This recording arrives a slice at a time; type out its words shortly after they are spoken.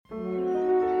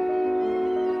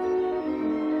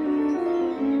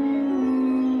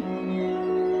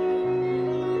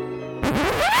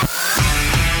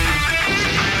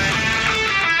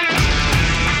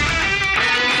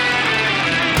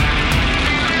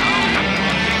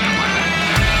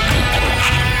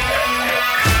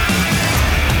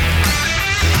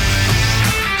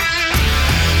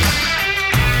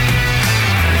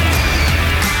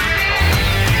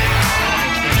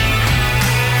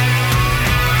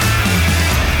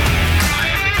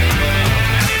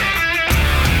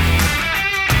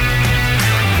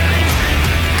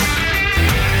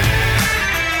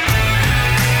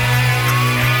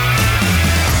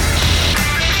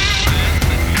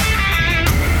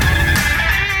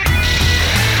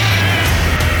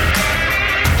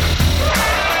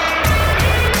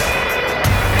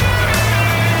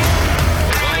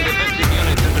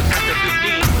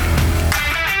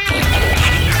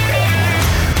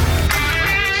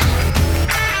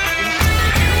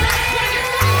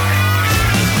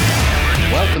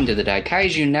to the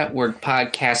Daikaiju Network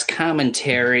podcast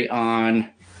commentary on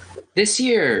this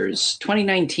year's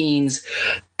 2019's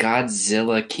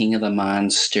Godzilla King of the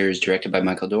Monsters, directed by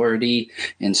Michael Dougherty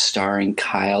and starring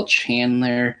Kyle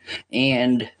Chandler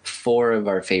and four of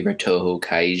our favorite Toho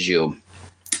Kaiju.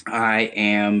 I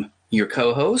am your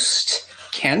co-host,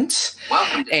 Kent,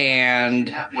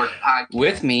 and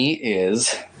with me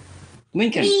is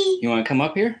Lincoln. You want to come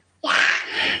up here? Yeah.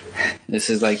 This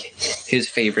is like his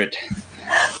favorite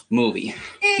movie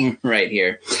right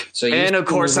here. So, and of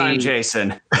course, I'm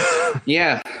Jason.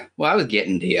 Yeah. Well, I was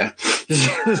getting to you.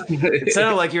 It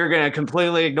sounded like you were going to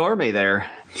completely ignore me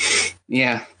there.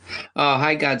 Yeah. Oh,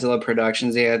 hi, Godzilla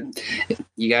Productions. Yeah,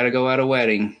 you got to go at a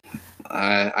wedding.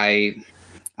 I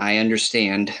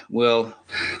understand. We'll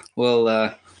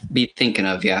be thinking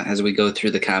of you as we go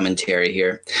through the commentary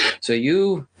here. So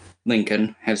you,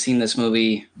 Lincoln, have seen this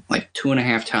movie like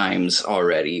 2.5 times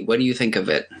already. What do you think of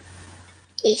it?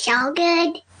 It's all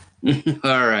good.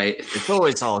 All right. It's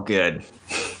always all good.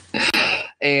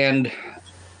 And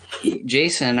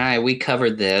Jason and I, we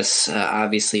covered this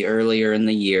obviously earlier in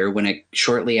the year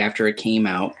shortly after it came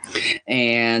out.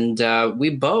 And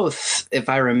we both, if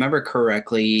I remember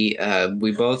correctly,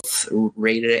 we both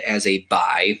rated it as a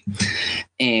buy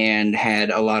and had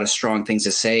a lot of strong things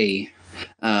to say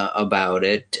about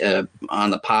it on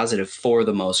the positive for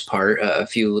the most part. A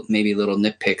few maybe little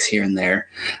nitpicks here and there.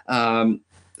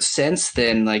 Since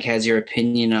then, like, has your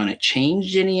opinion on it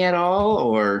changed any at all,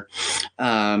 or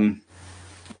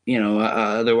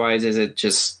otherwise, is it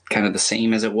just kind of the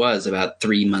same as it was about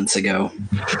 3 months ago?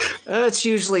 It's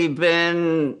usually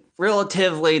been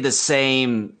relatively the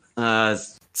same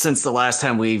since the last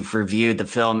time we've reviewed the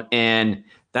film, and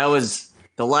that was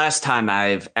the last time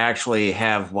I've actually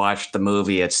have watched the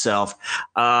movie itself.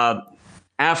 After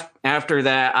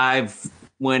that, I've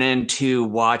went into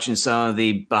watching some of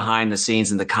the behind the scenes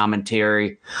and the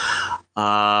commentary,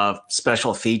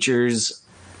 special features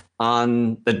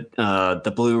on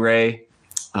the Blu-ray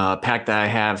pack that I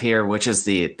have here, which is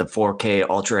the 4K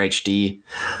Ultra HD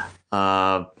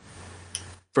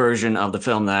version of the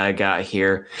film that I got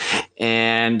here,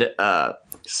 and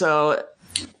so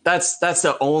that's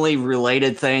the only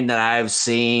related thing that I've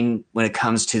seen when it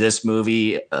comes to this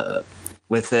movie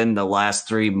within the last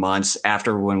 3 months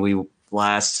after when we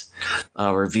last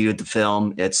reviewed the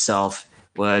film itself.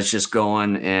 Was just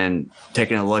going and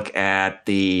taking a look at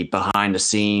the behind the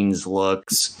scenes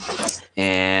looks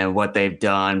and what they've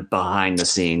done behind the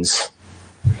scenes.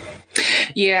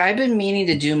 Yeah, I've been meaning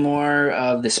to do more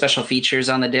of the special features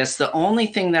on the disc. The only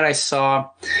thing that I saw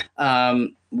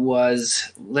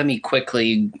was, let me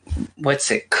quickly,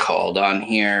 what's it called on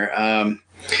here?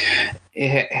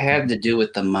 It had to do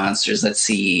with the monsters. Let's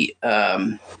see.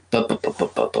 I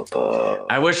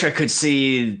wish I could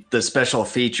see the special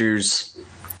features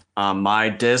on my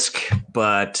disc,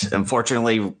 but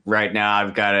unfortunately right now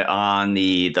I've got it on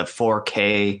the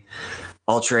 4K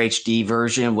Ultra HD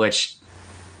version, which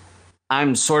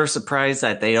I'm sort of surprised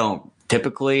that they don't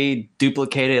typically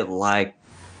duplicate it like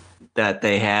that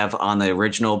they have on the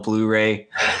original Blu-ray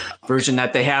version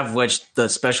that they have, which the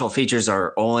special features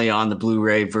are only on the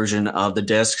Blu-ray version of the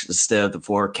disc instead of the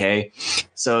 4K.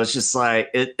 So it's just like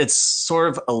it's sort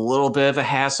of a little bit of a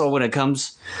hassle when it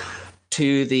comes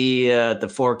to the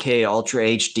 4K Ultra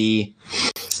HD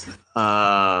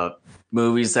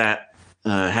movies that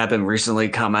have been recently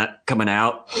coming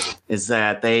out, is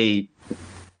that they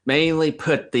mainly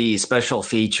put the special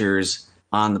features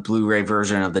on the Blu-ray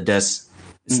version of the disc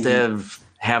instead of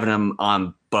having them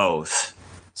on both.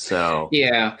 So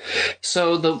yeah,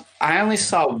 so I only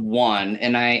saw one,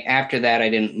 and after that I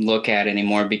didn't look at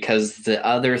anymore because the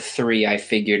other three I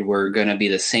figured were going to be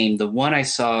the same. The one I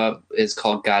saw is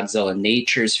called Godzilla: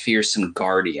 Nature's Fearsome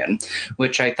Guardian,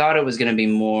 which I thought it was going to be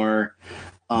more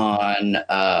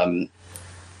on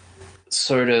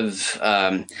sort of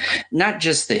not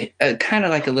just the kind of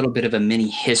like a little bit of a mini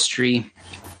history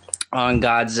on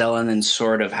Godzilla, and then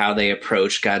sort of how they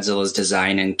approach Godzilla's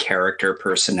design and character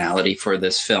personality for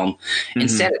this film. Mm-hmm.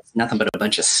 Instead, it's nothing but a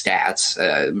bunch of stats,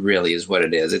 really is what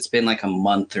it is. It's been like a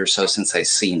month or so since I've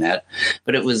seen it,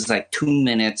 but it was like 2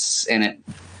 minutes, and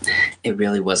it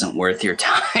really wasn't worth your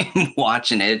time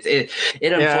watching it. It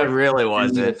really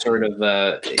wasn't. Sort of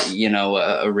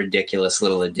a ridiculous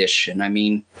little addition. I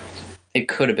mean, it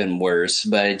could have been worse,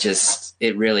 but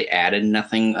it really added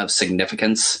nothing of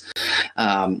significance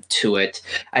to it.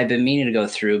 I've been meaning to go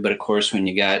through, but of course, when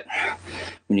you got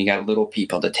little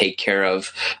people to take care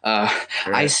of,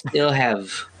 Sure. I still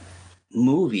have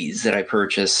movies that I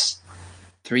purchased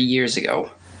 3 years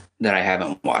ago that I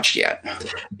haven't watched yet.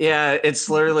 Yeah, it's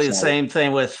literally the same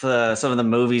thing with some of the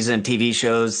movies and TV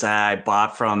shows that I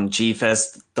bought from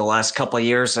G-Fest the last couple of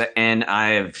years, and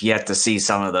I've yet to see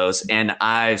some of those. And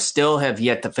I still have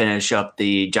yet to finish up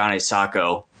the Johnny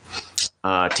Sacco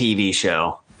TV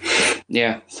show.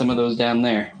 Yeah, some of those down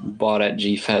there bought at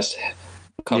G-Fest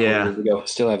a couple of years ago.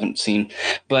 Still haven't seen.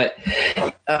 But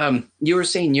you were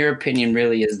saying your opinion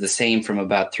really is the same from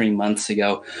about 3 months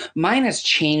ago. Mine has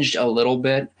changed a little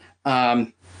bit.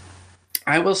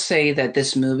 I will say that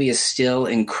this movie is still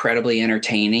incredibly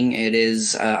entertaining. It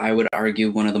is, I would argue,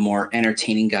 one of the more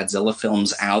entertaining Godzilla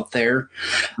films out there.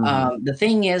 The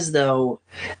thing is, though,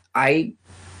 I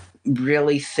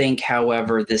really think,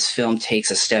 however, this film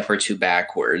takes a step or two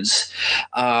backwards.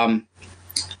 I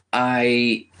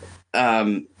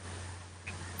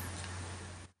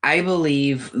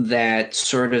believe that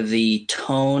sort of the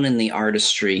tone and the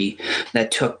artistry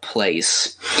that took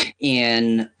place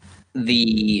in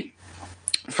the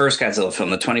first Godzilla film,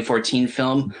 the 2014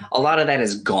 film, a lot of that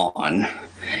is gone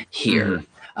here.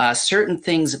 Certain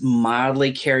things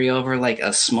mildly carry over, like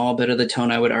a small bit of the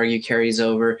tone, I would argue, carries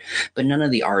over, but none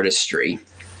of the artistry.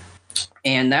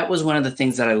 And that was one of the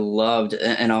things that I loved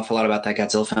an awful lot about that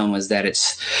Godzilla film, was that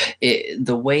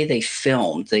the way they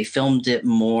filmed it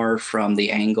more from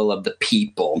the angle of the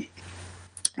people.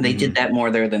 They did that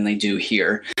more there than they do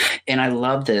here. And I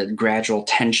love the gradual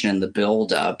tension and the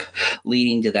buildup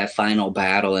leading to that final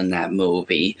battle in that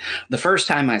movie. The first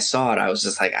time I saw it, I was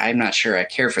just like, I'm not sure I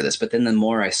care for this. But then the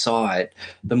more I saw it,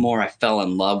 the more I fell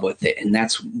in love with it. And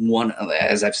that's one,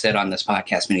 as I've said on this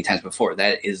podcast many times before,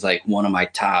 that is like one of my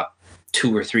top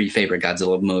 2 or 3 favorite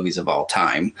Godzilla movies of all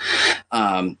time.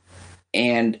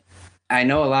 And I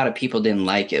know a lot of people didn't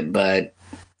like it, but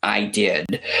I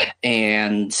did.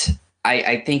 And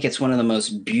I think it's one of the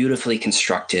most beautifully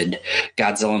constructed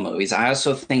Godzilla movies. I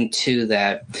also think, too,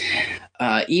 that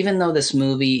even though this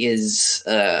movie is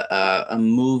a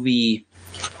movie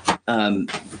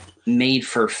made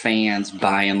for fans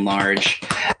by and large,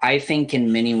 I think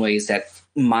in many ways that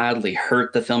mildly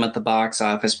hurt the film at the box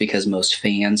office, because most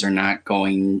fans are not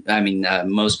going,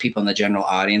 most people in the general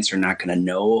audience are not going to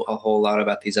know a whole lot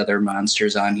about these other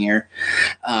monsters on here.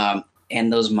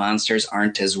 And those monsters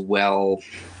aren't as well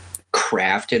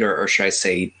crafted, or should I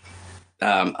say,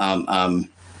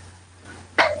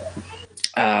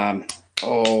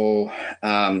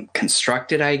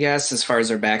 constructed, I guess, as far as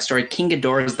their backstory. King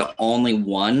Ghidorah is the only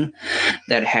one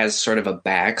that has sort of a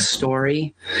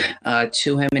backstory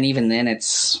to him, and even then,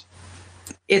 it's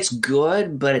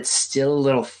good, but it's still a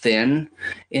little thin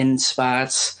in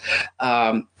spots.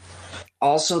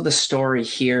 Also, the story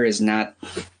here is not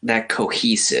that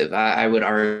cohesive. I would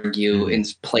argue in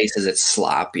places it's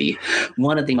sloppy.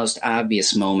 One of the most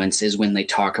obvious moments is when they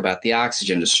talk about the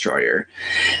oxygen destroyer.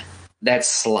 That's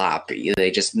sloppy.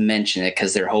 They just mention it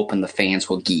because they're hoping the fans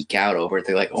will geek out over it.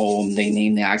 They're like, oh, they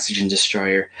named the oxygen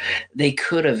destroyer. They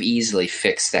could have easily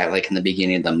fixed that, like in the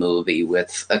beginning of the movie,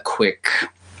 with a quick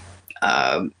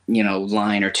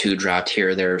line or two dropped here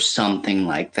or there, or something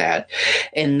like that.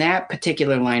 And that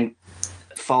particular line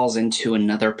falls into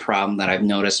another problem that I've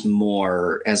noticed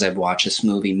more as I've watched this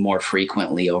movie more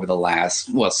frequently over the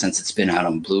since it's been out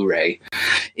on Blu-ray,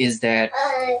 is that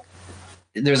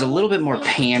there's a little bit more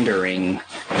pandering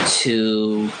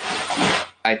to,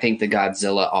 I think, the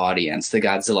Godzilla audience, the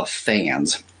Godzilla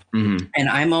fans. And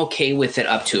I'm okay with it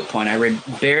up to a point. I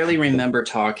barely remember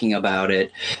talking about it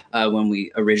when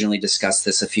we originally discussed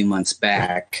this a few months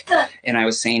back. And I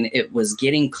was saying it was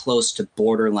getting close to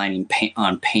borderlining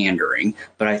on pandering,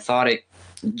 but I thought it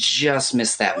just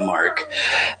missed that mark.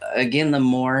 Again, the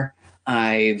more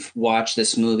I've watched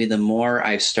this movie, the more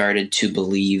I've started to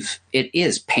believe it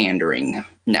is pandering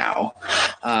now.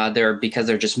 Because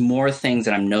there are just more things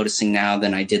that I'm noticing now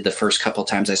than I did the first couple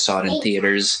times I saw it in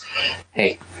theaters.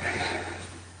 Hey.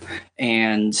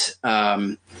 And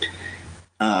I'm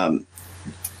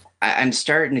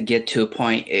starting to get to a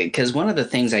point, because one of the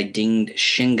things I dinged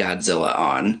Shin Godzilla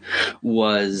on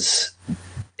was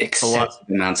excessive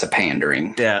amounts of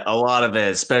pandering. Yeah, a lot of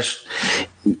it, especially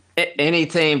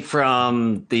anything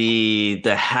from the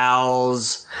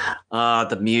howls,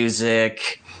 the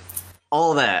music,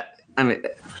 all that. I mean,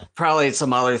 probably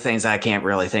some other things I can't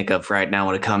really think of right now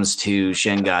when it comes to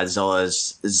Shin Godzilla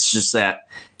is just that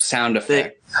sound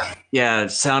effect.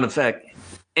 Sound effect.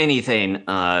 Anything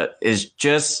is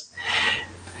just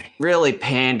really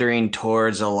pandering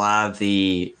towards a lot of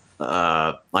the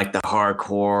like the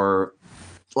hardcore,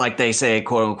 like they say,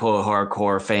 quote unquote,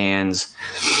 hardcore fans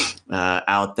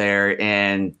out there.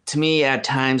 And to me, at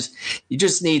times, you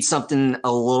just need something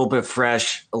a little bit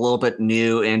fresh, a little bit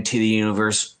new into the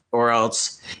universe, or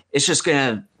else it's just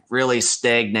going to really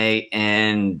stagnate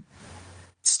and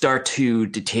start to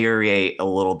deteriorate a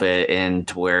little bit,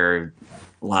 into where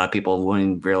a lot of people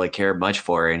wouldn't really care much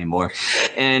for it anymore.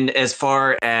 And as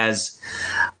far as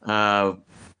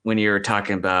when you're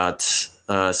talking about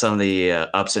some of the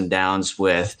ups and downs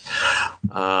with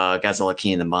Godzilla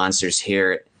King of the Monsters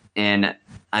here, and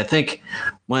I think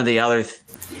one of the other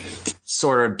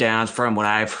sort of downs from what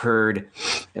I've heard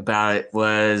about it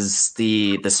was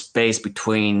the space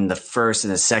between the first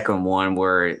and the second one,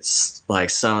 where it's like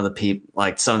some of the people,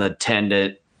 like some of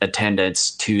the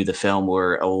attendance to the film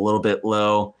were a little bit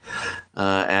low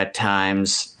at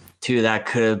times too. That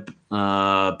could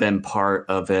have been part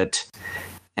of it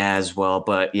as well.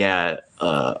 But yeah,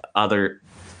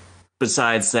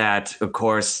 besides that, of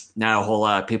course, not a whole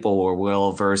lot of people were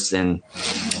well versed in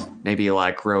maybe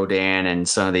like Rodan and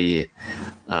some of the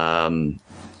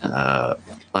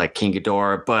like King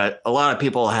Ghidorah, but a lot of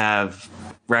people have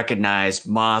recognized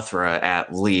Mothra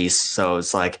at least. So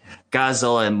it's like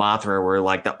Godzilla and Mothra were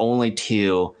like the only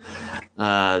two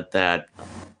that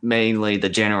mainly the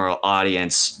general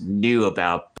audience knew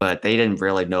about, but they didn't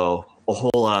really know a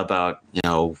whole lot about,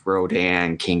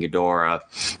 Rodan, King Ghidorah,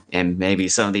 and maybe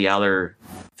some of the other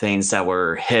things that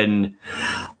were hidden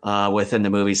within the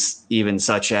movies, even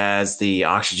such as the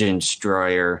oxygen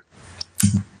destroyer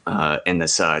and the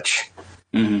such.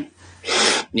 Mm-hmm.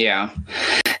 Yeah.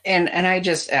 And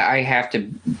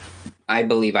I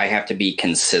believe I have to be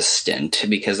consistent,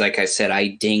 because like I said, I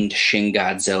dinged Shin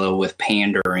Godzilla with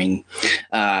pandering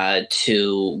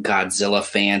to Godzilla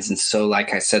fans. And so,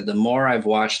 like I said, the more I've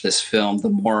watched this film, the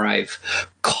more I've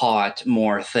caught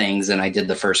more things than I did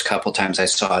the first couple times I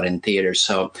saw it in theaters.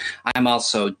 So I'm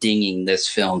also dinging this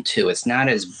film too. It's not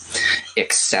as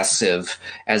excessive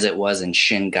as it was in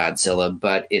Shin Godzilla,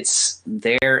 but it's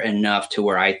there enough to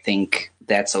where I think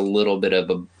that's a little bit of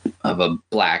a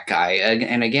black eye.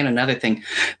 And again, another thing,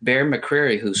 Bear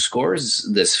McCreary, who scores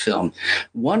this film,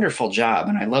 wonderful job.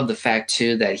 And I love the fact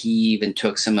too that he even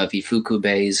took some of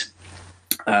Ifukube's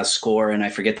score, and I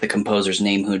forget the composer's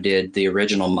name who did the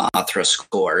original Mothra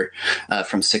score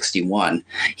from '61.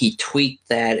 He tweaked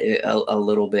that a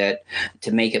little bit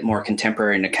to make it more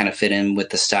contemporary and to kind of fit in with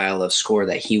the style of score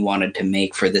that he wanted to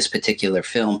make for this particular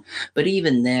film. But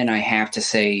even then, I have to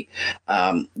say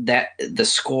that the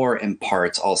score in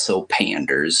parts also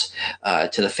panders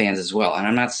to the fans as well. And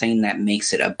I'm not saying that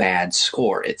makes it a bad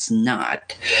score. It's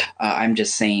not. I'm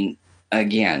just saying,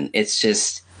 again, it's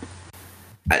just...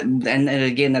 And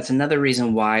again, that's another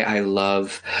reason why I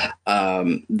love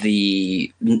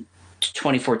the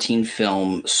 2014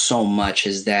 film so much,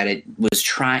 is that it was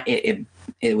trying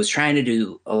to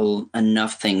do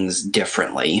enough things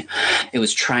differently. It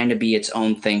was trying to be its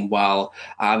own thing, while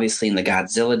obviously in the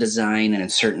Godzilla design and in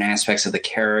certain aspects of the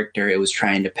character, it was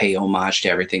trying to pay homage to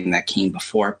everything that came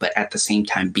before, but at the same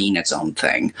time being its own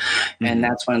thing. Mm-hmm. And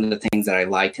that's one of the things that I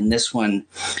liked in this one,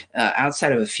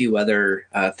 outside of a few other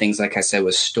things, like I said,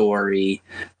 with story.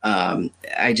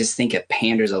 I just think it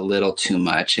panders a little too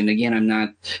much. And again, I'm not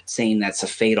saying that's a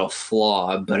fatal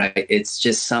flaw, but it's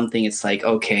just something, it's like,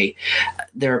 okay,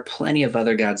 there are plenty of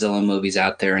other Godzilla movies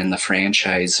out there in the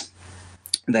franchise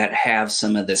that have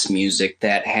some of this music,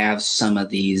 that have some of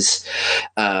these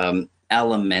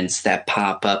elements that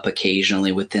pop up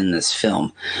occasionally within this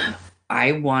film.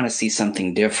 I want to see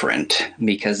something different,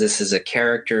 because this is a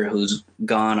character who's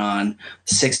gone on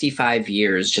 65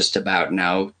 years just about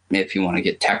now, if you want to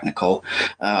get technical.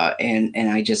 And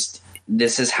I just...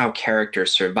 This is how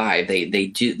characters survive.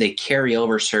 They carry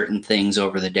over certain things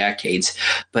over the decades,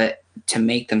 but to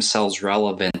make themselves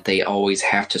relevant, they always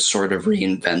have to sort of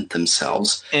reinvent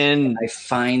themselves. And I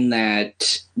find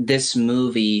that this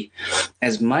movie,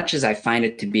 as much as I find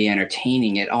it to be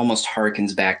entertaining, it almost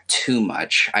harkens back too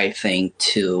much, I think,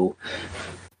 to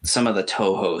some of the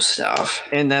Toho stuff.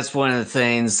 And that's one of the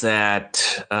things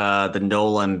that the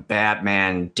Nolan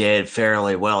Batman did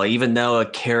fairly well, even though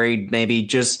it carried maybe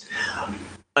just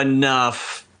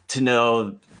enough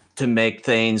to make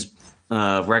things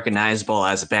recognizable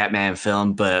as a Batman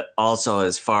film, but also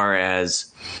as far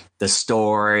as the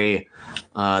story,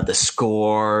 the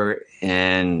score,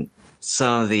 and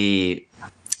some of the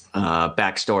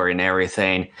backstory and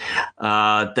everything.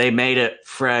 They made it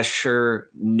fresher,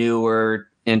 newer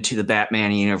into the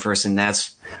Batman universe, and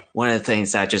that's one of the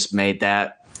things that just made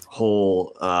that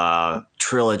whole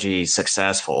trilogy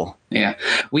successful. Yeah,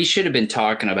 we should have been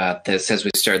talking about this as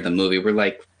we started the movie. We're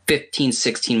like 15,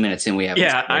 16 minutes in. We have...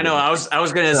 Yeah, I know. I was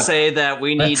going to say that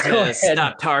we need to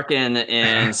stop talking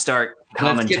and start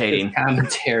commentating. Let's get this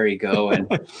commentary going.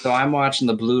 So I'm watching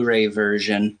the Blu-ray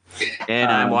version.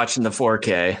 And I'm watching the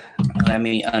 4K. Let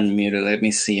me unmute it. Let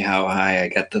me see how high I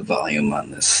got the volume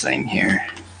on this thing here.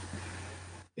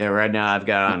 Yeah, right now I've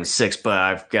got on 6, but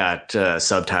I've got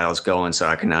subtitles going so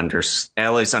I can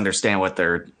at least understand what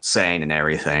they're saying and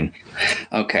everything.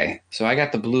 Okay, so I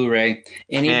got the Blu-ray.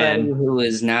 Anybody who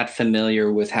is not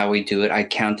familiar with how we do it, I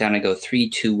count down and go 3,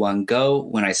 2, 1, go.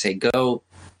 When I say go,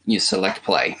 you select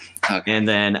play. Okay. And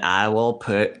then I will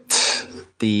put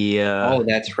the oh,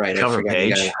 that's right. I forgot page.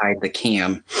 You gotta hide the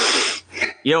cam.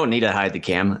 You don't need to hide the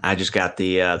cam. I just got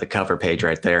the cover page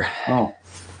right there. Oh,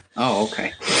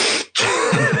 okay.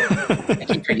 I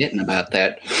keep forgetting about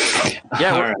that.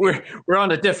 Yeah, we're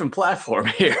on a different platform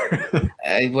here.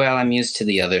 Well, I'm used to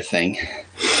the other thing.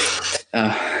 All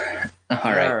right.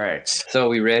 All right. So, are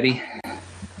we ready?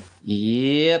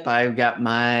 Yep, I've got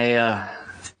my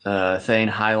thing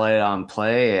highlighted on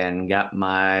play and got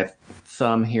my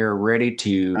thumb here ready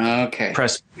to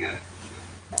press.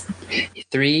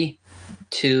 3,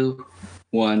 2,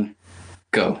 1,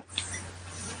 go.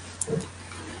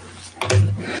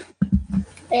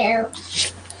 Well,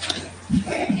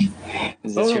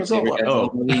 Is this your favorite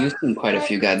Godzilla movie? You've seen quite a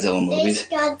few Godzilla movies.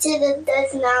 this Godzilla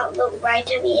does not look right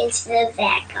to me instead of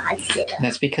that Godzilla.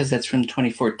 That's because that's from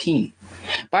 2014.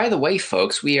 By the way,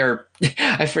 folks,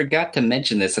 I forgot to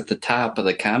mention this at the top of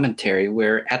the commentary.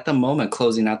 We're at the moment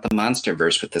closing out the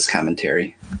MonsterVerse with this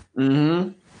commentary. Mm-hmm.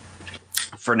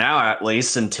 For now, at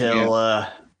least, until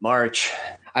March.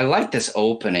 I like this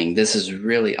opening. This is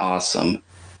really awesome.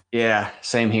 Yeah,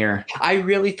 same here. I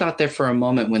really thought there for a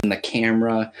moment when the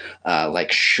camera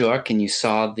shook and you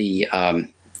saw the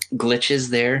glitches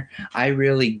there. I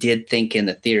really did think in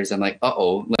the theaters, I'm like,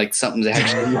 uh-oh, like something's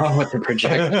actually wrong with the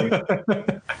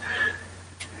projector.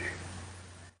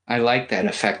 I like that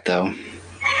effect, though.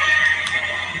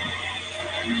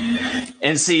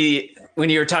 And see, when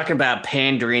you were talking about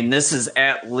pandering, this is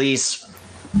at least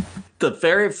the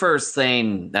very first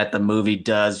thing that the movie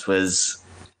does was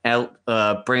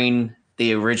bring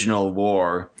the original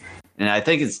war, and I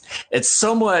think it's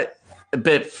somewhat a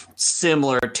bit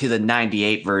similar to the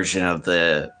 '98 version of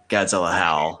the Godzilla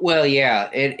Howl. Well,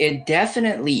 yeah, it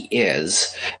definitely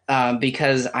is,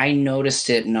 because I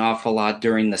noticed it an awful lot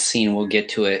during the scene. We'll get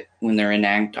to it when they're in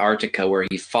Antarctica, where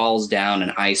he falls down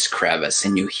an ice crevice,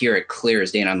 and you hear it clear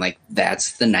as day. And I'm like,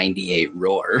 that's the '98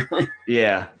 roar.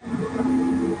 Yeah.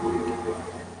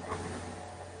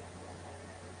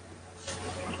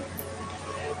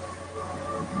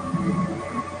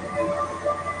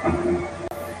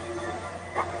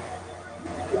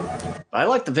 I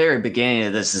like the very beginning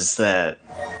of this is that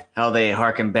how they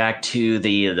harken back to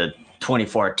the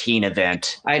 2014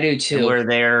 event. I do too.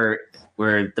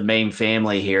 Where the main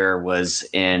family here was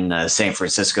in San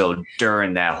Francisco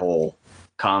during that whole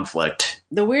conflict.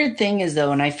 The weird thing is,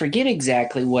 though, and I forget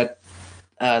exactly what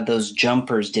those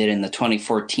jumpers did in the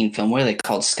 2014 film. What are they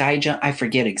called? Sky jump? I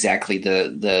forget exactly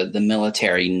the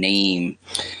military name.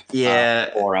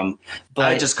 Yeah, for them. But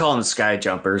I just call them sky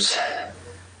jumpers.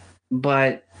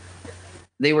 But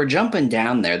they were jumping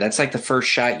down there. That's like the first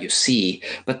shot you see.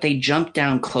 But they jumped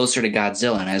down closer to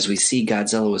Godzilla, and as we see,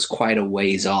 Godzilla was quite a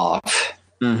ways off.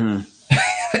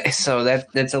 Mm-hmm. So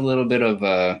that's a little bit of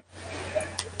an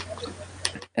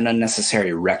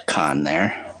unnecessary retcon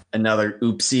there. Another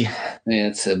oopsie. Yeah,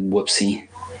 it's a whoopsie.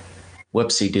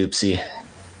 Whoopsie doopsie.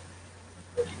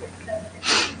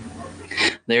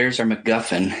 There's our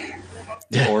MacGuffin,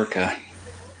 the orca.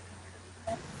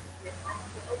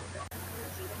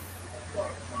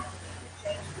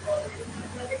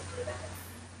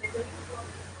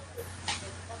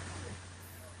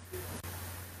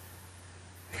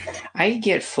 I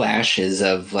get flashes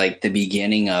of like the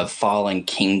beginning of Fallen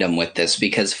Kingdom with this,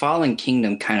 because Fallen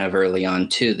Kingdom kind of early on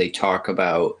too, they talk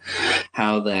about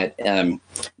how that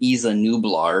Isla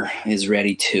Nublar is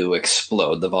ready to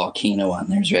explode. The volcano on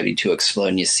there is ready to explode.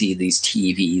 And you see these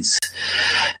TVs,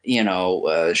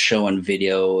 showing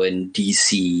video in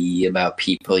DC about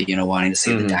people, wanting to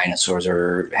see the dinosaurs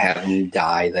or having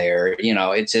die there.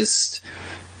 It's just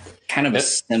kind of a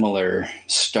similar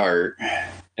start.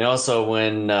 And also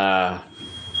when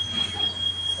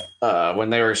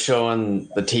they were showing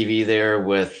the TV there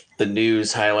with the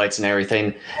news highlights and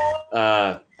everything,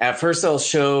 at first they'll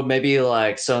show maybe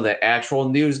like some of the actual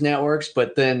news networks,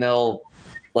 but then they'll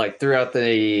like throughout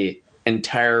the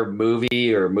entire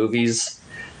movie or movies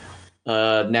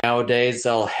nowadays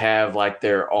they'll have like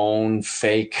their own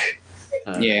fake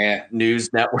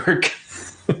news network.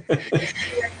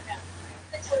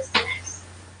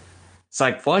 It's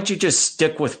like, why don't you just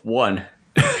stick with one?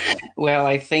 Well,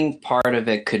 I think part of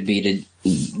it could be to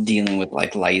dealing with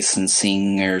like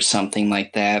licensing or something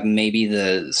like that. Maybe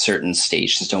the certain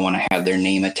stations don't want to have their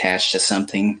name attached to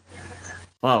something.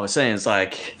 Well, I was saying it's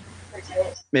like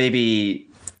maybe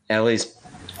at least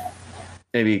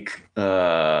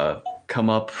come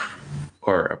up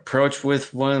or approach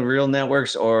with one of the real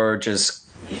networks, or just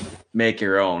make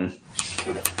your own.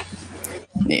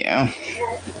 Yeah.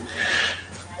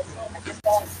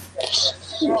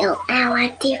 I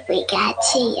want to freak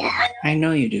Godzilla. I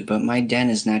know you do, but my den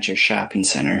is not your shopping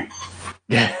center.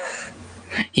 Yeah.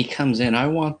 He comes in, I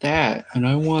want that, and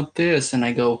I want this, and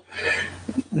I go,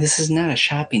 this is not a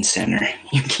shopping center.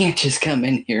 You can't just come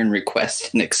in here and request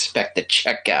and expect to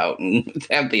check out and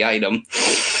have the item.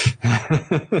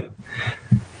 It's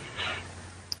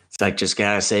like, just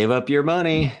gotta save up your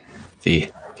money if you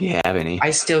have any.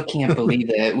 I still can't believe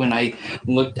that when I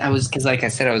looked, because like I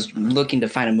said, I was looking to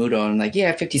find a Mudo, and I'm like,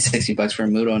 yeah, $50-$60 for a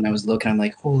Mudo, and I was looking, I'm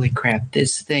like, holy crap,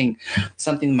 this thing,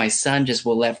 something my son just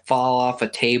will let fall off a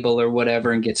table or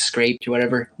whatever and get scraped or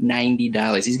whatever,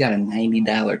 $90. He's got a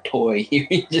 $90 toy.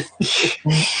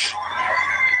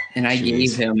 And I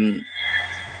gave him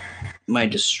my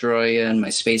Destroya and my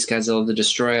Space Godzilla. The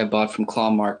Destroya I bought from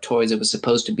Clawmark Toys. It was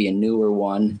supposed to be a newer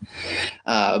one,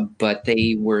 but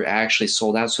they were actually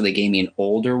sold out, so they gave me an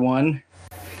older one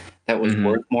that was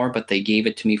worth more, but they gave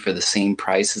it to me for the same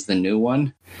price as the new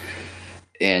one.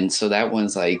 And so that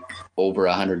one's like over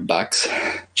 $100.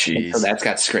 Jeez. So that's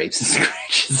got scrapes and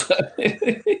scratches.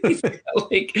 He's got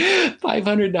like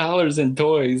 $500 in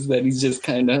toys that he's just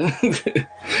kind of.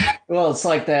 Well, it's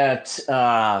like that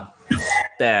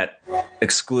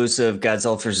exclusive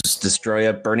Godzilla vs.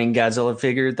 Destroya Burning Godzilla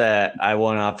figure that I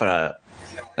won off a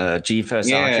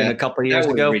G-Fest auction a couple of years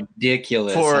ago.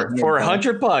 Ridiculous. For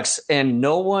 $100, and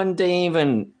no one didn't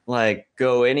even like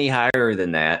go any higher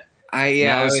than that.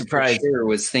 I was surprised. Sure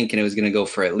was thinking it was going to go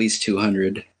for at least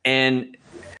 $200. And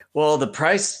well, the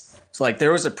price, like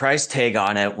there was a price tag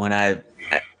on it when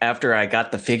after I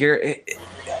got the figure.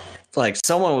 Like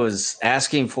someone was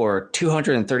asking for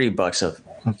 $230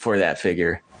 for that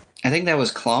figure. I think that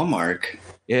was Clawmark.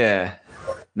 Yeah,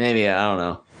 maybe, I don't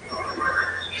know.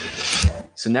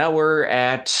 So now we're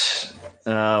at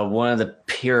one of the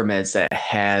pyramids that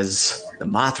has the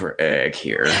Mothra egg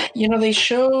here. You know, they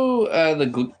show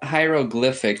the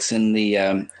hieroglyphics in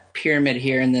the pyramid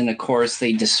here, and then of course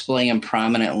they display them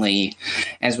prominently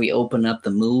as we open up the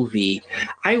movie.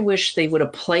 I wish they would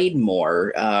have played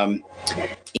more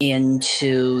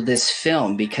into this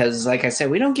film, because like I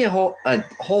said, we don't get a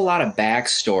whole lot of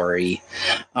backstory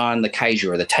on the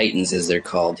kaiju, or the titans as they're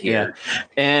called here. Yeah.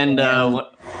 And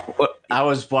I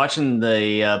was watching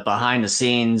the behind the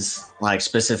scenes, like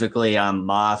specifically on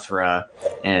Mothra,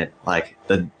 and like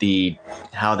the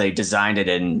how they designed it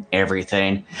and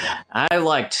everything. I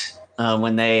liked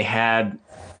when they had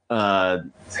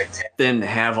then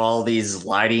have all these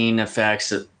lighting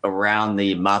effects around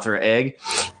the Mothra egg.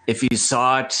 If you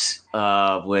saw it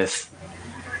with,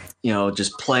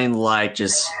 just plain light,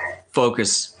 just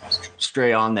focus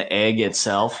straight on the egg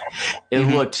itself, it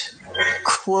looked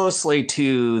closely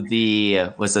to the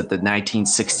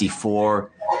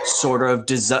 1964 sort of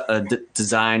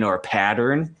design or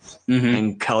pattern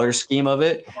and color scheme of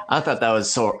it. I thought that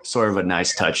was sort of a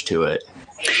nice touch to it.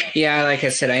 Yeah, like I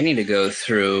said, I need to go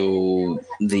through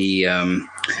the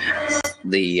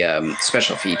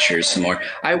special features some more.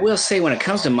 I will say, when it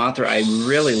comes to Mothra, I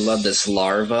really love this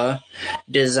larva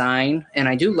design, and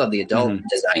I do love the adult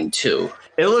design too.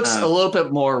 It looks a little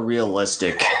bit more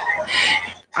realistic.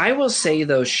 I will say,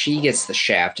 though, she gets the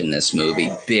shaft in this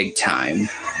movie big time.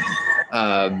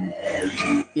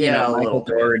 Michael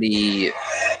Dougherty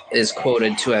is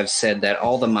quoted to have said that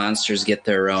all the monsters get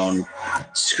their own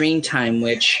screen time,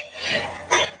 which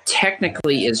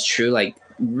technically is true. Like,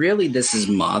 really, this is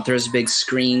Mothra's big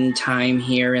screen time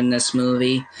here in this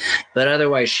movie, but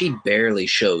otherwise she barely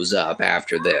shows up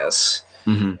after this.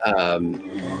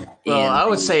 I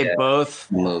would say both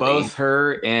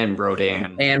her and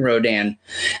Rodan.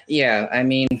 Yeah, I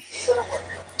mean,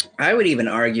 I would even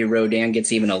argue Rodan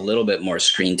gets even a little bit more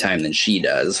screen time than she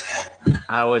does.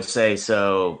 I would say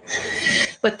so.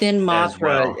 But then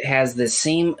Mothra has the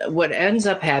same. What ends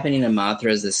up happening to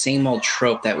Mothra is the same old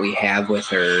trope that we have with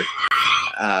her.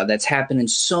 That's happened in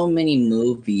so many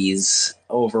movies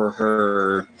over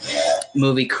her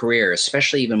movie career,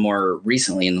 especially even more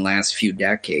recently in the last few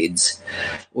decades,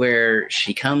 where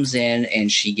she comes in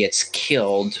and she gets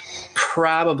killed,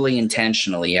 probably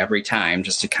intentionally every time,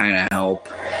 just to kind of help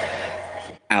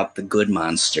out the good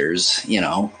monsters,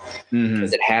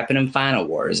 because it happened in Final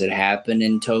Wars, it happened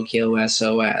in Tokyo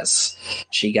SOS,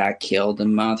 she got killed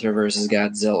in Mothra vs.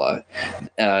 Godzilla,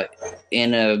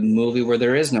 in a movie where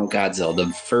there is no Godzilla,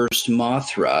 the first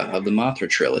Mothra of the Mothra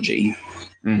trilogy.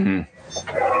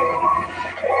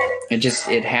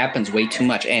 It happens way too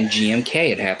much. And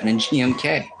GMK, it happened in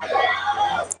GMK.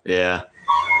 Yeah.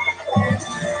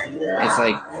 It's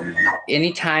like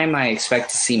anytime I expect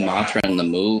to see Mothra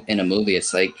in a movie,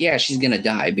 it's like, yeah, she's gonna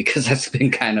die, because that's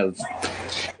been kind of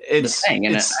the thing.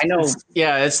 And I know,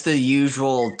 it's the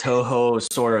usual Toho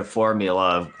sort of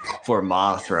formula for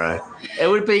Mothra. It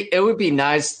would be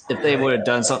nice if they would have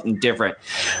done something different.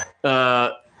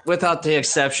 Without the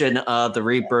exception of the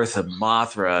Rebirth of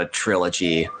Mothra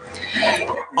trilogy.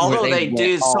 Although they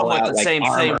do somewhat the same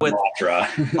thing with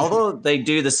Mothra. Although they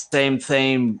do the same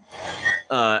thing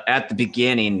at the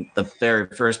beginning, the very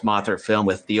first Mothra film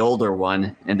with the older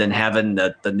one, and then having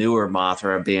the newer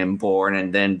Mothra being born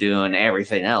and then doing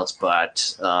everything else.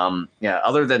 But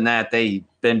other than that, they've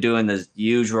been doing the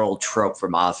usual trope for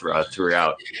Mothra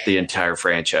throughout the entire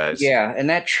franchise. Yeah, and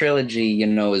that trilogy,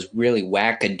 is really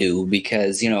wackadoo,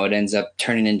 because, it ends up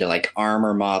turning into like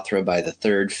Armor Mothra by the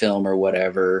third film or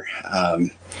whatever.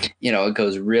 It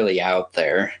goes really out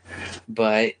there.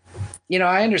 But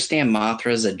I understand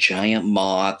Mothra is a giant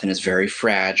moth and is very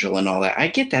fragile and all that. I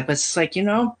get that, but it's like,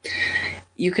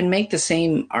 you can make the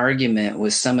same argument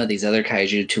with some of these other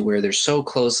kaiju to where they're so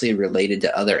closely related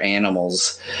to other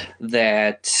animals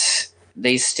that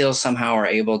they still somehow are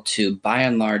able to, by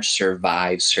and large,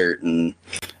 survive certain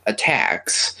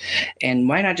attacks. And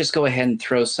why not just go ahead and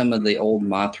throw some of the old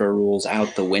Mothra rules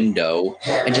out the window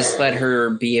and just let her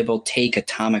be able to take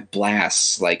atomic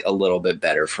blasts like a little bit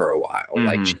better for a while? Mm-hmm.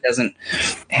 Like, she doesn't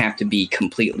have to be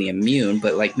completely immune,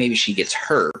 but like maybe she gets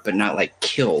hurt, but not like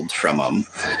killed from them.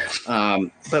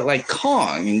 But like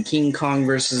Kong in King Kong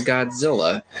versus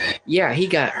Godzilla, yeah, he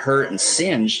got hurt and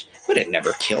singed, but it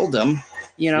never killed him,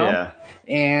 Yeah.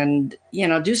 And,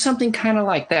 do something kind of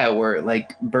like that where it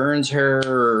like burns her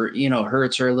or,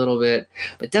 hurts her a little bit,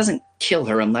 but doesn't kill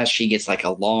her unless she gets like a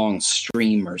long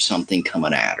stream or something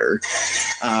coming at her.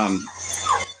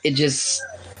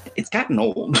 It's gotten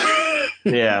old.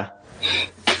 Yeah.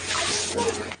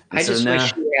 I just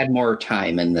wish she had more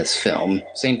time in this film.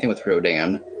 Same thing with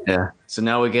Rodan. Yeah. So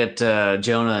now we get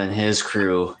Jonah and his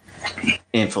crew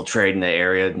infiltrating the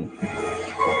area,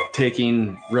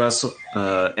 taking Russell,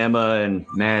 Emma, and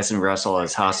Madison Russell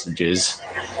as hostages.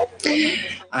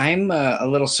 I'm a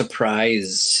little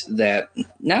surprised that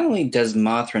not only does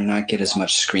Mothra not get as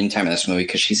much screen time in this movie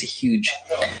because she's a huge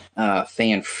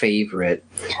fan favorite,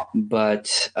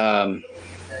 but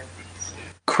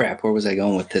crap, where was I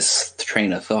going with this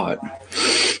train of thought?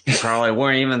 Probably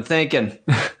weren't even thinking.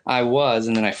 I was,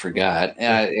 and then I forgot.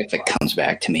 If it comes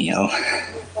back to me,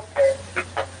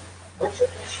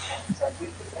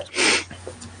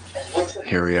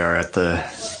 Here we are at the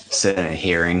Senate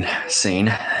hearing scene.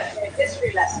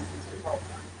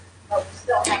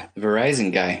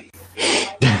 Verizon guy.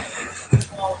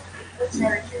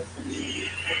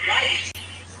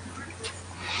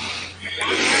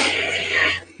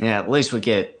 Yeah, at least we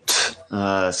get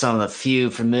some of the few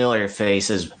familiar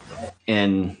faces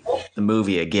in the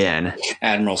movie again.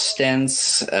 Admiral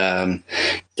Stentz,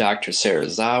 Dr.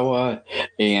 Serizawa,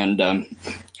 and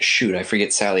I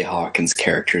forget Sally Hawkins'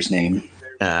 character's name.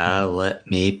 Let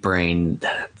me bring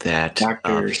that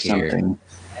Doctor up something.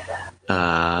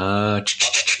 Here.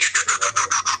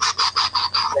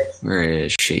 Where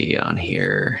is she on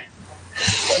here?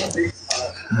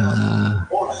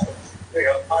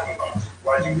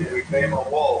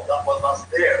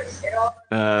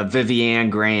 Vivian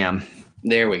Graham.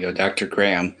 There we go, Dr.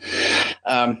 Graham.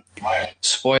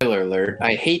 Spoiler alert,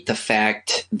 I hate the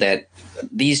fact that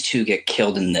these two get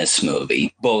killed in this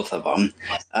movie, both of them.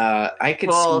 I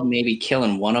could see maybe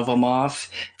killing one of them off.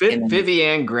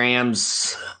 Vivian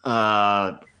Graham's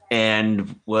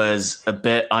end was a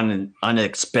bit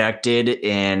unexpected,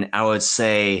 and I would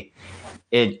say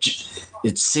it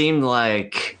seemed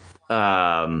like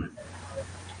a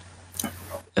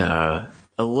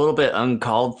little bit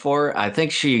uncalled for. I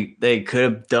think they could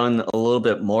have done a little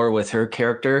bit more with her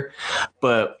character,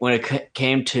 but when it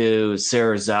came to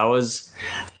Serizawa's,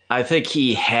 I think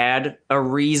he had a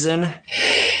reason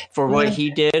for what he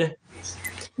did.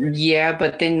 Yeah,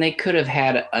 but then they could have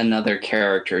had another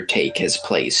character take his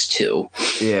place too.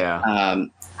 Yeah.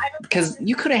 Because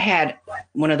you could have had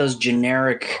one of those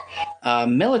generic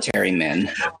military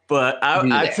men. But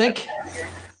I think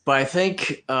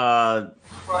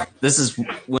this is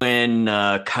when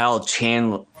Kyle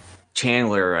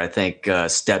Chandler, I think,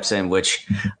 steps in, which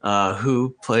Kyle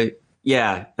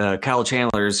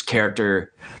Chandler's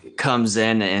character comes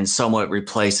in and somewhat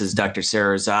replaces Dr.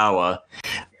 Serizawa,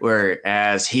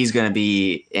 whereas he's going to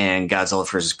be in Godzilla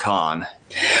vs. Kong.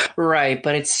 Right,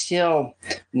 but it still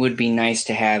would be nice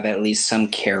to have at least some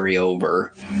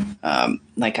carryover.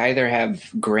 Like either have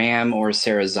Graham or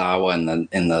Sarazawa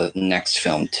in the next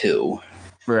film too.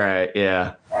 Right,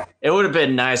 yeah. It would have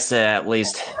been nice to at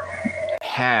least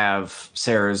have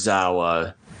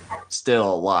Sarazawa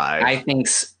still alive.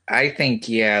 I think,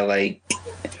 yeah, like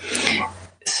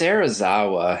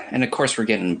Sarazawa, and of course we're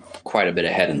getting quite a bit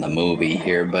ahead in the movie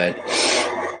here, but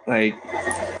like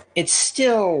it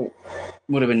still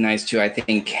would have been nice to, I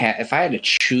think, if I had to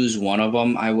choose one of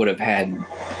them, I would have had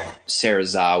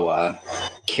Sarazawa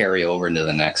carry over into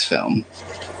the next film.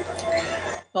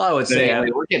 Well, I would say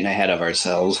anyway, we're getting ahead of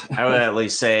ourselves. I would at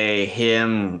least say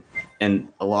him, and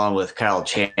along with Kyle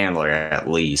Chandler, at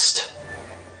least.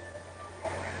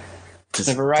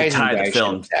 The Verizon guy should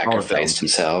have sacrificed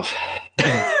himself.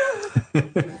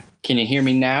 Can you hear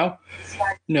me now?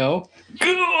 No.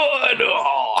 Good.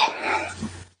 Oh.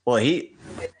 Well,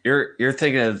 you're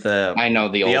thinking of the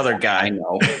other guy. I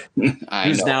know.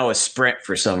 Who's now a Sprint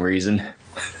for some reason.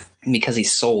 Because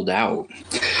he's sold out.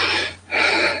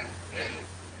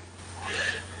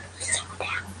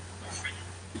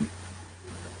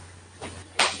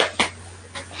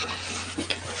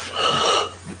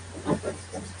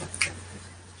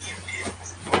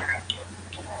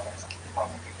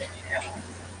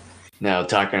 Now,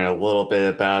 talking a little bit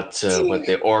about what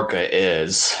the Orca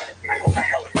is.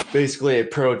 Basically, a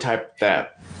prototype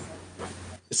that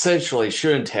essentially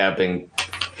shouldn't have been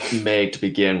made to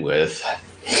begin with.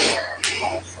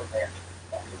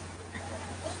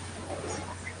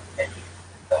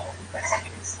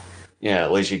 Yeah,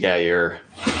 at least you got your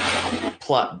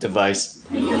plot device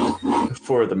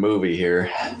for the movie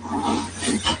here.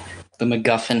 The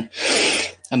MacGuffin.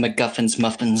 A MacGuffin's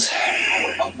muffins.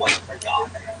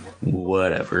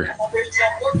 Whatever.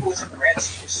 Orca was a grand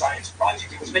science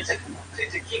project. It was meant to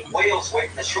keep whales away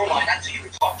from the shoreline, not so you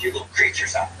could talk to your little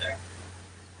creatures out there.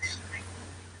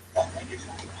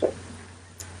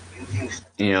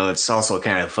 You know, it's also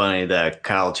kind of funny that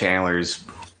Kyle Chandler's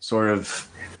sort of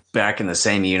back in the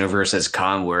same universe as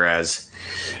Khan, whereas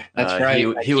that's right.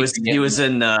 He was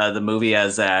in the movie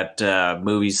as that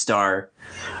movie star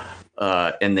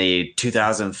in the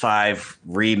 2005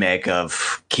 remake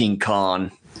of King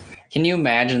Kong. Can you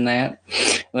imagine that?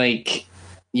 Like,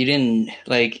 you didn't,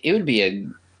 like, it would be a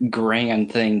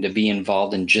grand thing to be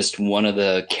involved in just one of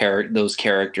the those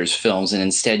characters' films, and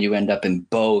instead you end up in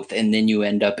both, and then you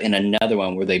end up in another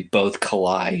one where they both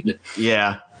collide.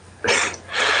 Yeah.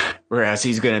 Whereas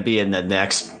he's going to be in the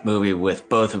next movie with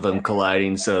both of them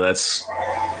colliding, so that's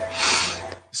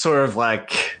sort of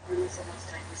like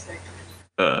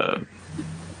a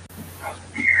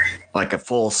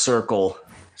full circle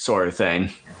sort of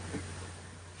thing.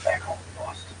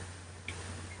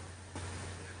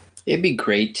 It'd be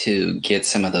great to get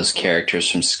some of those characters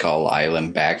from Skull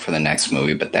Island back for the next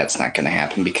movie, but that's not going to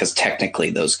happen because technically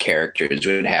those characters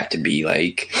would have to be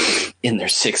like in their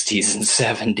 60s and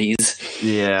 70s.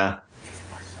 Yeah.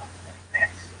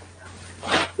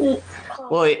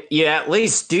 Well, you at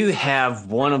least do have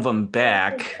one of them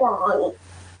back.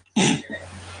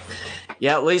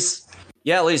 Yeah, at least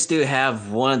do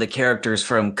have one of the characters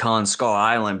from Kong Skull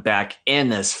Island back in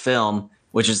this film,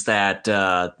 which is that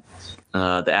the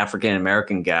African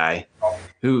American guy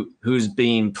who's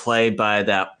being played by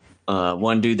that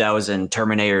one dude that was in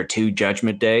Terminator 2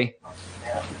 Judgment Day.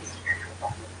 I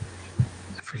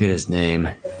forget his name.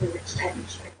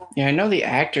 Yeah, I know the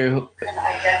actor.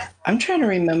 I'm trying to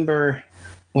remember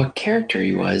what character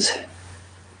he was.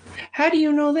 How do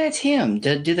you know that's him?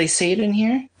 Do they say it in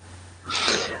here?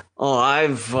 Oh,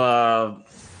 I've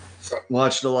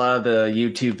watched a lot of the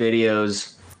YouTube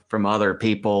videos from other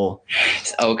people.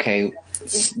 Okay,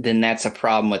 then that's a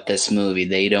problem with this movie.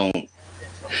 They don't.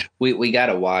 We got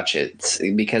to watch it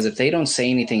because if they don't say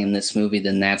anything in this movie,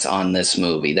 then that's on this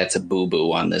movie. That's a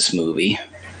boo-boo on this movie.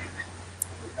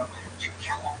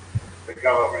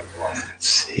 Let's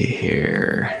see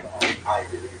here.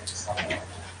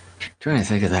 Trying to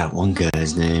think of that one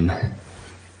guy's name.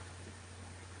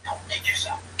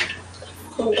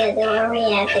 Because we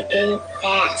have to do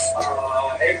fast.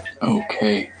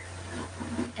 Okay.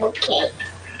 Okay.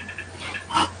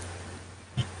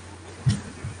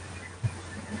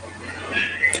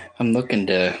 I'm looking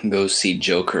to go see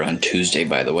Joker on Tuesday,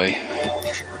 by the way.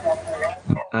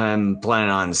 I'm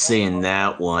planning on seeing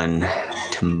that one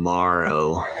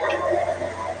tomorrow.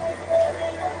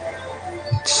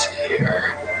 Let's see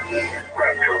here.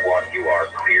 Raptor 1, you are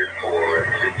cleared for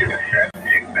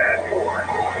Big Bad 4.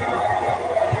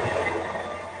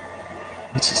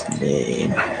 What's his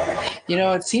name? You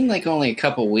know, it seemed like only a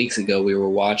couple weeks ago we were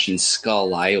watching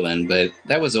Skull Island, but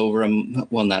that was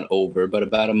well, not over, but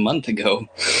about a month ago.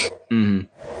 Mm-hmm.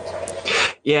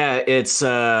 Yeah, it's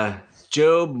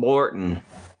Joe Morton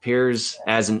appears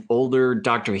as an older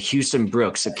Dr. Houston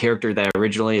Brooks, a character that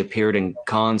originally appeared in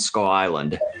Kong Skull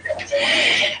Island.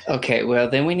 Okay, well,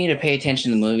 then we need to pay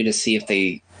attention to the movie to see if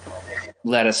they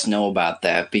let us know about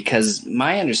that, because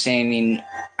my understanding,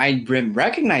 I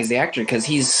recognize the actor because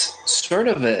he's sort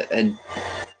of a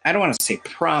I don't want to say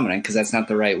prominent because that's not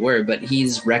the right word, but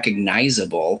he's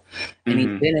recognizable. And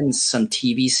he's been in some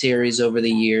TV series over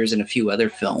the years and a few other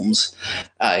films,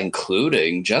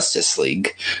 including Justice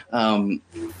League.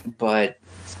 But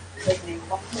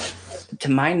to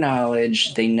my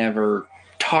knowledge, they never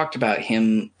talked about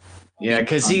him. Yeah,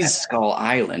 because he's Skull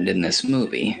Island in this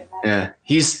movie. Yeah,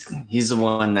 he's the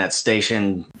one that's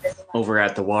stationed over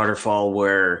at the waterfall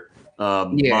where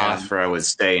Mothra was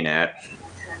staying at.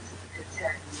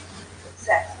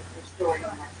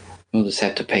 We'll just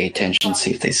have to pay attention,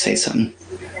 see if they say something.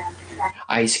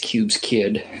 Ice Cube's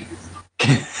kid.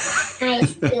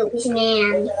 Ice Cube's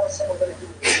man.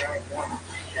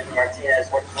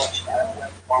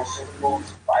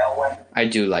 I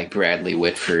do like Bradley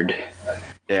Whitford.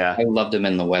 Yeah. I loved him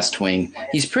in The West Wing.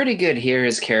 He's pretty good here.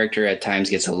 His character at times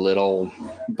gets a little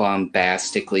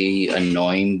bombastically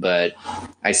annoying, but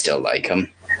I still like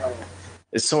him.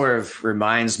 It sort of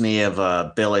reminds me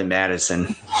of Billy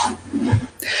Madison.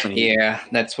 Yeah,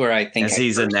 that's where I think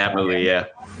he's in that movie, yeah.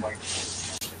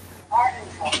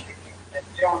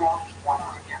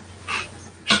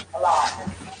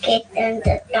 Get them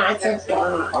the thoughts of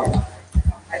bomb.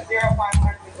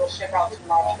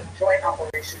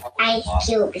 Ice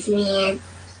Cube's man.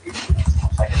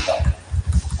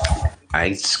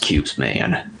 Ice Cube's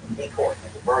man. They've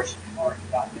already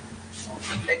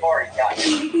got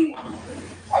it.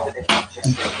 Why would they not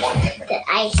just get one? The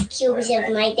ice cubes of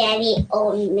my daddy,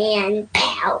 old man.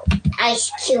 Ow. Ice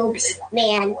Cube's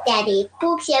man, daddy.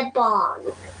 Poops a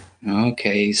bong.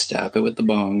 Okay, stop it with the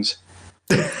bongs.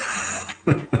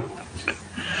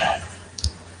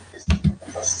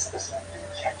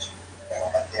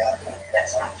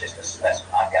 That's not just a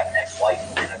specimen. I've got an ex-wife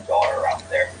and a daughter out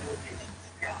there.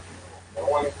 The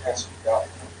one that's got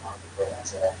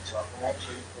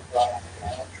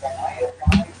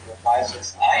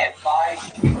I advise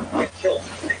you to kill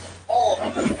them. All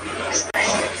of them.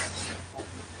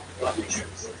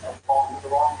 Fall into the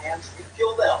wrong hands, you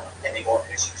kill them and the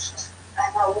organisms. I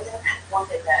know, we didn't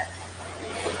want it that.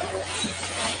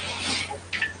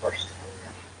 First.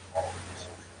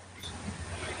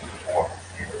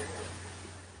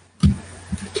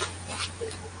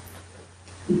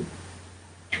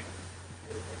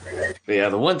 But yeah,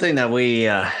 the one thing that we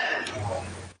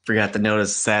forgot to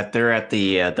notice is that they're at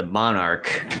the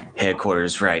Monarch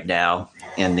headquarters right now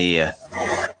in the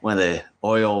one of the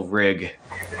oil rig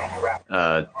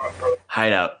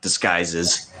hideout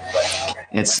disguises.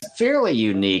 It's fairly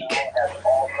unique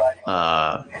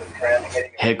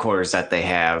headquarters that they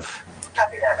have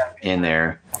in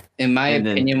there. In my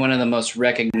opinion, one of the most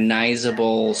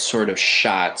recognizable sort of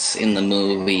shots in the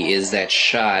movie is that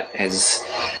shot as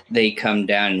they come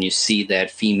down and you see that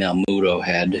female Muto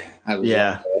head.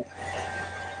 Yeah.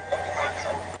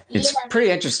 It's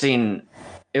pretty interesting.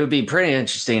 It would be pretty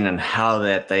interesting on how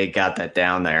that they got that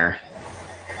down there.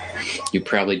 You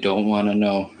probably don't want to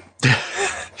know.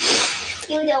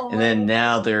 You don't. And then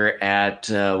now they're at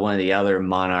one of the other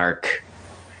Monarch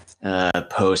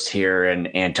posts here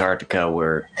in Antarctica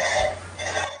where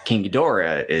King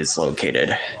Ghidorah is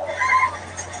located.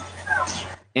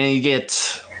 And you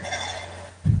get,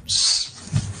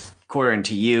 according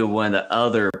to you, one of the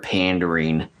other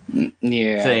pandering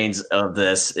things of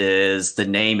this is the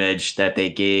nameage that they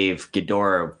gave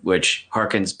Ghidorah, which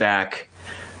harkens back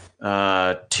to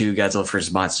Godzilla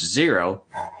vs. Monster Zero.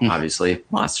 Obviously,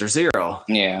 Monster Zero.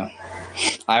 Yeah.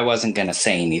 I wasn't going to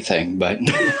say anything, but...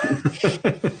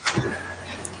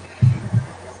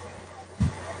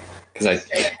 Because I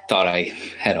thought I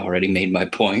had already made my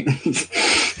point.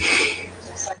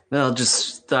 Well,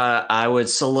 just thought I would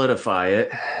solidify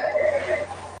it.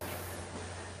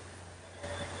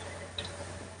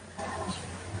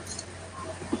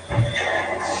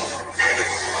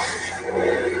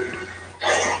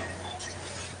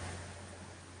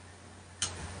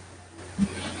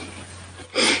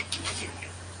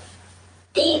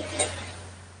 Date.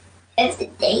 It's the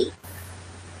date.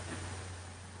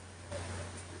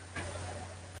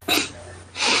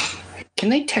 Can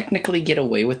they technically get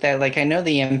away with that? Like, I know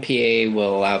the MPA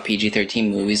will allow PG-13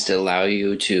 movies to allow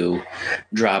you to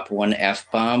drop one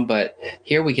F-bomb, but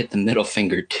here we get the middle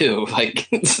finger, too. Like,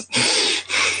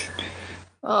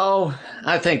 Oh,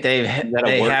 I think Is that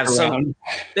a workaround?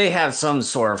 they have some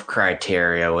sort of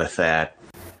criteria with that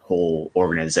whole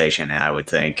organization, I would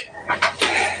think.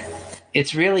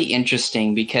 It's really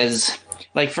interesting because,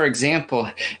 like, for example,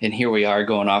 and here we are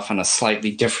going off on a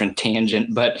slightly different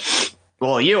tangent, but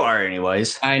Well, you are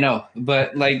anyways. I know,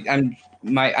 but like I'm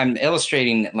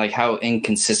illustrating like how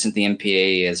inconsistent the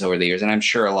MPA is over the years, and I'm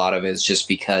sure a lot of it is just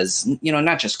because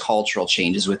not just cultural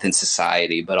changes within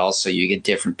society, but also you get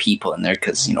different people in there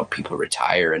because people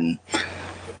retire and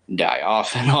die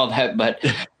off and all that. But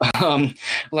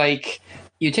like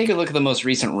you take a look at the most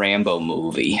recent Rambo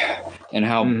movie and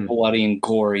how bloody and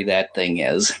gory that thing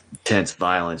is. Intense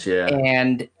violence, yeah.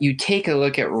 And you take a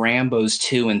look at Rambo's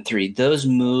 2 and 3. Those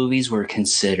movies were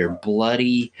considered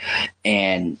bloody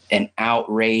and an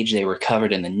outrage. They were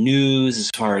covered in the news as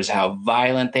far as how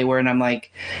violent they were. And I'm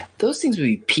like, those things would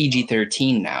be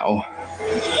PG-13 now.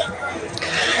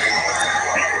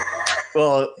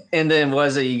 Well, and then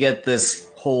you get this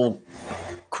whole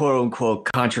quote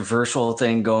unquote controversial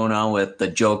thing going on with the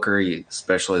Joker,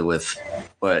 especially with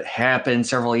what happened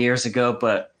several years ago.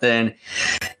 But then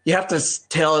you have to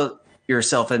tell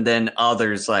yourself and then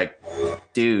others, like,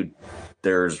 dude,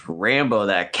 there's Rambo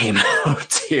that came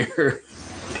out here.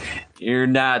 You're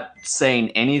not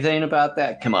saying anything about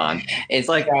that? Come on. It's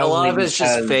like a lot of it's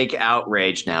just fake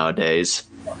outrage nowadays.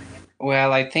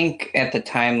 Well, I think at the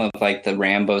time of like the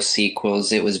Rambo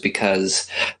sequels, it was because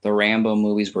the Rambo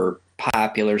movies were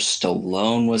popular.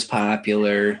 Stallone was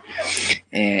popular,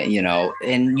 and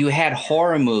and you had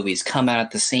horror movies come out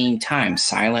at the same time.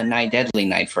 Silent Night, Deadly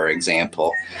Night, for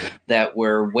example, that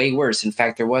were way worse. In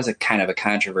fact, there was a kind of a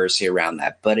controversy around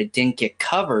that, but it didn't get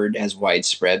covered as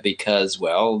widespread because,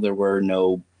 well, there were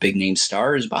no big name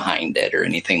stars behind it or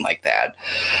anything like that.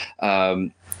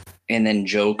 And then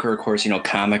Joker, of course,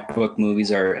 comic book movies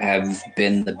have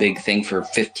been the big thing for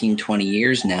 15, 20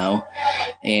 years now.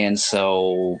 And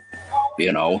so,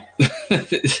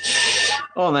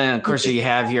 Oh, man, of course, you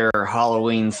have your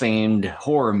Halloween-themed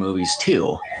horror movies,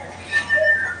 too.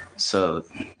 So,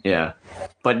 yeah.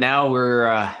 But now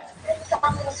we're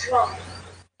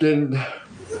in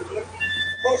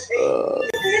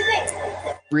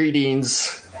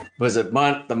readings. Was it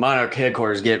the Monarch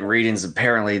headquarters getting readings?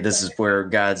 Apparently, this is where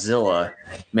Godzilla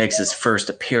makes his first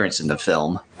appearance in the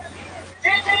film.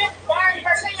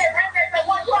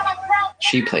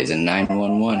 She plays in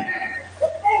 911.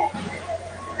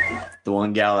 The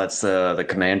one gal that's the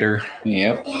commander?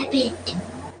 Yep.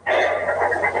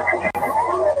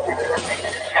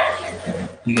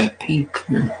 You got pink.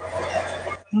 I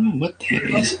don't know what that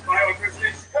is.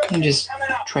 I just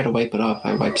try to wipe it off.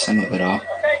 I wipe some of it off.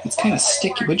 It's kind of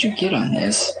sticky. What'd you get on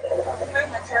this?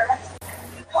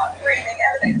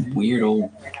 Weird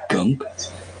old gunk.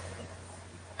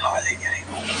 How are they getting?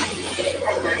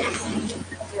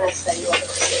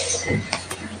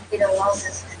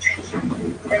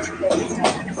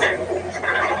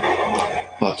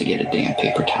 We'll have to get a damn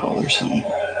paper towel or something.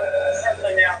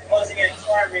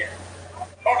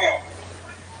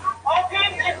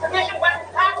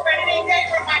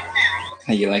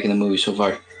 How you liking the movie so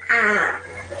far?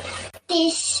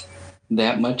 This.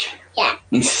 That much? Yeah.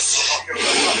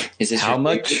 Is this how your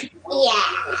much? favorite?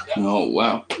 Yeah. Oh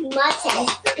wow. Much as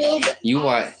big.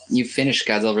 You finished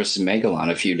Godzilla vs. Megalon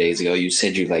a few days ago. You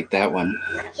said you liked that one.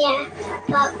 Yeah,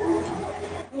 but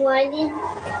why did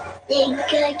they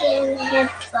Gagan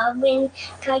have fun when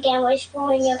Gagan was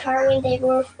falling apart when they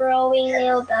were throwing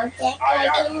little bugs at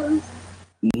Gagan?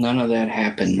 None of that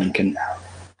happened, Lincoln.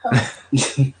 Oh.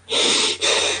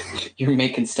 You're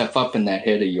making stuff up in that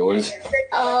head of yours.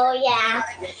 Oh, yeah.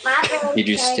 Did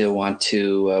you still want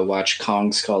to watch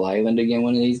Kong Skull Island again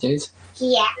one of these days?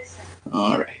 Yeah.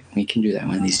 All right. We can do that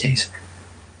one of these days.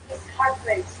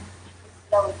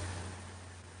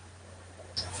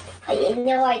 I didn't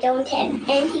know I don't have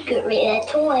any good rid of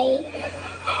toy.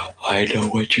 I know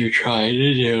what you're trying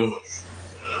to do.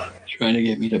 Trying to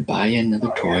get me to buy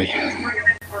another toy.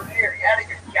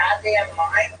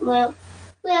 Well,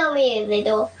 maybe a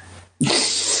little.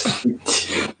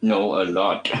 No, a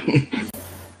lot.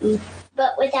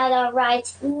 But without our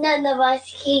rides, none of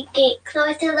us can get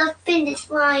close to the finish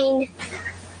line.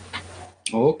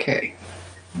 Okay.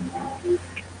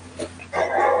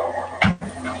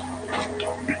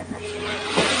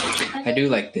 I do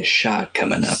like this shot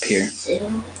coming up here.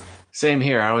 Same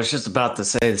here. I was just about to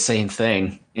say the same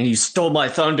thing, and you stole my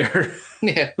thunder.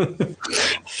 Yeah.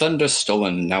 Thunder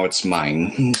stolen. Now it's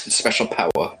mine. Special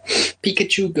power.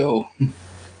 Pikachu, go.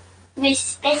 With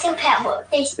special power.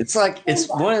 It's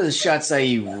one of the shots that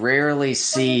you rarely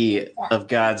see of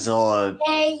Godzilla,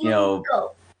 There you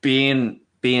go. being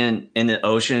in the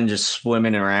ocean, just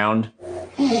swimming around.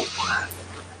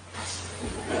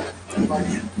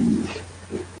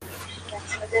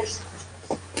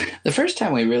 The first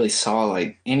time we really saw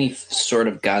like any sort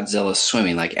of Godzilla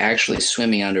swimming, like actually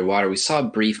swimming underwater, we saw a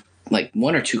brief, like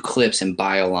 1 or 2 clips in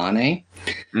Biolane,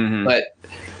 but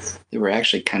they were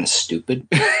actually kind of stupid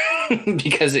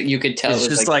because you could tell it's it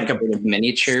was just like like a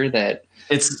miniature that.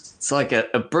 It's like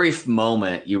a brief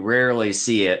moment. You rarely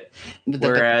see it.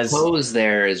 Whereas the pose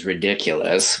there is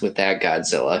ridiculous with that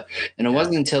Godzilla. And it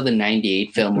wasn't until the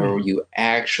 98 film where you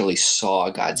actually saw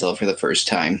Godzilla for the first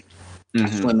time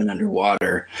swimming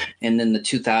underwater. And then the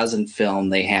 2000 film,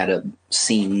 they had a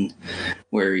scene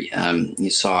where you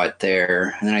saw it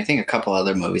there. And then I think a couple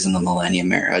other movies in the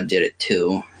Millennium era did it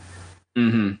too.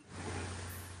 Mm-hmm.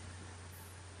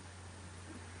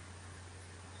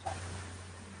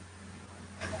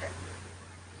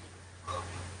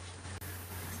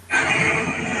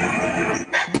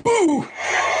 Boo!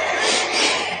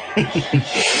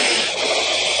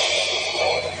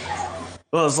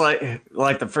 Well, it's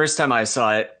like the first time I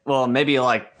saw it. Well, maybe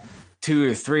like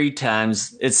 2 or 3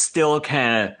 times. It still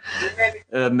kind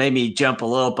of made me jump a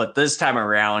little, but this time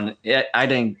around, I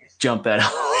didn't jump at all.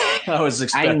 I was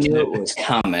expecting. I knew it was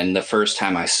coming the first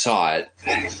time I saw it.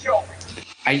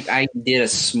 I did a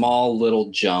small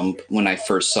little jump when I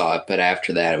first saw it, but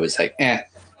after that, it was like, eh.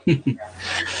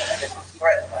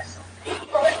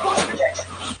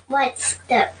 What's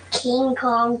the King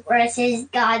Kong versus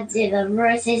Godzilla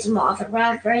versus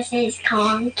Mothra versus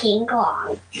King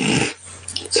Kong?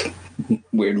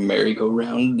 Weird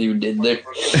merry-go-round you did there.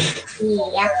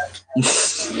 Yeah.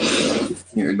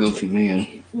 You're a goofy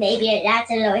man. Maybe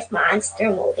that's a Lost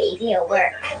Monster movie. It'll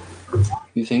work.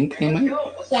 You think they might?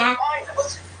 Yeah.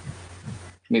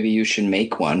 Maybe you should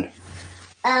make one.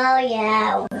 Oh,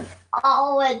 yeah.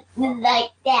 Oh,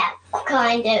 like that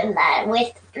kind of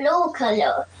with blue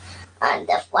color on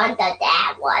the front of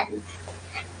that one.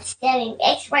 Standing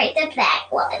next right to black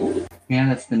one. Yeah,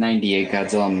 that's the 98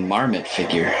 Godzilla Marmot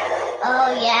figure.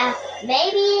 Oh, yeah.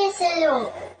 Maybe it's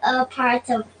a part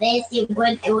of this you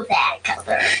would do that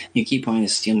color. You keep wanting to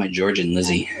steal my George and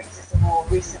Lizzie. This is a more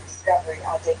recent discovery.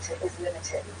 Our data is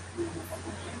limited.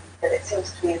 But it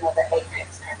seems to be another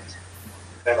apex predator.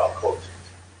 They're not caught.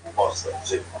 Mostly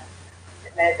zoo.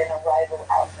 It may have been a rival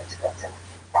alpha to Godzilla,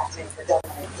 battling for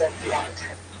dominance over the other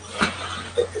two.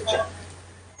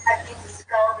 I've been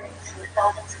discovering through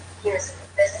thousands of years of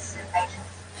business and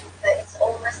maintenance, but it's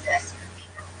almost as if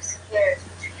people who secure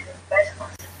between both of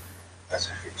us. That's a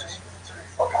few just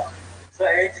fuck out. So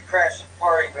I hate to crash the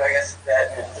party, but I guess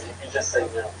that means you can just say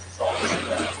no.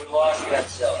 We lost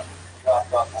Godzilla.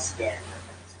 Dropped off the scan.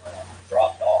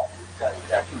 Dropped off. Got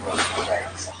exactly right.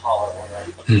 It's a hollow one,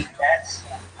 right? That's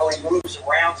how he moves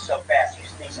around so fast.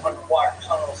 Using these underwater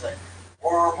tunnels and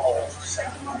wormholes, just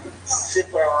like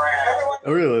zipping around. I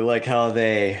really like how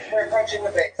they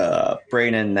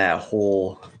bring in that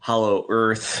whole Hollow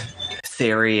Earth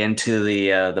theory into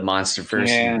the monster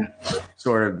first. Yeah.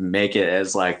 Sort of make it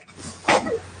as like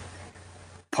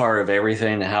part of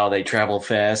everything, how they travel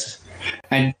fast.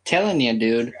 I'm telling you,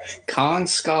 dude, Kong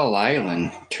Skull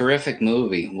Island, terrific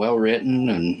movie, well written,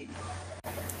 and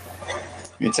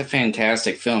it's a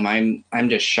fantastic film. I'm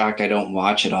just shocked I don't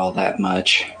watch it all that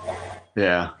much.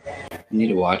 Yeah. I need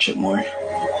to watch it more.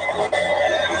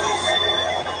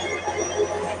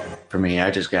 For me,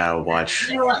 I just gotta watch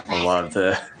a lot of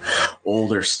the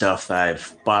older stuff that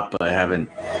I've bought, but I haven't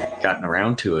gotten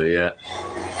around to it yet.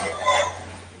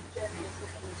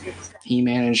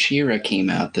 He-Man and She-Ra came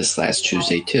out this last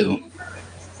Tuesday too.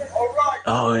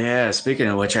 Oh yeah, speaking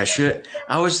of which,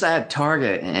 I was at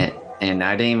Target and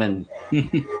I didn't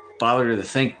even bother to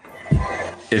think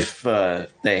if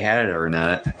they had it or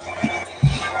not.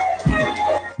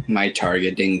 My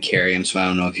Target didn't carry them, so I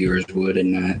don't know if yours would or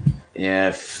not. Yeah,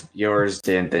 if yours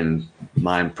didn't, then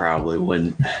mine probably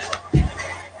wouldn't.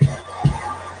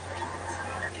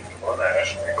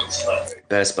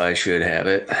 Best Buy should have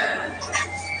it.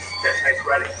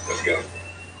 Ready? Let's go.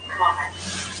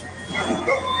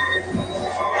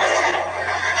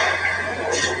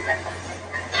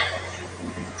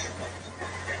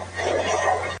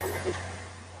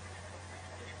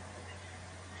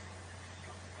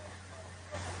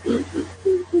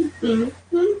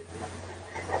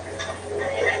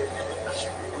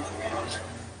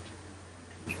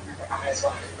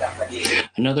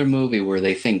 Another movie where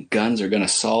they think guns are going to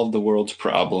solve the world's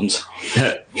problems.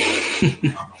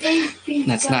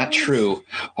 That's not true.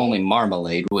 Only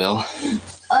marmalade will.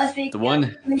 The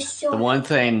one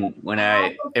thing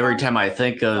every time I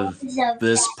think of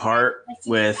this part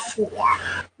with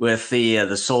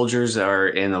the soldiers that are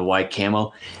in the white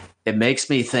camo, it makes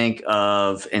me think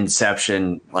of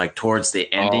Inception, like towards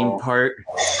the ending part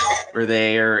where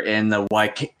they are in the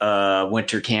white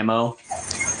winter camo.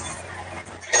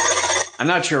 I'm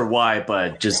not sure why,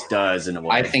 but it just does in a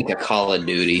way. I think of Call of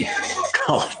Duty.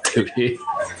 Call of Duty.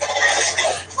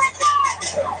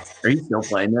 Are you still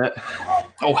playing that?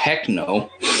 Oh heck no.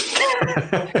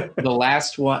 The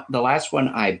last one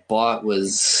I bought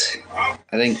was,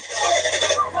 I think,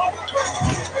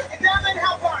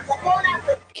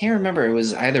 I can't remember. It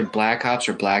was either Black Ops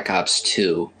or Black Ops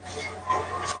 2.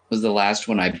 Was the last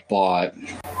one I bought.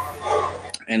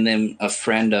 And then a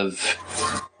friend of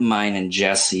mine and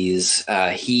Jesse's,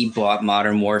 he bought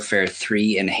Modern Warfare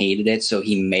 3 and hated it, so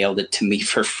he mailed it to me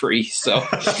for free. So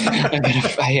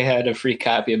I had a free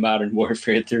copy of Modern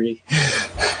Warfare 3.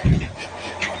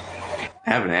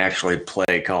 I haven't actually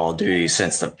played Call of Duty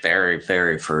since the very,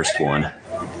 very first one.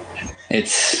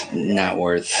 It's not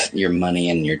worth your money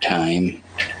and your time.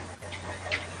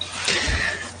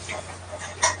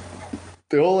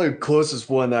 The only closest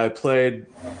one that I played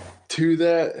to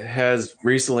that has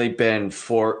recently been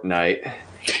Fortnite.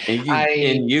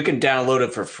 And you can download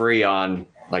it for free on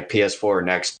like PS4 and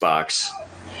Xbox.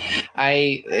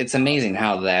 It's amazing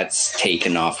how that's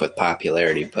taken off with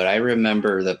popularity, but I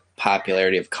remember the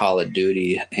popularity of Call of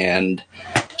Duty and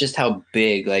just how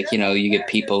big, like, you know, you get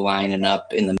people lining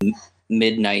up in the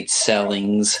midnight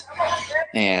sellings.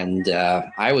 And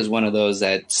I was one of those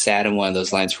that sat in one of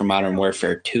those lines for Modern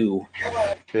Warfare 2.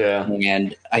 Yeah.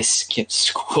 And I skipped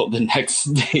school the next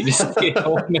day to stay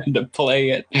home and to play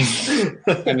it.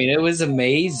 I mean, it was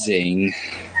amazing.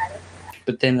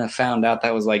 But then I found out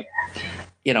that was like,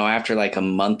 you know, after like a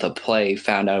month of play,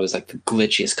 found out it was like the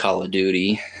glitchiest Call of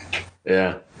Duty.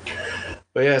 Yeah.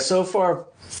 But yeah, so far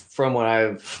from what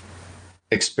I've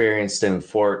experienced in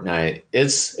Fortnite,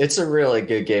 it's a really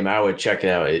good game. I would check it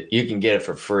out. You can get it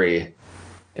for free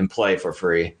and play for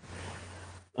free.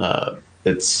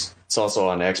 It's also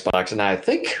on Xbox, and I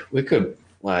think we could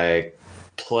like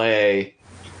play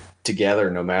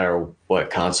together no matter what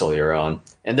console you're on.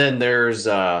 And then there's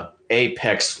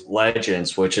Apex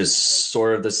Legends, which is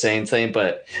sort of the same thing,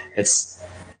 but it's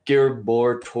geared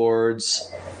more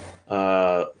towards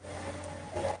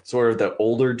sort of the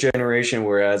older generation,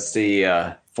 whereas the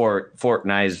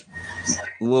Fortnite is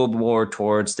a little more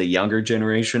towards the younger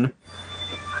generation.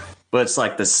 But it's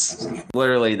like this,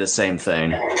 literally the same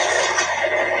thing.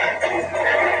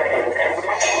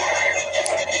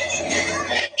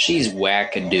 She's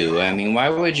wackadoo. I mean, why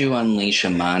would you unleash a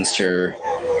monster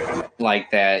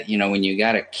like that, you know, when you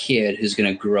got a kid who's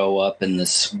going to grow up in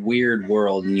this weird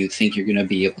world and you think you're going to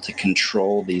be able to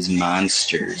control these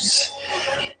monsters,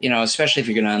 you know, especially if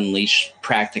you're going to unleash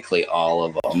practically all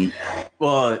of them.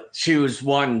 Well, she was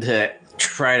wanting to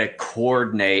try to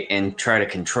coordinate and try to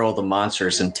control the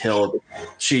monsters until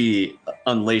she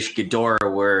unleashed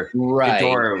Ghidorah, where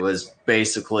Ghidorah was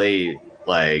basically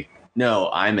like, no,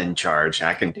 I'm in charge.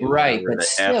 I can do whatever the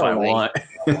F I want.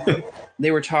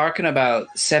 They were talking about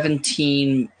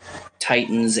 17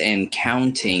 Titans and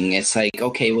counting. It's like,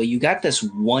 okay, well, you got this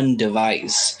one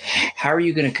device. How are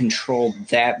you going to control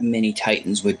that many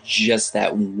Titans with just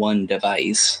that one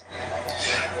device?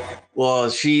 Well, I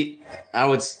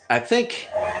think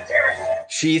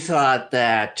she thought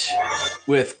that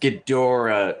with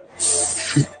Ghidorah,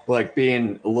 like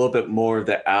being a little bit more of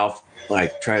the alpha,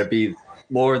 like try to be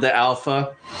more of the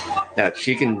alpha, that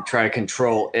she can try to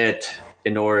control it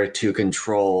in order to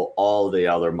control all the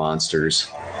other monsters.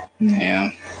 Yeah.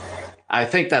 I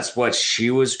think that's what she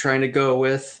was trying to go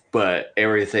with, but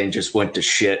everything just went to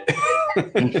shit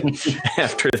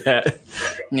after that.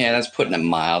 Yeah, that's putting it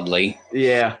mildly.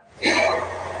 Yeah.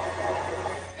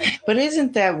 But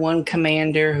isn't that one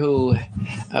commander who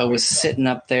was sitting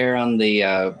up there on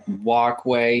the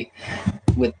walkway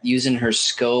with using her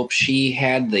scope? She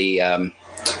had the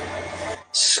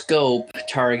scope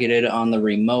targeted on the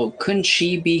remote. Couldn't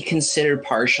she be considered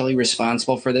partially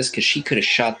responsible for this? Because she could have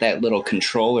shot that little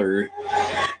controller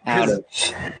out of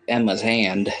Emma's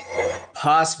hand.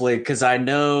 Possibly, because I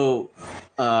know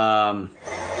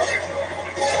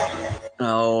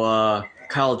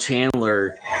Kyle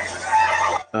Chandler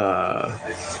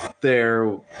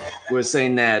there was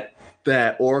saying that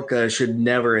Orca should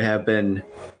never have been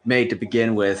made to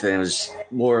begin with, and it was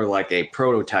more like a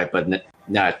prototype, but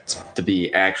not to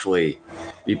be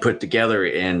put together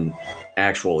in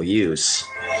actual use.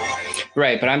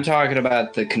 Right, but I'm talking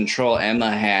about the control Emma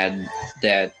had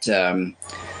that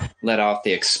let off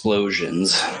the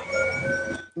explosions.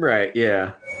 Right,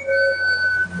 yeah.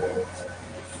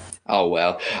 Oh,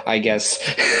 well, I guess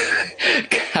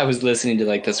I was listening to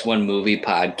like this one movie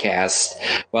podcast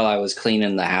while I was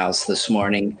cleaning the house this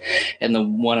morning,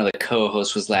 and one of the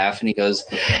co-hosts was laughing. He goes,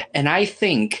 and I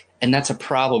think, and that's a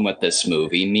problem with this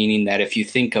movie, meaning that if you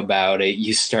think about it,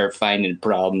 you start finding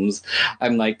problems.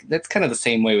 I'm like, that's kind of the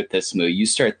same way with this movie. You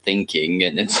start thinking,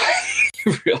 and it's like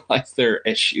you realize there are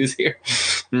issues here.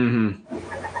 Mm-hmm.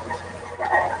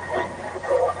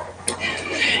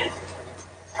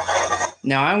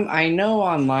 Now, I know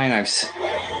online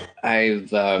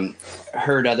I've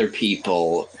heard other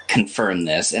people confirm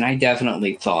this, and I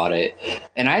definitely thought it.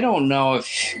 And I don't know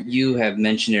if you have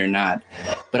mentioned it or not,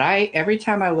 but every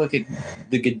time I look at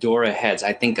the Ghidorah heads,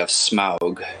 I think of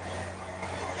Smaug.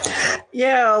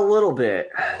 Yeah, a little bit.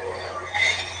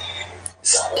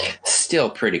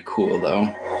 Still pretty cool, though.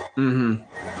 Mm-hmm.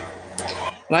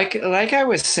 Like I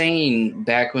was saying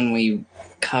back when we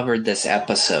covered this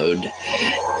episode,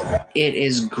 it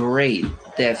is great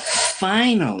that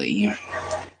finally,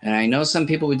 and I know some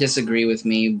people would disagree with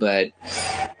me, but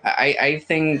I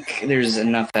think there's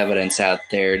enough evidence out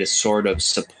there to sort of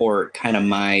support kind of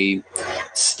my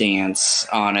stance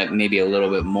on it, maybe a little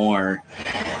bit more.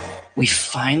 We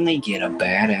finally get a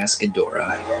badass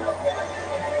Ghidorah.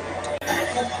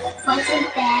 What's a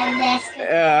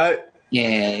badass?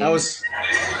 Yeah.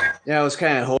 I was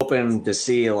kind of hoping to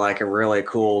see like a really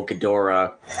cool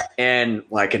Ghidorah and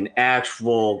like an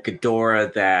actual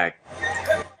Ghidorah that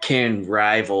can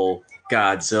rival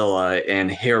Godzilla, and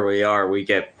here we are. We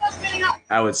get,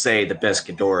 I would say, the best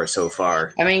Ghidorah so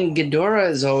far. I mean, Ghidorah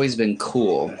has always been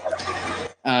cool.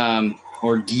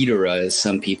 Or Ghidorah, as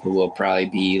some people will probably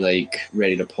be like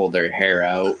ready to pull their hair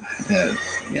out.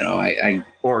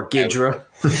 Or Ghidra.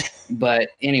 But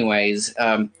anyways,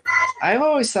 I've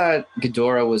always thought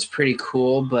Ghidorah was pretty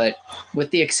cool, but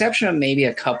with the exception of maybe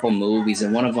a couple movies,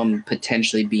 and one of them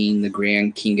potentially being the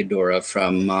Grand King Ghidorah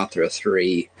from Mothra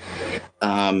 3,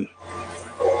 I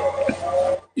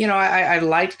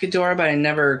liked Ghidorah, but I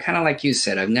never, kind of like you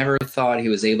said, I've never thought he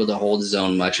was able to hold his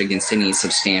own much against any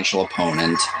substantial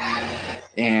opponent.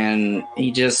 And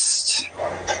he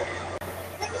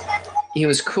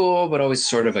was cool, but always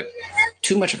sort of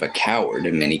too much of a coward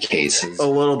in many cases. A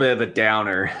little bit of a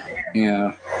downer.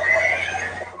 Yeah.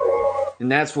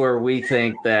 And that's where we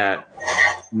think that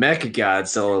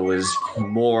Mechagodzilla was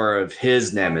more of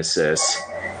his nemesis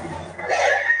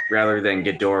rather than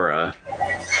Ghidorah.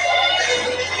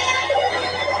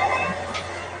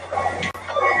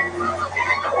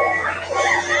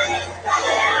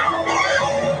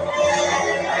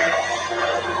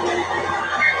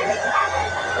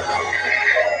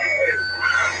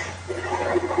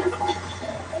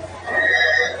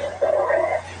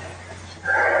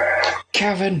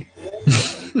 Kevin.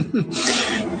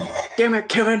 Damn it,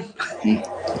 Kevin.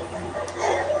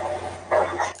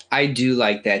 I do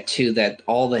like that too, that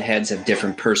all the heads have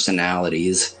different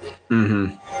personalities.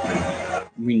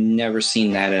 Mm-hmm. We've never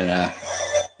seen that in a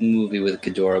movie with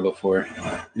Ghidorah before.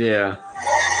 Yeah.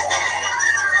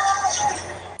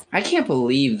 I can't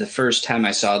believe the first time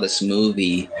I saw this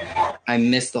movie, I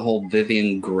missed the whole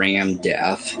Vivian Graham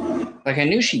death. Like, I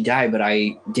knew she died, but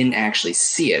I didn't actually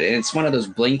see it. And it's one of those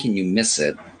blink and you miss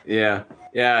it. Yeah.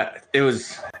 Yeah. It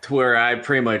was to where I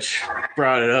pretty much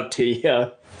brought it up to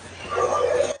you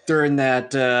during that,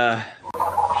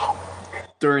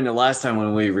 during the last time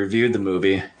when we reviewed the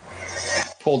movie.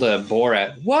 Pulled a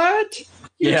Borat. What?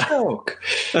 You joke.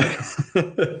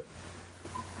 I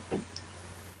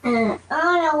don't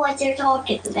know what you're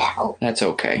talking about. That's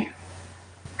okay.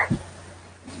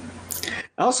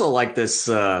 I also like this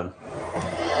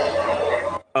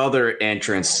other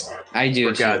entrance. I do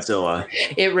for too. Godzilla.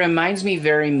 It reminds me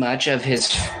very much of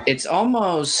his. It's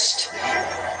almost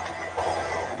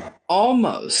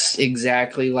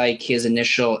exactly like his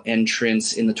initial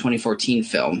entrance in the 2014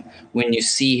 film, when you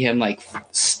see him like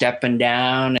stepping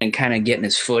down and kind of getting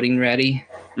his footing ready.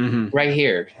 Mm-hmm. Right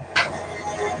here.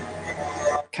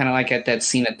 Kind of like at that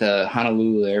scene at the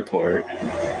Honolulu airport.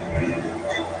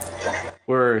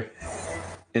 Where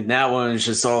in that one it's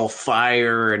just all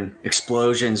fire and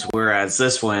explosions, whereas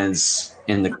this one's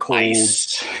in the cold,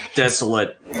 Ice.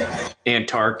 desolate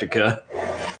Antarctica.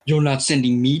 You're not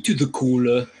sending me to the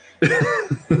cooler.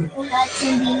 You're not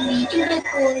sending me to the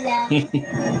cooler.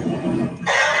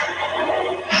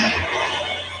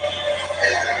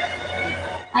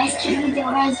 Why does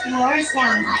Ghidorah's roar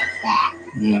sound like that?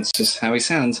 That's just how he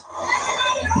sounds.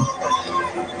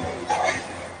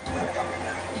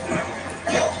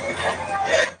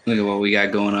 Look at what we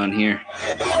got going on here.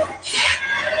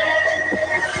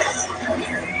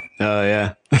 Oh,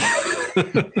 yeah.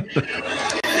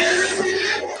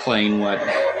 Playing what?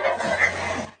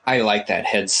 I like that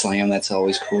head slam. That's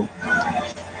always cool.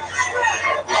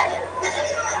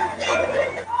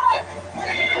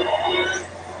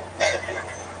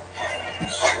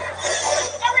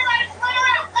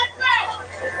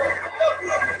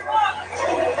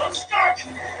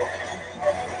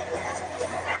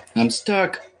 I'm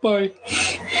stuck. Bye.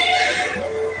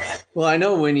 Well, I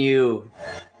know when you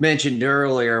mentioned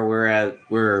earlier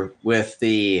we're with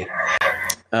the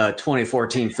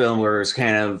 2014 film where it was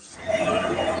kind of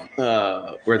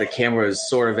where the camera was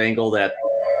sort of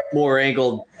more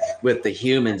angled with the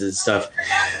humans and stuff.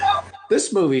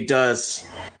 This movie does.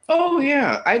 Oh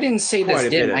yeah, I didn't say this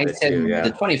didn't. I said too, yeah.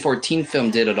 The 2014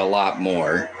 film did it a lot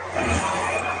more,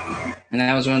 and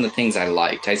that was one of the things I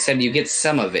liked. I said you get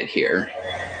some of it here.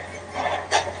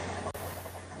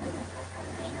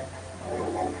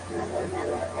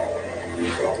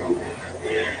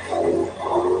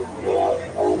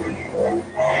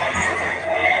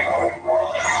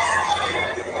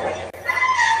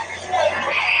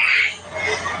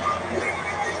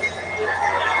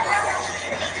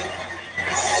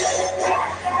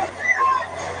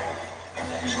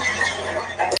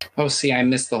 Oh, see, I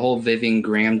missed the whole Vivian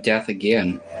Graham death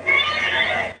again.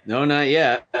 No, not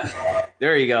yet.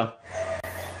 There you go.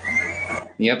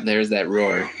 Yep, there's that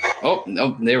roar.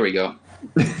 Oh, there we go.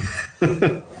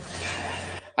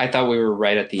 I thought we were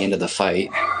right at the end of the fight.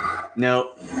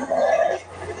 Nope.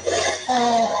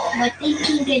 What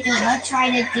did Godzilla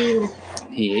try to do?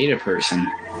 He ate a person.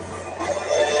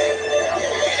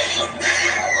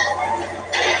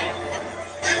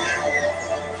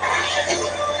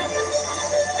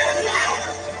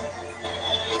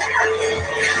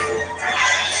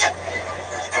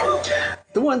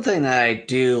 The one thing that I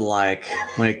do like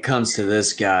when it comes to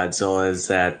this Godzilla is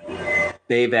that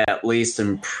they've at least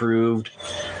improved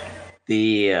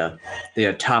the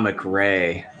atomic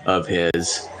ray of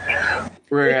his.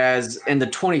 Whereas in the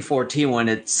 2014 one,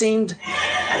 it seemed,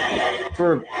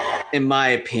 in my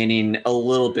opinion, a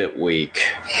little bit weak.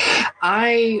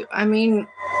 I mean,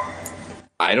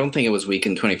 I don't think it was weak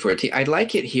in 2014. I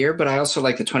like it here, but I also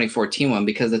like the 2014 one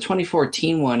because the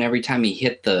 2014 one, every time he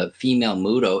hit the female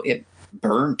Muto, it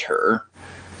burned her.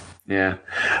 Yeah,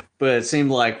 but it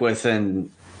seemed like in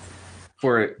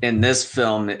this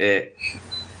film, it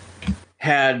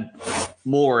had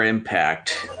more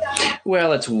impact.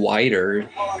 Well, it's wider.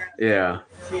 Yeah.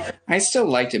 I still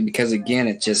liked it because, again,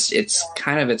 it's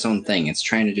kind of its own thing. It's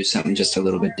trying to do something just a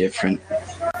little bit different.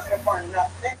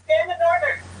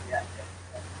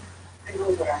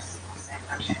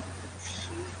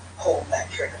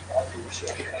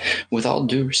 With all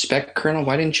due respect, Colonel,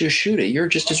 why didn't you shoot it? You're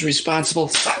just as responsible.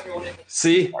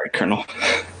 See? Sorry, Colonel.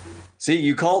 See,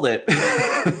 you called it. No,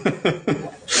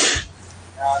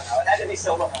 it had to be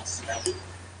someone else.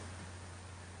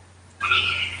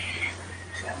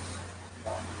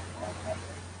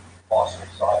 Boston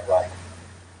saw it right.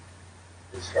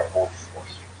 This is our old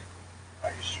force. Are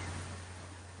you sure?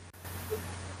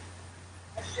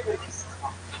 I should have been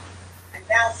strong. And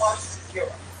now Boston's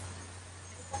zero.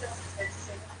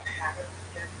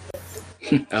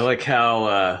 I like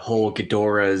how whole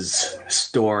Ghidorah's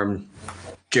storm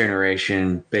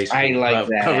generation basically I like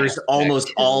that covers almost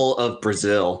too. all of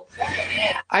Brazil.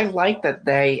 I like that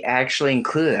they actually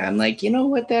included it. I'm like, you know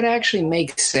what? That actually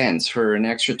makes sense for an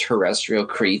extraterrestrial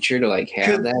creature to like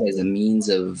have that as a means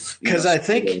of. Because I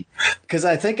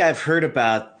think I've heard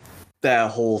about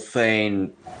that whole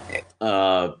thing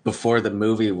before the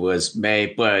movie was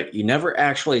made, but you never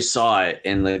actually saw it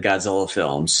in the Godzilla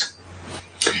films.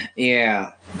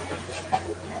 Yeah.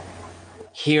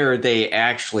 Here they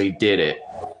actually did it,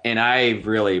 and I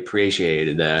really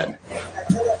appreciated that.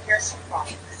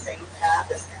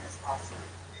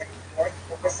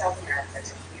 South America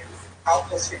to here.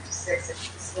 Outpost 56 and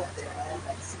East London.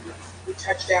 We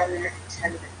touched down there in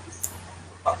 10 minutes.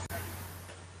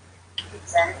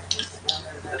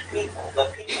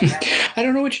 I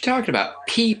don't know what you're talking about.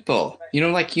 People. You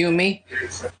know, like you and me?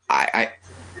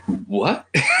 What?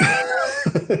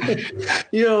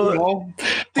 You know,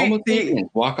 Homo sapiens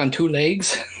walk on two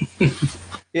legs.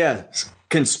 Yeah,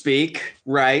 can speak,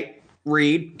 write,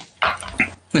 read.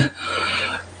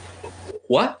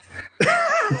 What?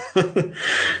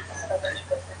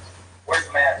 Where's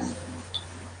Madison?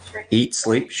 Eat,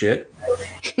 sleep, shit.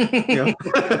 Yeah.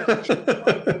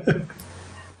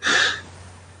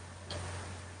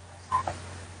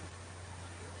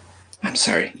 I'm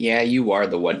sorry. Yeah, you are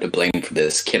the one to blame for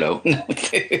this, kiddo. Especially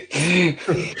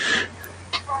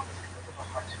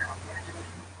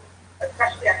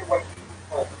after what you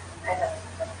told me.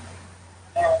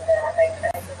 And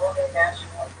I wrote a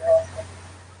national girl.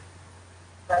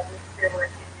 But there were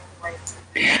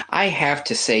I have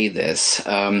to say this.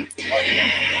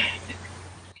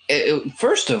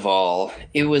 First of all,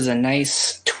 it was a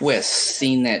nice twist,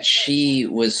 seeing that she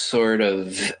was sort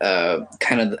of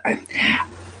kind of,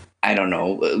 I don't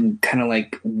know, kind of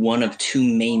like one of two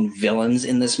main villains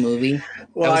in this movie.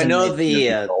 Well, I know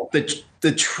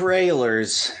the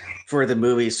trailers for the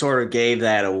movie sort of gave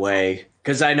that away,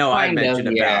 because I know I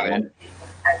mentioned about it.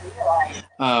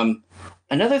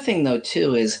 Another thing, though,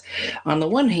 too, is on the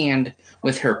one hand,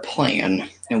 with her plan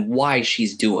and why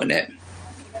she's doing it,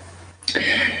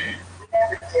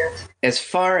 as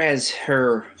far as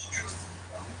her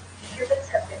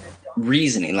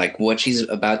reasoning, like what she's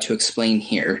about to explain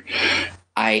here,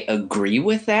 I agree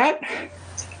with that.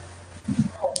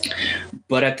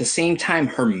 But at the same time,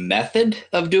 her method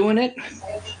of doing it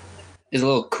is a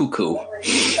little cuckoo.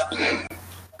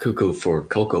 Cuckoo for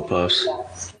Cocoa Puffs,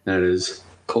 that is.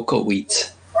 Cocoa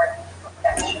wheats.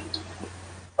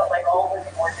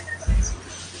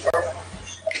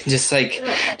 Just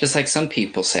like some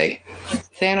people say,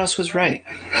 Thanos was right.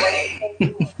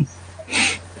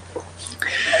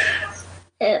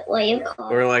 What you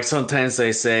call? Or like sometimes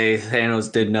they say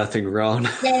Thanos did nothing wrong.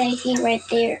 That I see right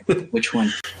there. Which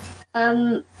one?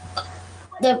 The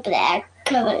black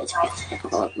cover is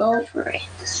all over it.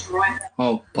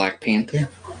 Oh, Black Panther?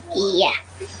 Yeah.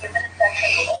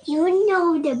 You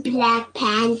know the Black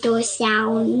Panther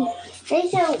sound?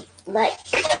 There's a like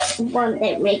one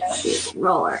that makes it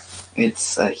roar.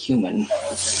 It's a human.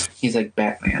 He's like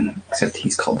Batman, except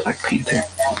he's called Black Panther.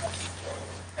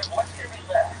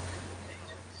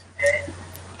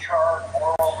 Charred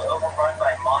world overrun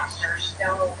by monsters.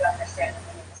 No, you understand.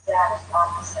 The exact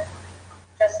opposite.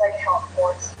 Just like how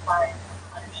force find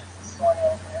punishes the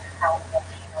soil, how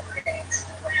volcano creates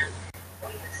the land.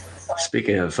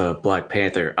 Speaking of Black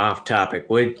Panther, off topic,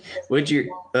 what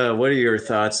are your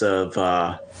thoughts of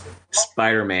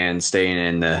Spider-Man staying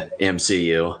in the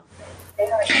MCU?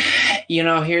 You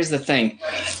know, here's the thing.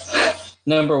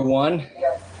 Number one,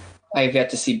 I've yet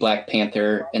to see Black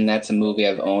Panther, and that's a movie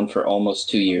I've owned for almost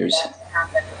 2 years.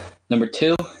 Number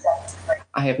two,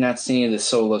 I have not seen any of the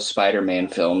solo Spider-Man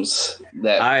films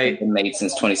that have been made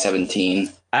since 2017.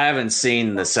 I haven't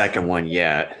seen the second one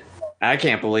yet. I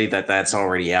can't believe that that's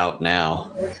already out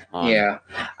now. Yeah.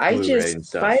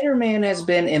 Spider-Man has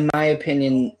been, in my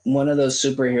opinion, one of those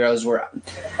superheroes where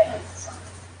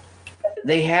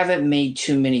they haven't made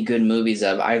too many good movies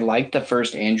of. I liked the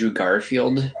first Andrew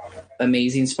Garfield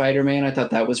Amazing Spider-Man. I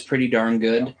thought that was pretty darn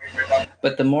good.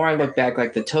 But the more I look back,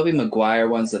 like the Tobey Maguire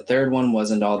ones, the third one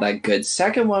wasn't all that good.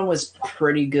 Second one was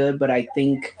pretty good, but I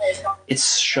think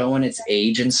it's showing its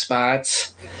age in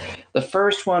spots. The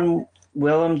first one,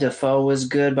 Willem Dafoe, was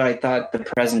good, but I thought the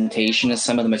presentation of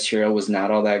some of the material was not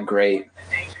all that great.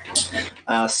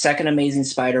 Second Amazing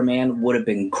Spider-Man would have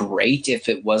been great if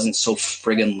it wasn't so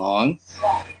friggin' long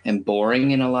and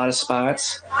boring in a lot of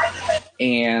spots.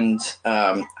 And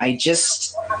I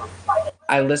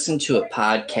listened to a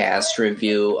podcast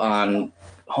review on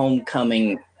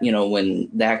Homecoming, you know, when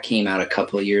that came out a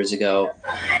couple of years ago.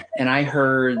 And I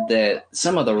heard that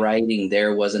some of the writing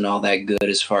there wasn't all that good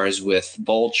as far as with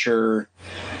Vulture,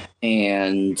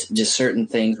 and just certain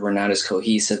things were not as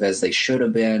cohesive as they should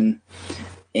have been.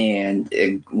 And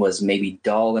it was maybe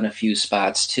dull in a few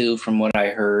spots too, from what I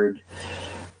heard.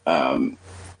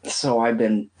 So I've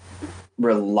been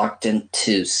reluctant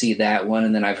to see that one.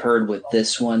 And then I've heard with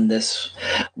this one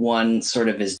sort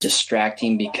of is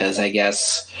distracting because I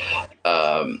guess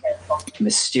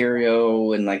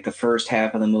Mysterio in like the first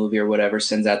half of the movie or whatever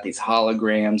sends out these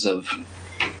holograms of,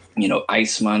 you know,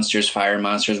 ice monsters, fire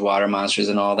monsters, water monsters,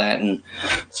 and all that. And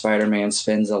Spider-Man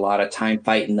spends a lot of time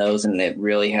fighting those, and it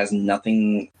really has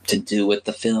nothing to do with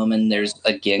the film. And there's,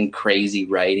 again, crazy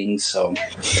writing. So,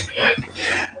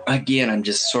 again, I'm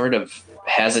just sort of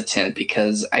hesitant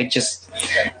because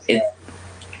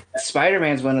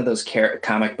Spider-Man's one of those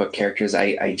comic book characters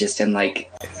I just am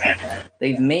like,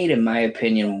 they've made, in my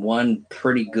opinion, one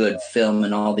pretty good film,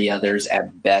 and all the others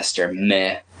at best are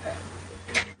meh.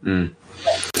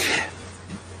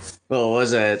 Well,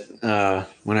 was it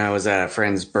when I was at a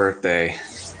friend's birthday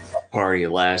party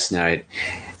last night,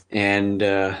 and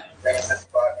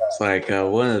it's like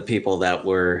one of the people that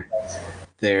were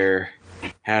there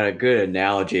had a good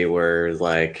analogy where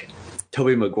like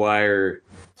Tobey Maguire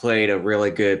played a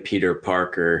really good Peter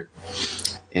Parker,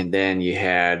 and then you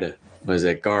had, was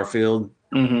it Garfield?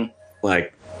 Mm-hmm.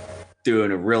 Like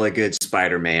doing a really good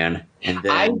Spider-Man, and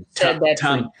then I said that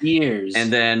for years.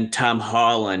 And then Tom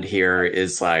Holland here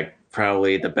is like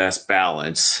probably the best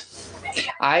balance.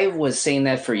 I was saying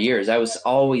that for years. I was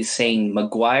always saying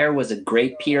Maguire was a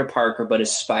great Peter Parker, but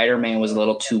his Spider-Man was a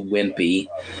little too wimpy.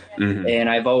 Mm-hmm. And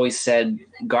I've always said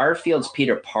Garfield's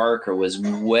Peter Parker was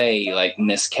way like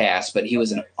miscast, but he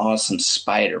was an awesome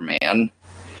Spider-Man.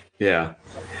 Yeah.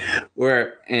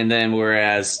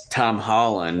 Whereas Tom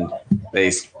Holland, they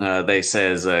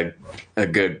say is a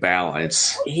good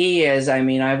balance. He is. I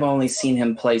mean, I've only seen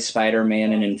him play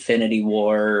Spider-Man in Infinity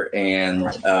War and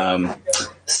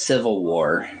Civil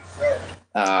War.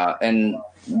 And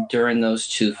during those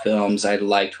two films, I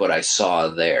liked what I saw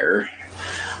there.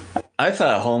 I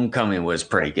thought Homecoming was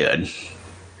pretty good,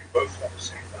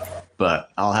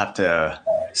 but I'll have to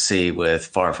see with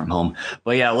Far From Home.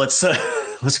 But yeah, let's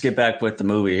get back with the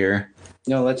movie here.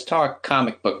 No, let's talk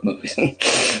comic book movies.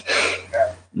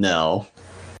 No,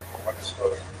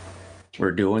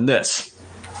 we're doing this.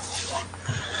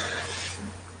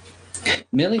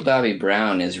 Millie Bobby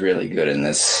Brown is really good in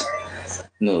this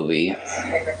movie.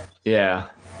 Yeah.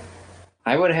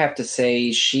 I would have to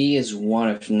say she is one,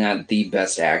 if not the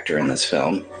best actor in this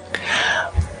film.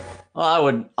 Well, I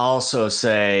would also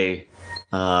say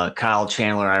Kyle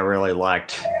Chandler. I really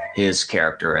liked his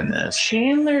character in this.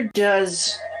 Chandler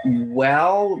does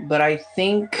well, but I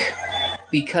think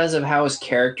because of how his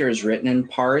character is written in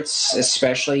parts,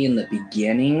 especially in the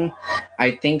beginning,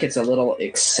 I think it's a little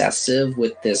excessive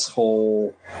with this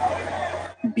whole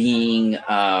being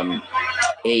a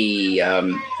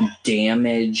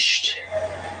damaged,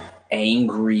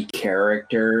 angry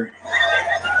character.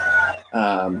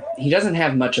 He doesn't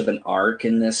have much of an arc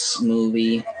in this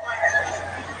movie.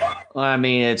 Well, I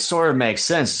mean, it sort of makes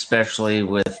sense, especially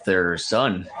with their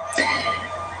son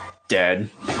dead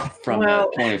from the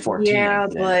 2014. Yeah,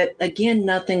 but again,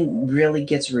 nothing really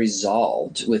gets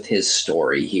resolved with his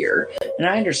story here. And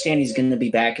I understand he's going to be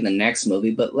back in the next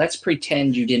movie, but let's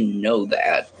pretend you didn't know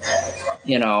that.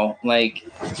 You know, like,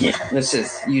 you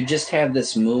just have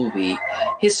this movie.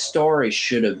 His story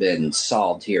should have been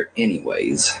solved here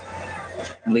anyways.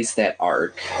 At least that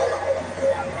arc.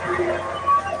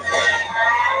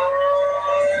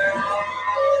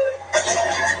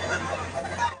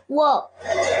 Whoa.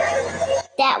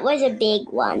 That was a big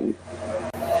one.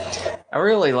 I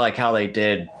really like how they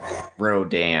did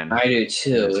Rodan. I do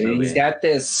too. He's got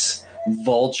this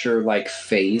vulture-like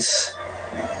face.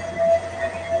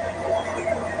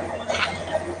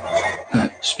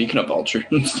 Speaking of vulture.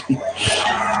 Speaking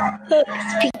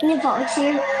of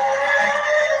vulture,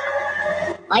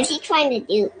 what's he trying to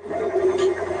do?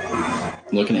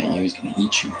 Looking at you, he's gonna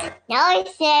eat you. Now it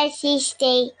says he's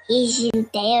in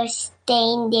there,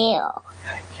 staying there.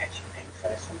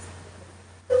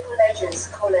 Local legends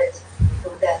call it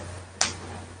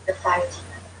the fight.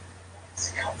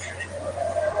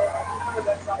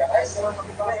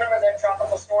 Remember that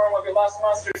tropical storm where we lost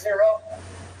Monster Zero?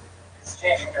 It's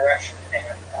changing direction.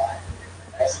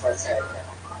 That's what's heading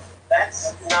now.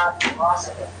 That's not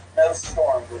possible. No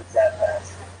storm moves that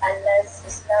fast. Unless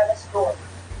it's not a storm.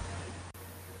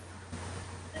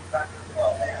 What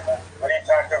are you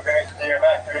talking to finish the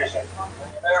evacuation?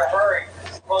 You better hurry.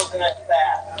 It's closing it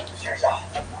fast. Cheers off.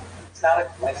 It's not a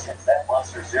coincidence that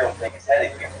Monster Zero thing is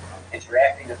heading here. It's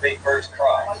reacting to Big Bird's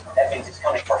cries. That means it's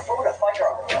coming for food or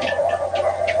fire.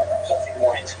 Something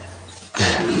more intimate.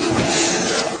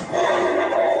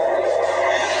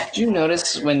 Did you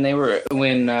notice when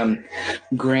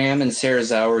Graham and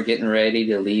Sarazawa were getting ready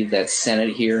to leave that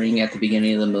Senate hearing at the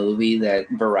beginning of the movie, that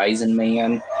Verizon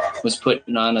man was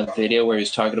putting on a video where he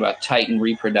was talking about Titan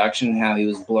reproduction, how he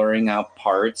was blurring out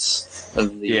parts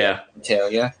of the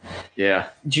genitalia? Yeah.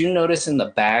 Did you notice in the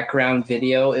background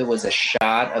video it was a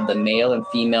shot of the male and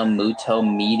female Muto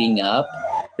meeting up?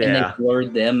 And they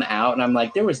blurred them out, and I'm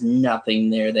like, there was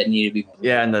nothing there that needed to be blurred.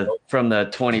 Yeah, and from the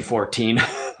 2014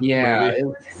 yeah,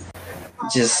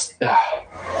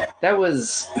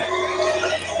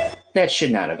 that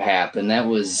should not have happened. That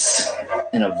was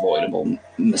an avoidable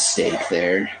mistake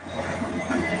there.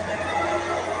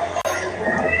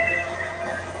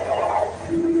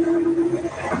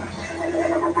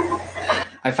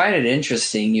 I find it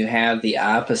interesting. You have the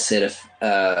opposite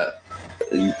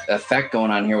effect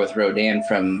going on here with Rodan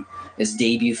from his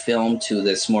debut film to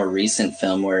this more recent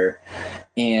film, where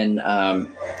in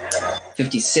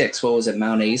 56, what was it,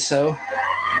 Mount Aso?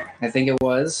 I think it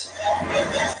was.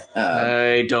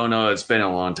 I don't know. It's been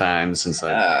a long time since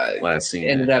I last seen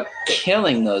ended up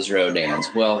killing those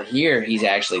Rodans. Well, here he's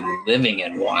actually living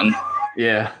in one.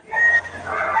 Yeah.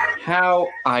 How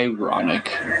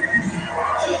ironic.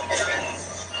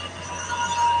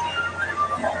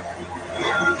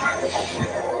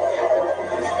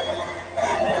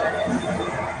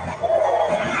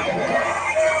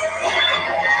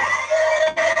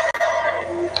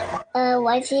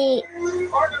 was he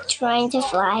trying to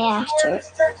fly after?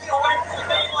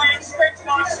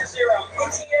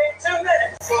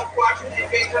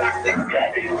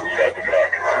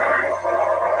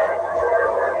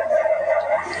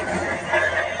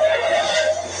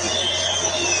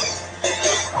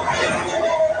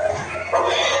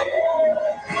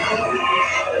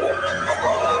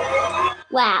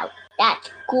 Wow, that's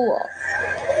cool.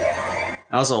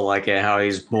 I also like it how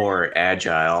he's more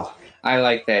agile. I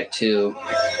like that too.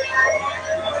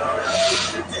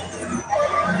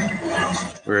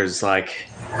 Whereas, like,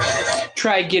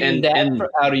 Try getting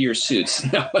out of your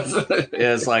suits. No.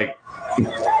 it's like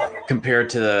compared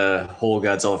to the whole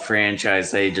Godzilla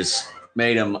franchise, they just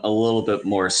made him a little bit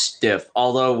more stiff.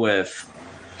 Although with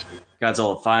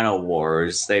Godzilla Final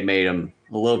Wars, they made him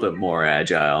a little bit more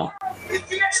agile.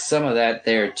 Some of that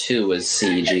there too was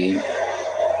CG.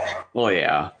 Well,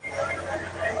 yeah.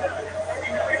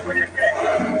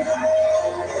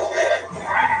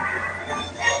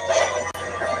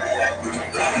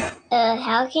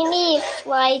 How can he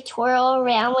twirl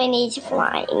around when he's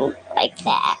flying like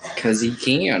that? Because he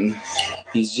can.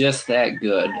 He's just that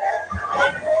good.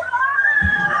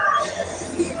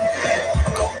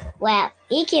 Well,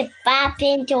 he can flap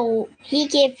his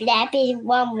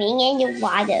one wing in the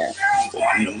water.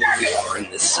 I'm gonna move it over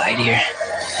in this side here.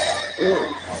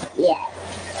 Yeah.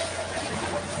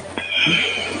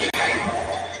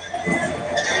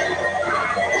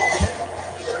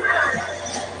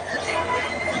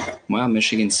 Wow,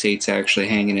 Michigan State's actually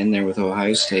hanging in there with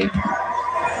Ohio State.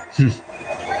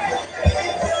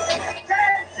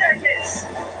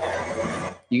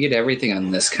 You get everything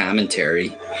on this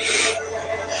commentary.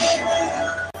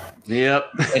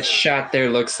 Yep. That shot there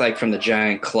looks like from the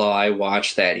giant claw. I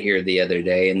watched that here the other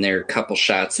day, and there are a couple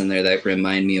shots in there that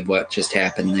remind me of what just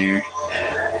happened there.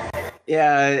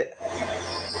 Yeah,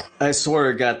 I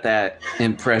sort of got that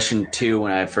impression too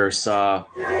when I first saw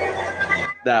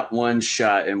that one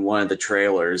shot in one of the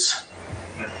trailers.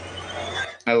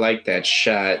 I like that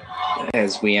shot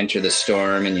as we enter the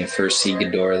storm and you first see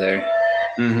Ghidorah there.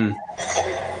 Mm-hmm.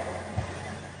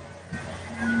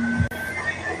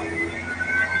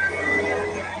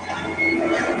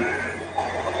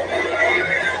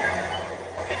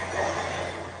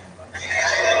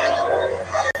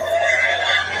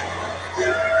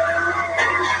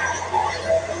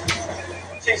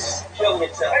 Jesus, kill me,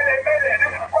 too.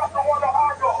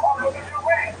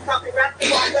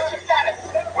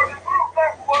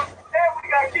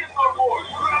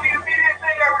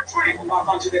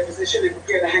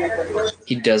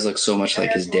 He does look so much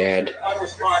like his dad.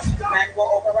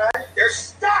 They're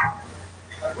stuck.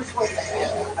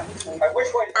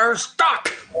 Are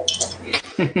stuck.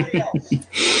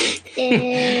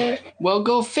 Well,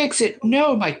 go fix it.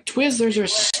 No, my Twizzlers are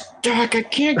stuck. I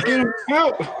can't get them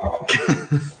out.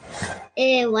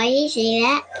 Why do you say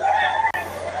that?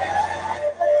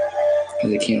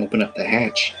 Because they can't open up the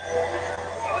hatch.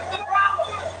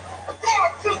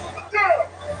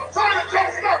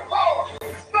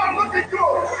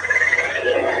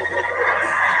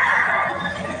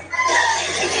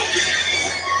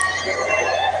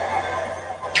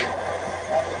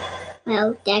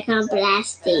 Well, they're gonna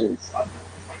blast things. Dr.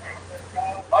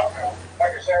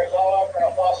 Sarah's all over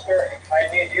in Foster. I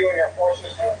need you and your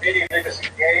forces to immediately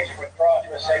disengage and withdraw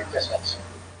to a safe distance.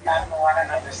 I don't want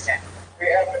to understand. We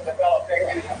have been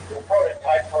developing a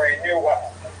prototype for a new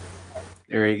weapon.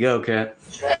 There you go, Kat.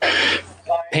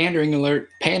 Pandering alert,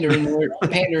 pandering alert,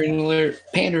 pandering alert,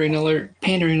 pandering alert,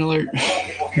 pandering alert.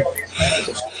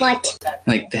 What?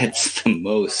 Like, that's the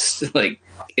most, like,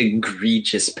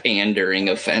 egregious pandering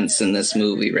offense in this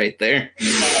movie right there.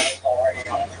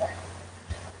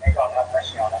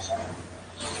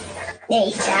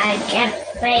 They are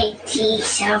great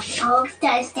piece of folks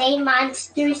that say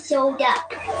monsters showed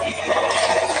up.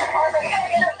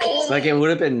 It's like it would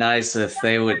have been nice if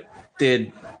they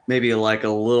did maybe like a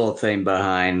little thing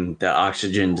behind the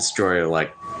oxygen destroyer,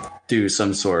 like do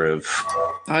some sort of.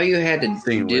 All you had to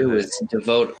do was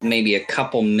devote maybe a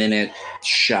couple minute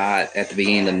shot at the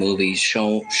beginning of the movie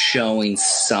showing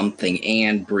something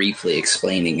and briefly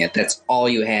explaining it. That's all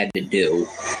you had to do.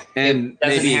 And it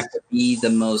doesn't maybe have to be the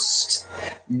most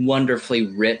wonderfully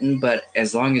written, but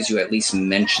as long as you at least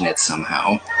mention it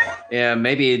somehow. Yeah,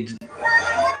 maybe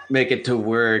make it to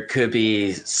where it could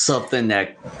be something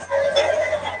that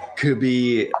could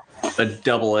be a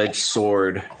double-edged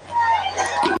sword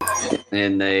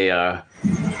in the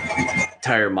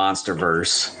entire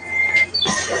MonsterVerse.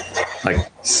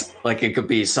 Like it could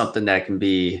be something that can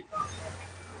be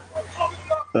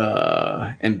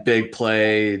in big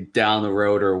play down the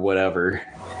road or whatever.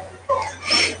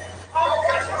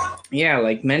 Yeah,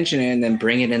 like mention it and then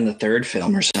bring it in the third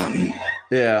film or something.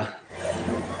 Yeah.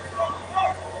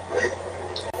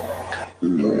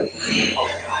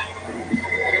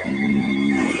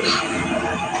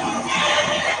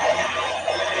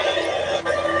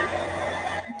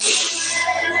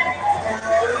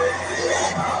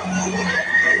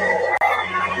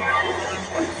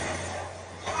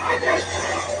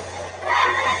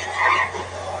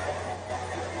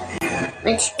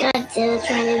 What's Godzilla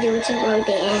trying to do to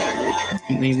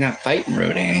Rodan? He's not fighting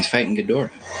Rodan, he's fighting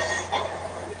Ghidorah.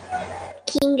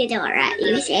 King Ghidorah,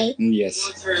 you say? Yes.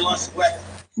 Military lost weapons.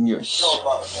 Yes.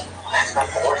 That's not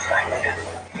the worst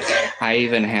thing. I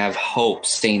even have Hope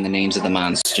saying the names of the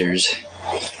monsters.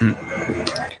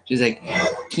 She's like,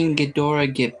 King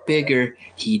Ghidorah get bigger,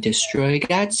 he destroy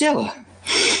Godzilla.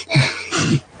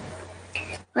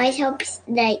 Let's hope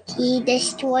that he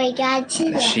destroy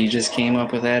Godzilla. She just came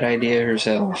up with that idea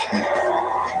herself.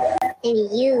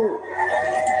 And you.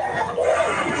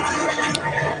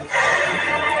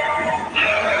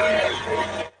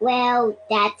 Well,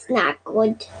 that's not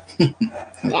good.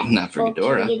 That's Not for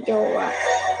Ghidorah. King Ghidorah.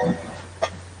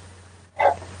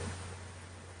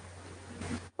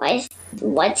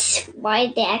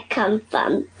 Why'd that come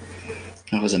from?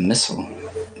 That was a missile.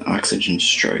 Oxygen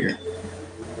destroyer.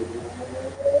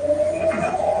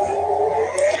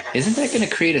 Isn't that going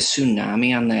to create a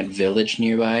tsunami on that village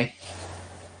nearby?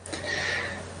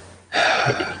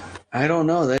 I don't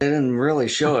know. They didn't really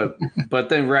show it. But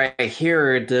then right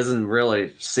here, it doesn't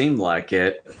really seem like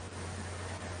it.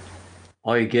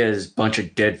 All you get is a bunch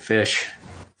of dead fish.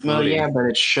 Well, floating. yeah, but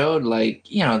it showed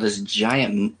this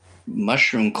giant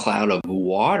mushroom cloud of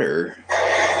water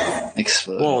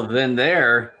explode. Well, then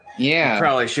there, yeah. you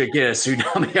probably should get a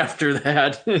tsunami after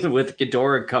that with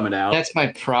Ghidorah coming out. That's my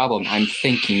problem. I'm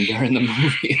thinking during the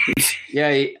movie.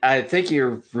 Yeah, I think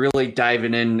you're really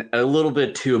diving in a little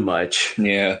bit too much.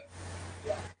 Yeah.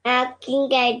 How can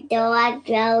Ghidorah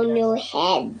grow new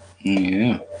head?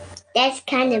 Yeah. That's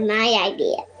kind of my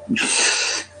idea.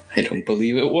 I don't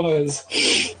believe it was.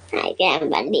 I can't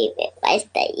believe it was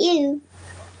that you,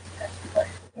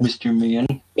 Mr. Man.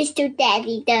 Mr.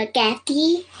 Daddy the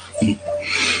Catty.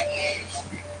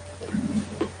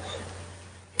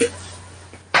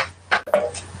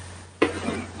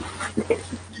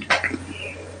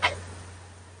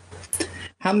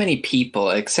 How many people,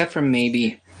 except for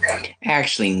maybe...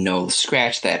 Actually, no,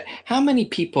 scratch that. How many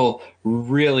people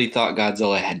really thought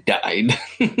Godzilla had died?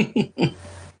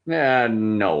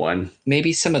 No one.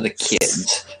 Maybe some of the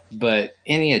kids, but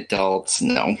any adults,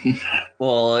 no.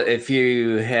 Well, if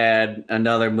you had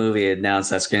another movie announced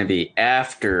that's going to be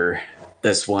after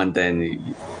this one,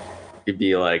 then you'd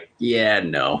be like, yeah,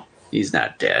 no, he's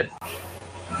not dead.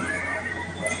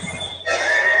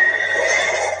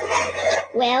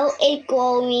 Well, it's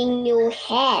growing new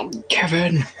head.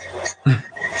 Kevin.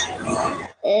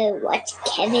 What's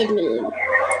Kevin mean?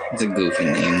 It's a goofy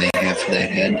name they have for that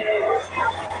head.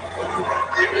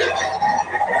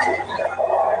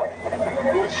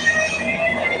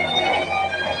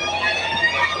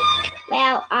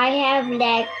 Well, I have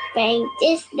that thing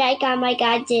just like on my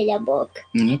Godzilla book.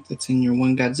 Yep, that's in your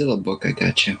one Godzilla book. I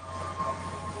got you.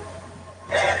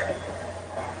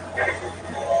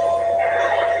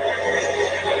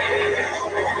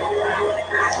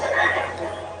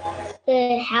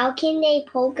 How can they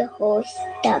poke a hole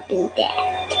stuff in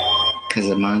that? Because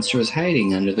the monster was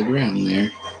hiding under the ground there.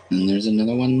 And there's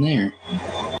another one there.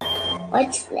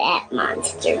 What's that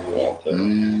monster gonna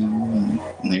do?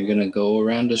 They're going to go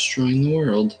around destroying the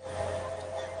world.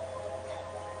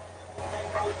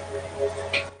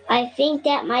 I think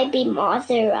that might be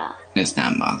Mothra. It's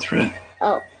not Mothra.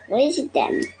 Oh, what is it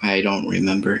then? I don't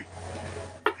remember.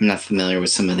 I'm not familiar with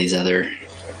some of these other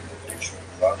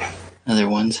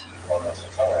ones.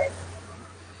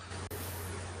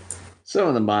 Some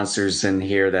of the monsters in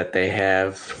here that they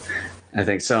have, I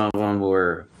think some of them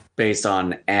were based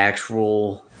on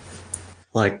actual,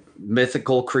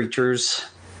 mythical creatures.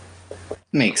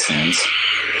 Makes sense.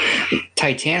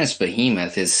 Titanus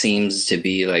Behemoth seems to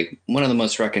be one of the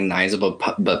most recognizable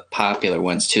but popular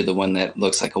ones too. The one that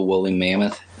looks like a woolly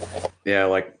mammoth.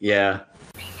 Yeah.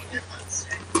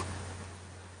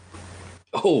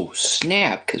 Oh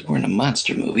snap! Because we're in a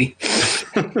monster movie.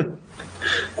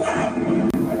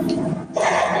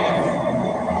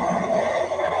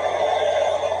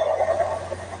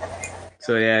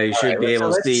 So yeah, you should be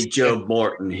able to see Joe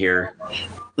Morton here.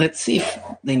 Let's see if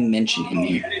they mention him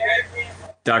here.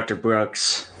 Dr.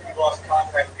 Brooks. We lost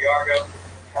contact with the Argo,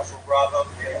 Castle Bravo,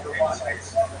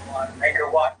 Anchor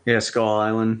Watch, Yeah, Skull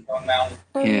Island. Stone Mountain.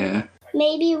 Yeah.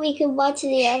 maybe we could watch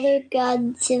the other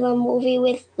Godzilla movie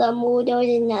with the Moodles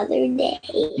another day.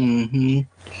 Mm-hmm.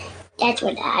 That's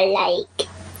what I like.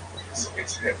 So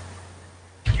it's him.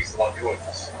 He's the one doing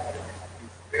this.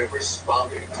 They're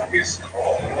responding to his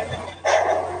call.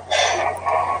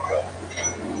 Go.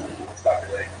 It's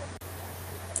Dr. Lee.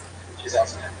 She's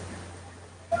outside.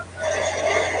 Dr.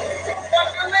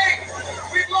 Lee!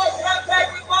 We've lost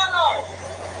contact with Monarch!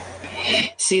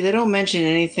 See, they don't mention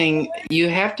anything. You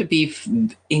have to be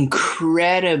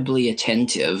incredibly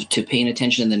attentive to paying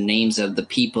attention to the names of the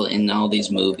people in all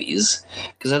these movies.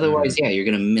 Because otherwise, yeah, you're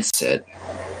going to miss it.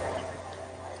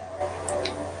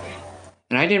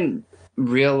 And I didn't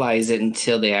realize it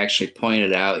until they actually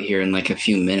pointed out here in like a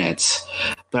few minutes.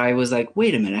 But I was like,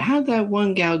 wait a minute, how'd that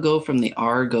one gal go from the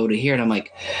Argo to here? And I'm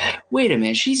like, wait a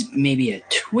minute, she's maybe a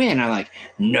twin. I'm like,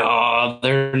 no,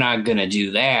 they're not going to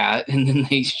do that. And then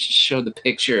they showed the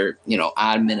picture,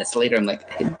 odd minutes later. I'm like,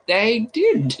 they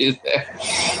did do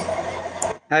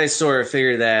that. I sort of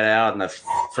figured that out in the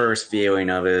first viewing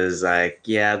of it. Is like,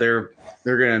 yeah, they're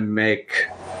going to make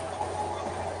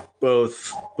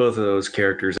both of those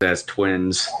characters as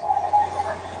twins.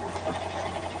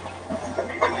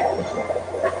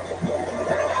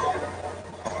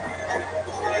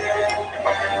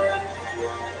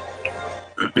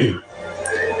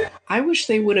 I wish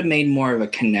they would have made more of a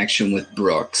connection with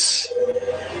Brooks.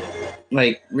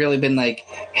 Like, really been like,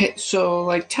 hey, so,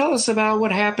 like, tell us about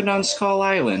what happened on Skull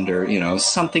Island, or,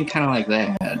 something kind of like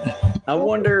that. I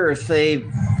wonder if they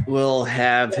will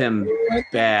have him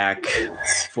back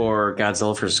for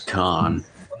Godzilla vs. Kong.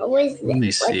 Let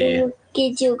me see. What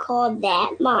did you call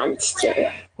that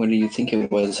monster? What do you think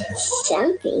it was?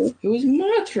 Something. It was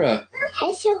Mothra.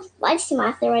 What's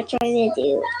Mothra trying to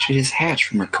do? She just hatched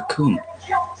from her cocoon.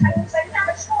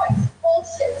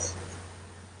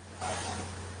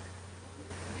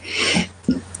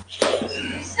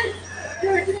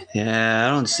 Yeah, I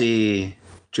don't see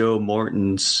Joe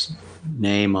Morton's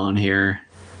name on here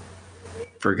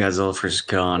for Godzilla vs.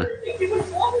 Kong.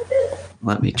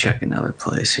 Let me check another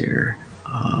place here.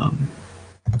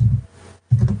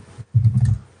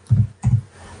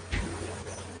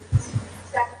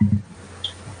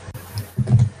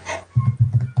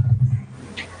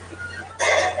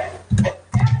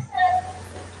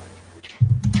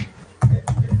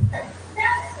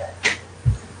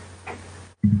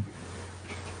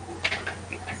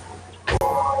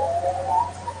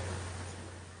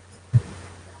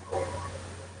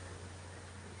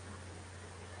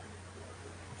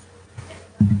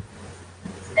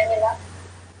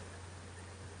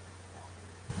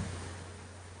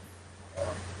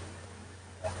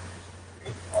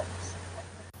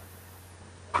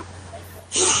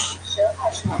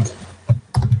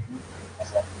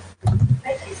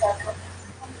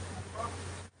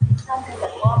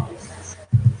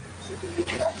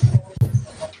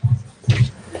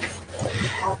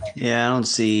 Yeah, I don't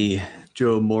see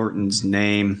Joe Morton's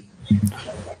name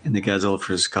in the Godzilla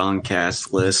vs. Kong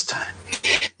cast list.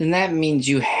 And that means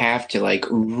you have to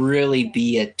really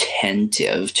be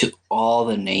attentive to all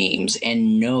the names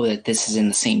and know that this is in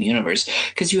the same universe,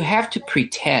 because you have to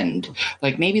pretend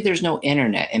like maybe there's no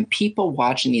internet and people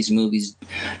watching these movies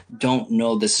don't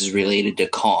know this is related to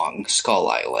Kong Skull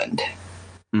Island.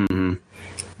 Mm-hmm.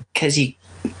 Because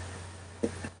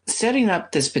setting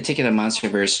up this particular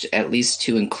monsterverse, at least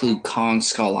to include Kong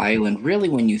Skull Island, really,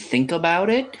 when you think about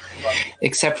it,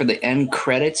 except for the end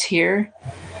credits here,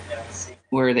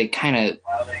 where they kind of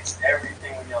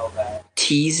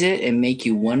tease it and make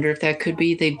you wonder if that could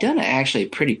be, they've done it actually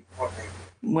pretty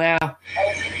well.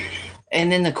 And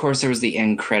then, of course, there was the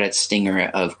end credit stinger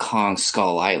of Kong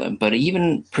Skull Island, but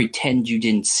even pretend you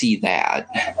didn't see that.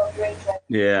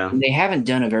 Yeah. They haven't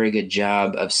done a very good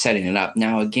job of setting it up.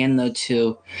 Now, again, though,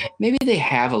 too, maybe they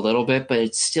have a little bit, but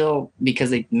it's still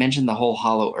because they mentioned the whole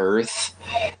Hollow Earth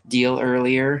deal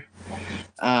earlier.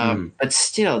 But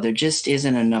still, there just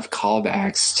isn't enough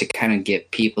callbacks to kind of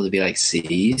get people to be like,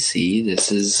 see, this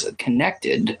is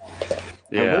connected.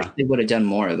 Yeah. I wish they would have done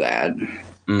more of that.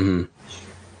 Mm-hmm.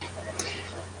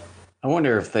 I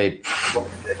wonder if they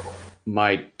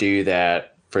might do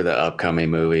that for the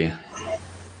upcoming movie.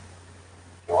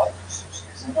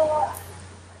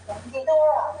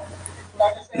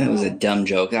 That was a dumb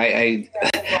joke. I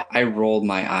rolled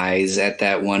my eyes at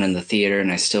that one in the theater,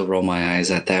 and I still roll my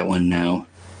eyes at that one now.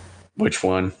 Which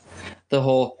one? The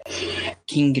whole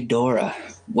King Ghidorah.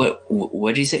 What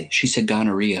did you say? She said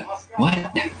gonorrhea. What?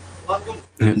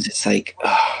 It's just like,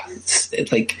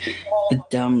 it's like a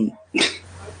dumb,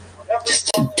 just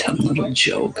a dumb little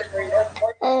joke.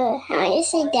 How do you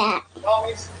say that?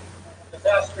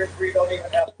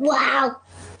 Wow.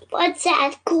 What's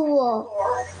that cool?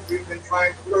 We've been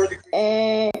trying to lure the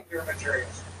creatures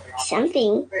materials.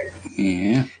 Something.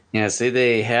 Yeah. Yeah, see,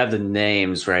 they have the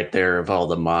names right there of all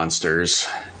the monsters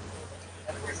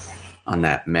on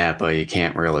that map, but you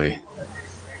can't really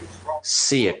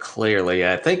see it clearly.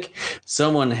 I think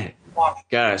someone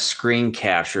got a screen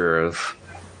capture of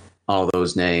all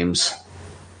those names.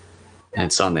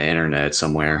 It's on the internet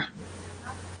somewhere.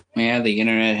 Yeah, the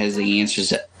internet has the answers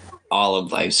to all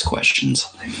of life's questions.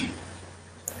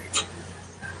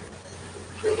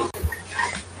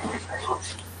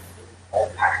 All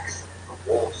packs, from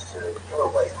wolves to killer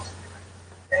whales,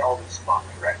 they all respond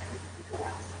directly.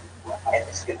 And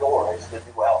this Ghidorah is the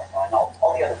new alpha, and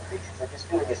all the other creatures are just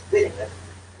doing his bidding.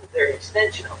 They're an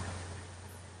extension of him.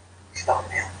 We stop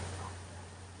him.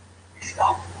 We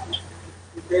stop him.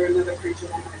 Is there another creature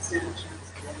that can stand a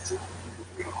chance against it?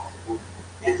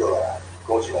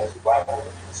 Godzilla is rival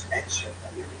expansion.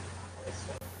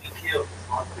 He killed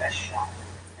our best shot.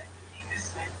 And he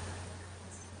is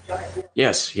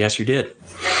Yes, you did.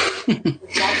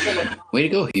 Way to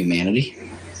go, humanity.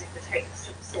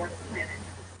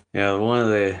 Yeah, one of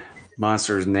the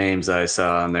monsters' names I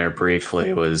saw on there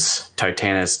briefly was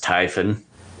Titanus Typhon.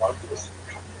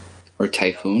 Or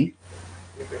Typhoon.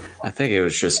 I think it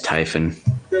was just Typhon.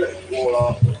 I'm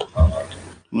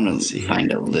going to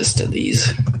find a list of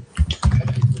these.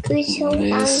 List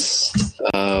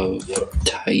of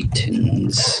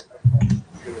Titans.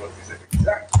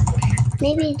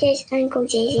 Maybe this Uncle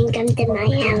Jason come to my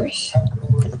house.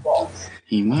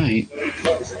 He might.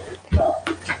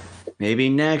 Maybe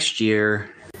next year.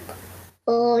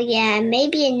 Oh yeah,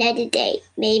 maybe another day.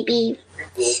 Maybe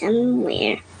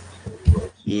somewhere.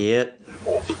 Yep.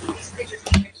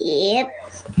 Yep.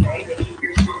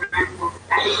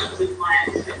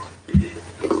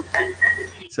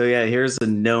 So yeah, here's the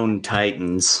known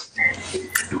Titans.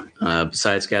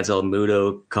 Besides Godzilla,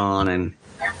 Muto, Khan, and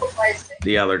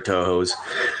the other Tohos.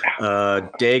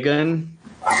 Dagon.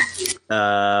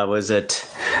 Was it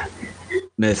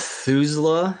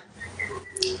Methuselah?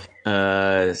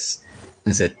 Is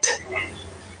it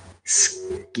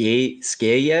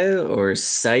Skaya or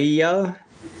Saya?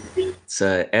 It's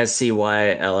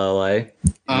Scylla.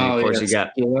 Oh, of course, yeah,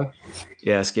 you got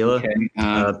Skilla. Scylla. Okay.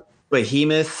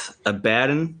 Behemoth,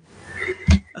 Abaddon,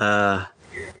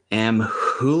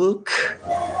 Amhuluk,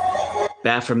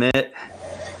 Baphomet,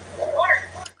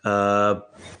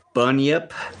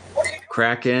 Bunyip,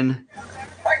 Kraken,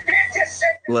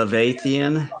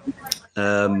 Leviathan,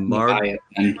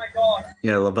 Leviathan.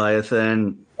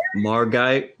 Leviathan,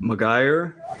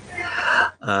 Margyre,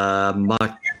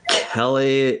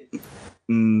 Makele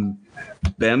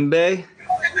Mbembe,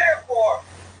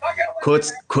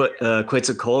 Quetzalcoatl,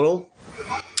 Quetzalcoatl.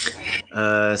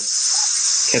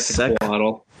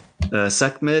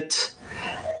 Sekhmet,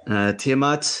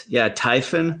 Tiamat,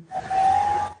 Typhon.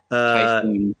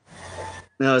 Typhoon.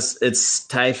 No, it's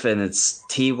Typhon. It's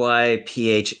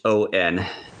Typhon.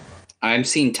 I'm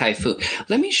seeing Typhoon.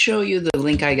 Let me show you the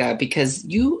link I got because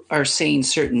you are saying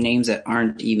certain names that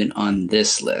aren't even on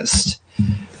this list.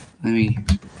 Let me.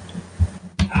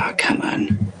 Oh, come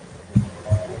on.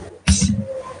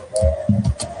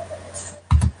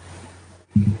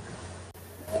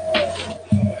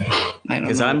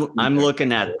 Because I'm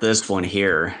looking at this one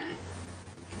here.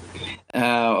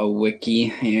 A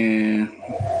wiki, yeah.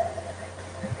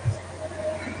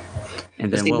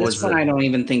 And then See, what this was one? I don't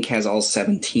even think has all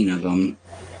 17 of them.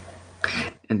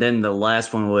 And then the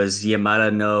last one was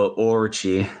Yamada no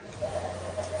Orochi.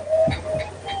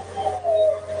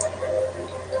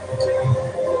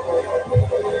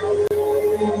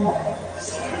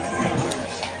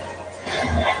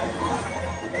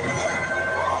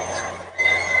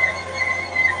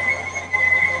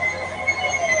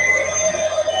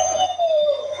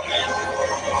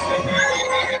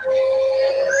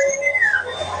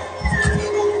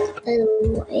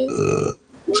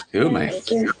 Who am I?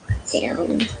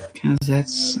 Because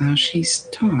that's how she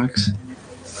talks.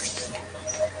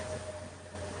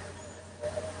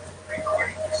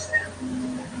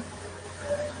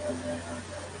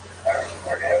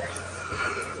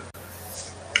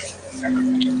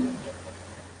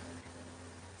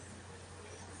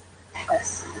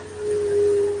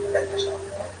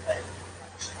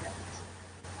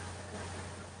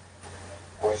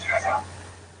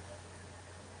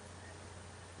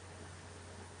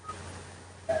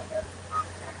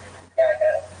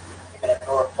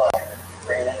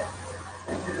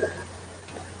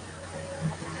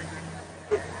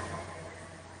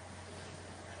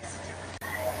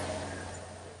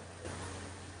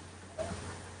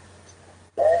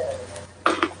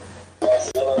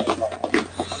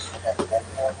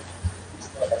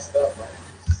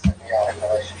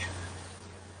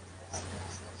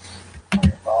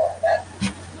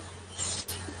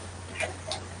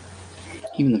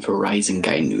 Event Verizon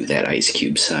guy knew that Ice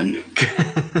Cube, son.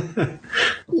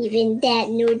 Even Dad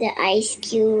knew the Ice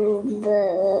Cube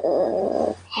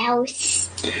house.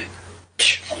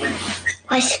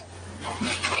 What?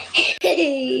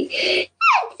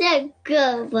 That's a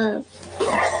good one.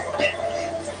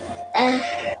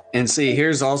 And see,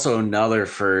 here's also another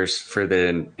first for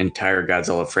the entire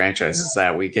Godzilla franchise is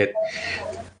that we get,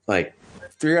 like,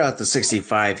 throughout the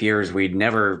 65 years, we'd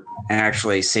never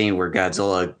actually seen where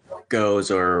Godzilla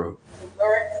goes or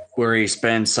where he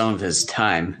spends some of his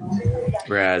time.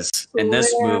 Whereas in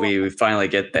this movie, we finally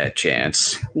get that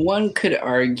chance. One could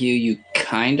argue you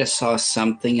kind of saw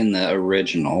something in the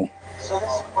original. So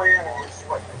this plan is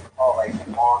what they call like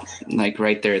launch. Like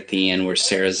right there at the end where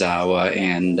Sarazawa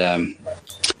and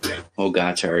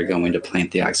Ogata are going to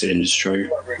plant the oxygen destroyer.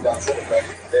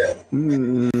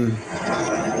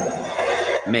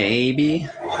 Maybe.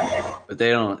 But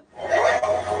they don't.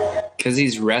 Because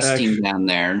he's resting down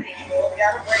there.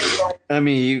 I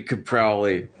mean, you could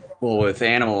probably, well, with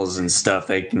animals and stuff,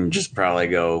 they can just probably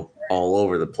go all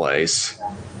over the place.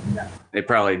 They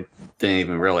probably didn't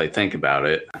even really think about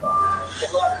it.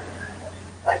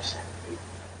 Thanks.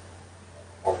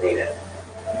 We'll need it.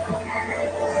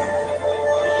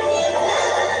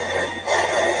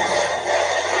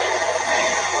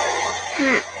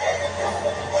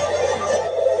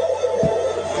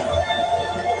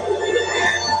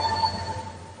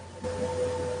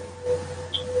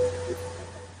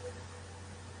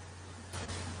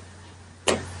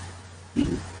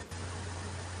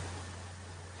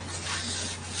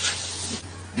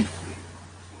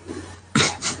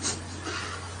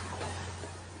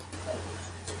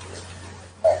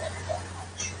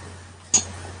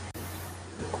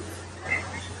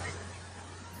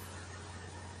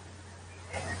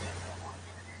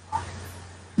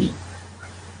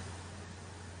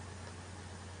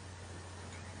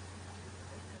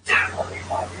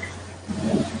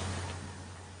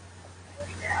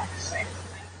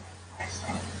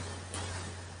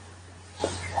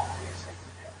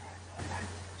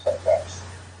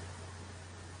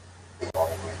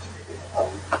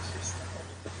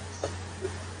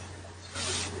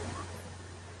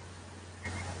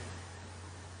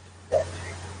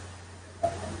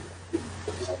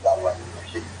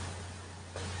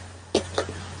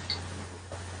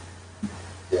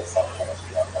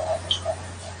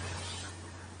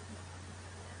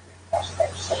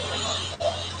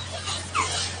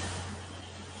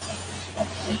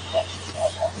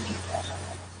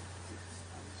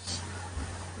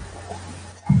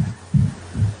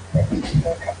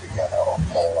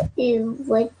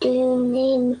 What do you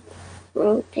name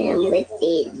them with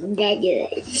these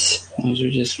letters? Those are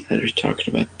just letters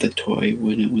talking about the toy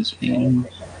when it was made.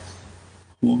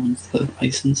 Who owns the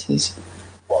licenses?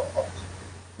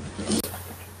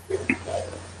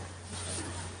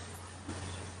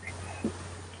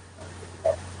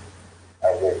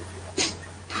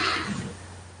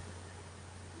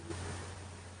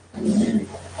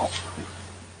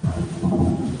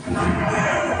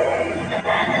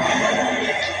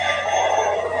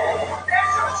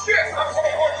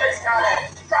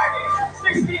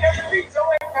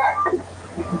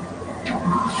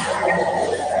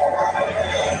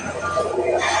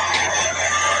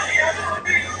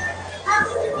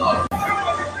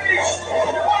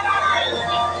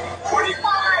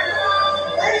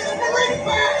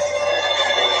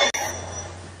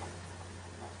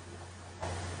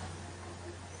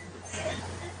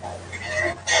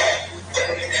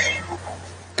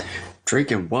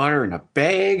 Drinking water in a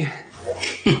bag?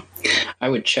 I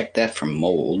would check that for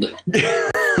mold.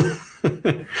 It's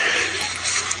gonna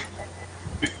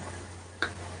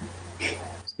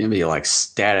be like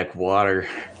static water.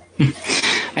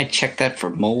 I check that for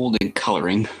mold and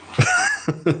coloring.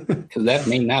 Because that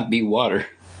may not be water.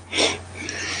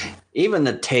 Even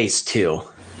the taste, too.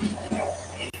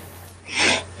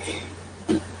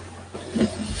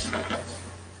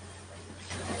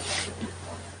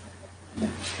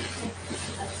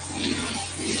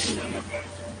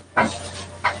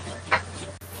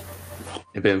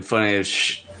 It'd been funny if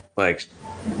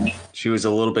she was a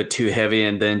little bit too heavy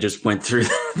and then just went through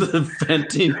the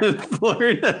venting in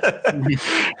Florida.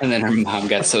 And then her mom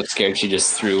got so scared she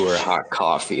just threw her hot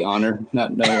coffee on her,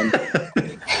 not knowing.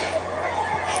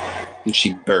 And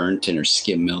she burnt and her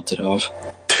skin melted off.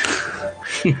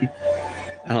 I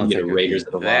don't Get think a Raiders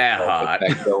of the that Lost hot.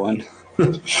 Ark going.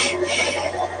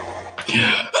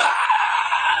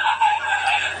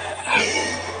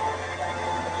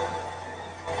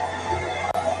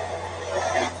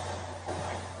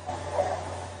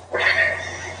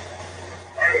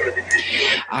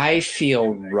 I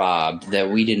feel robbed that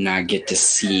we did not get to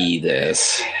see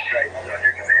this.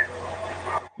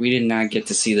 we did not get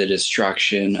to see the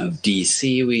destruction of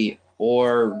DC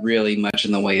or really much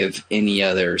in the way of any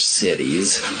other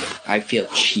cities. I feel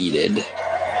cheated.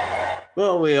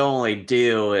 Well, we only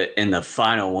do it in the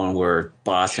final one where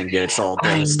Boston gets all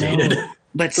devastated.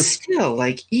 But still,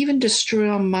 like, even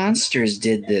Destroy All Monsters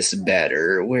did this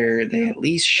better, where they at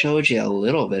least showed you a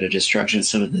little bit of destruction in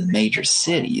some of the major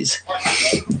cities.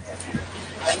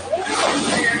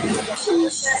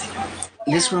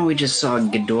 This one we just saw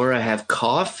Ghidorah have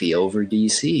coffee over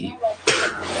DC.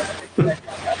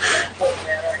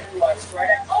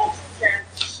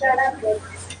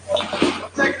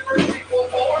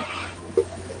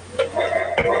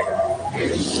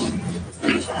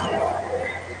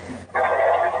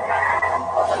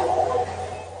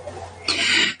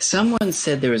 Someone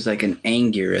said there was like an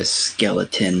Anguirus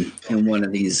skeleton in one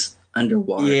of these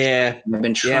underwater. Yeah. I've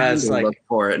been trying to look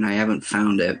for it and I haven't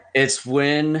found it. It's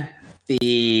when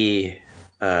the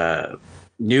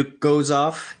nuke goes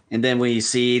off, and then when you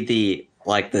see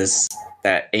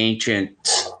that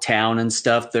ancient town and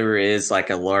stuff, there is like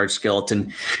a large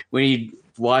skeleton. When you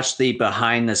watch the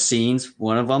behind the scenes,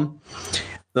 one of them,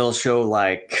 they'll show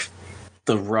like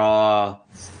the raw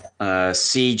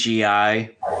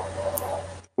CGI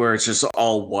where it's just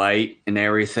all white and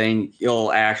everything.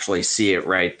 You'll actually see it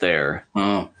right there.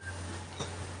 Oh.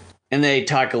 And they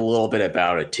talk a little bit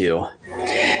about it too.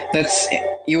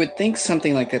 You would think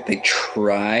something like that they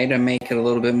try to make it a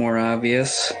little bit more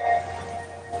obvious.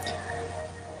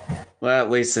 Well,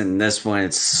 at least in this one,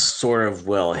 it's sort of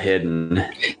well hidden.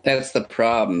 That's the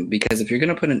problem, because if you're going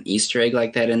to put an Easter egg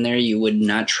like that in there, you would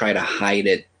not try to hide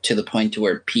it to the point to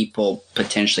where people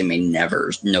potentially may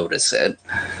never notice it.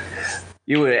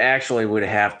 You would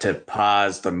have to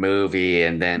pause the movie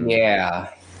and then... Yeah.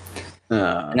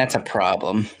 And that's a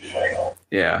problem.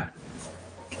 Yeah.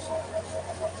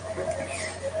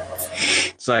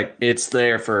 It's like, it's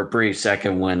there for a brief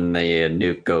second when the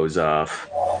nuke goes off.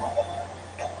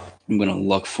 I'm going to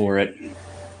look for it.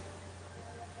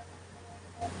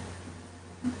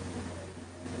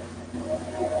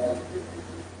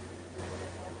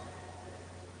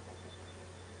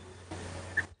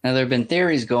 Now, there have been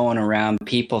theories going around.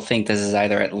 People think this is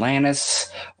either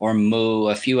Atlantis or Mu.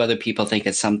 A few other people think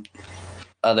it's some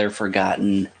other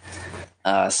forgotten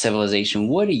civilization.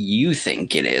 What do you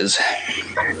think it is?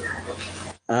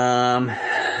 Well,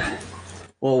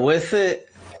 with it,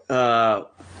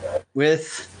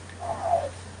 with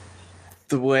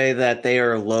the way that they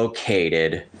are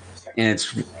located, and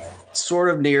it's sort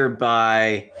of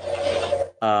nearby,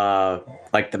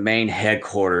 like the main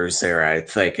headquarters there, I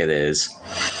think it is,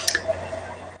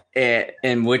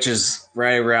 and which is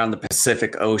right around the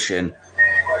Pacific Ocean.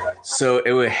 So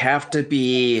it would have to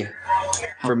be,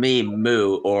 for me,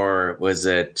 Mu, or was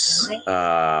it?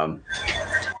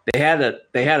 They had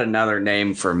another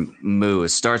name for Mu. It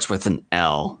starts with an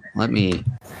L. Let me.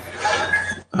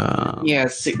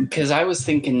 Yes, because I was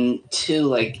thinking too,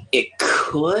 like it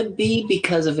could be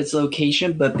because of its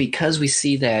location, but because we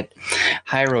see that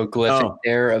hieroglyphic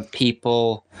there of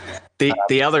people.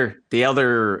 The other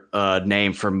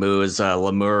name for Mu is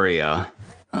Lemuria.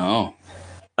 Oh.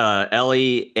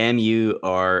 Lemuria.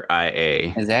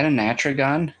 Is that an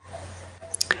atragon?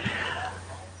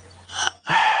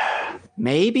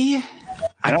 Maybe.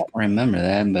 I don't remember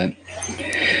that,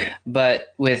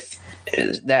 but with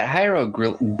that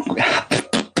hieroglyphic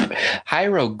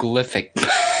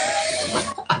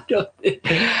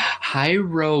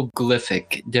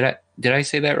hieroglyphic. Did I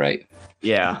say that right?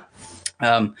 Yeah.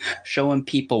 Showing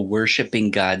people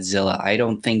worshiping Godzilla. I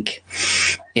don't think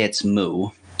it's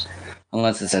Mu.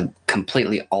 Unless it's a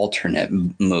completely alternate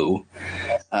Mu.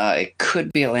 It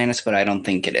could be Atlantis, but I don't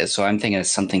think it is. So I'm thinking it's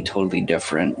something totally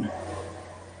different.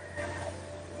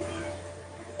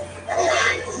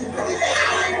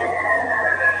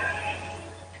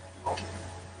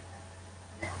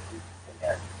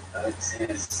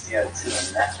 CO2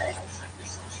 and methane,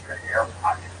 so straight air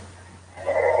pocket.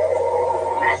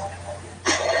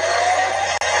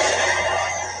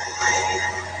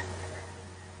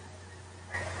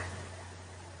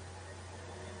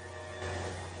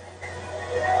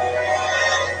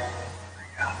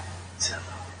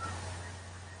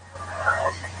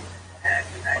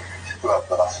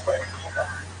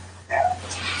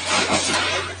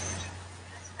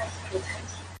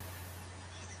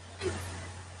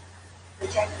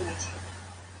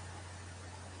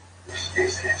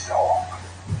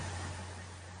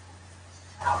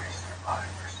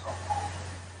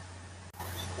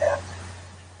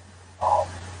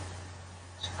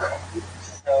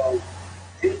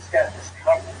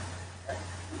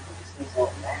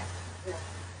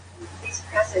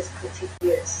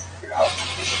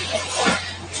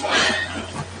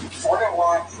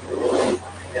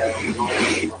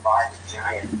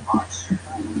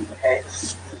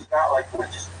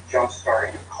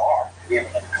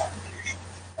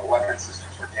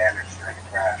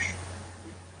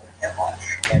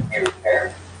 can't be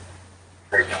repaired.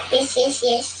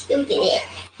 Yes, stupid.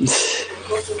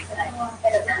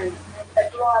 I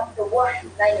blow up the water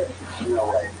later. You know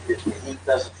what? If the heat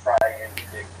doesn't fry in the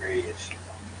big radius.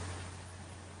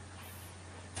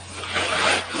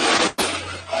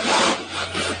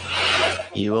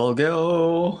 He will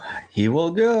go. He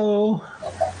will go.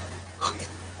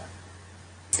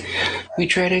 We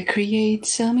try to create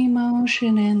some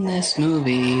emotion in this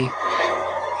movie.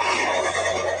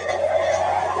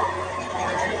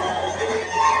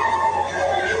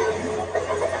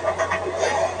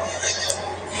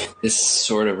 This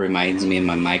sort of reminds me of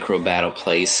my micro battle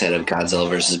play set of Godzilla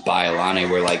vs. Biollante,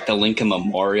 where like the Lincoln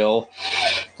Memorial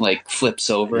like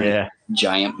flips over Yeah. a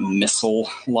giant missile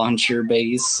launcher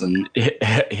base, and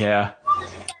Yeah.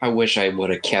 I wish I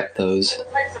would have kept those.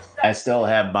 I still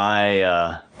have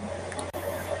my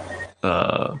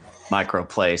micro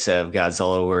play set of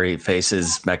Godzilla where he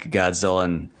faces Mechagodzilla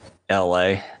in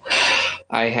LA.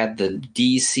 I had the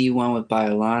DC one with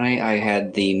Biollante. I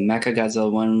had the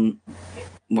Mechagodzilla one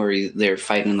where they're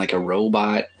fighting like a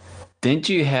robot. Didn't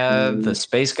you have the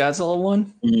Space Godzilla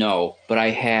one? No, but I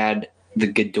had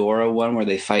the Ghidorah one where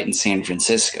they fight in San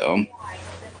Francisco.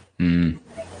 Hmm.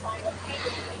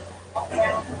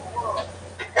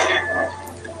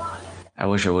 I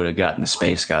wish I would have gotten the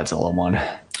Space Godzilla one.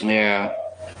 Yeah.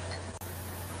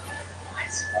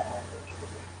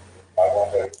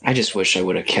 I just wish I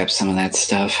would have kept some of that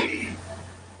stuff.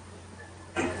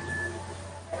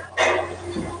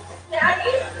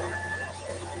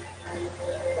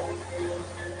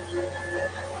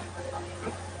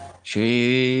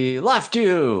 She left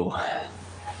you.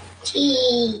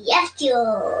 She left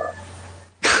you.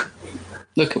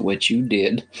 Look at what you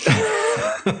did.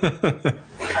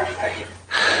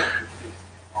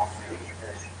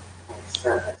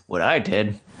 What I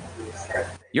did?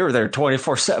 You were there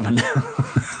 24/7.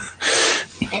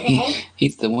 Okay.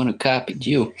 He's the one who copied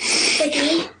you.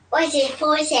 Okay. What's it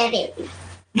 4-7?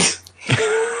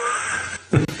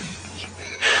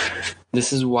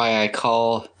 This is why I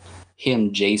call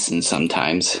him Jason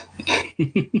sometimes.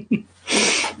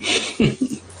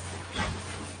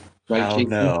 Right, Oh Jason?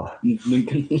 no.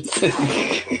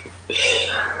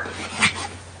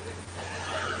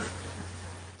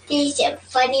 He's the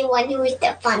funny one who is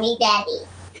the funny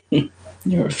daddy.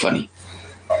 You're funny.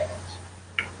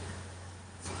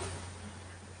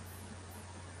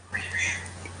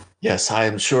 Yes, I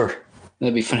am sure.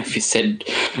 That'd be funny if you said,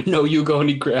 "No, you go," and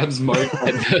he grabs Mark.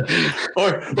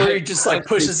 Or he just like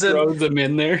pushes him. throws him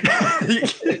in there.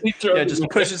 He throws Yeah, him just in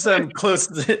pushes him close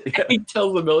to it. there. He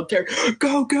tells the military,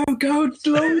 "Go, go, go,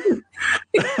 slow.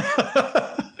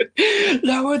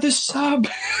 Lower the sub."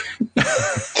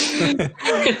 And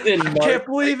then I Mark, can't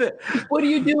believe it. "What are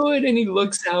you doing?" And he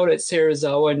looks out at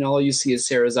Sarazawa, and all you see is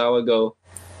Sarazawa go,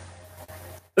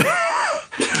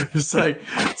 It's like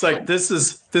this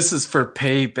is for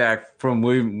payback from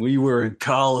when we were in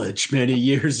college many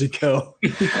years ago.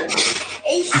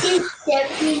 It's just the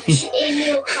beach in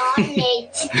your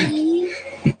college, Steve.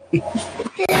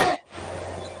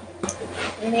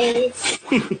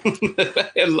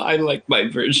 I like my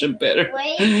version better.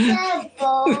 Where's the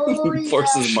bowl?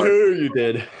 Forces Mark. Sure you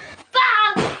did.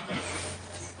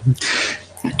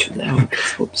 Not too loud.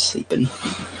 Hope sleeping.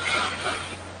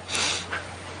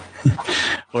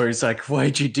 Or he's like,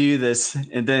 "Why'd you do this?"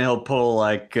 And then he'll pull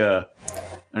like an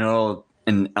Arnold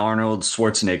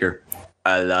Schwarzenegger.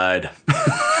 I lied.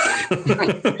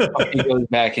 He goes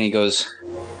back and he goes,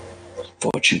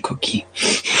 "Fortune cookie."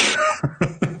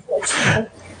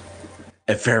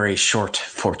 A very short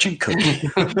fortune cookie.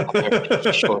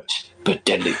 Short but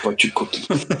deadly fortune cookie.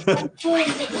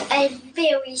 A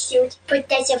very short, but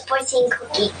that's a fortune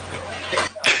cookie.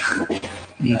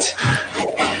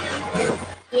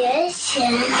 Yes.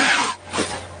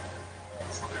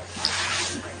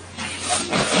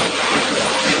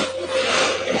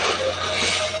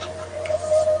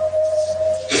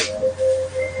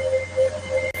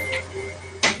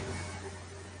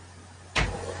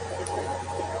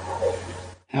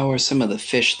 How are some of the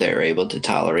fish there able to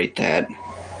tolerate that?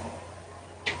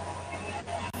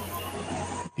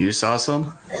 You saw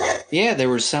some? Yeah, there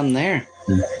were some there.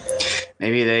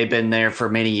 Maybe they've been there for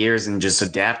many years and just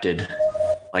adapted.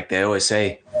 Like they always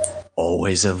say,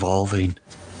 always evolving.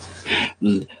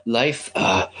 Life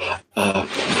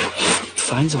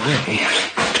finds a way.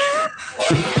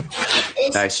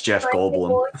 Nice Jeff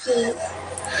Goldblum.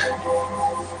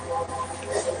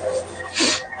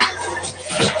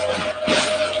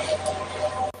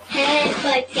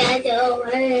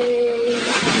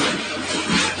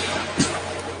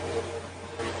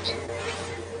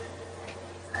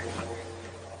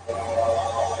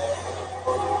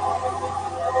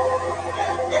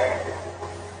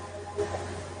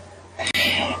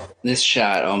 This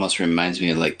shot almost reminds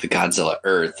me of like the Godzilla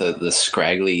Earth, the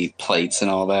scraggly plates and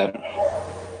all that.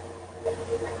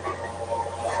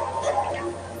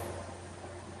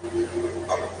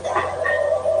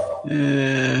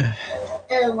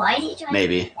 Why did you try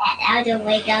Maybe. to get that out to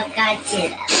wake up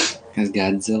Godzilla? Because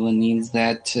Godzilla needs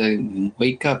that to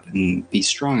wake up and be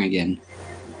strong again.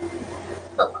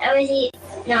 But why was he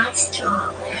not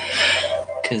strong?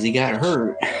 Because he got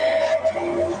hurt.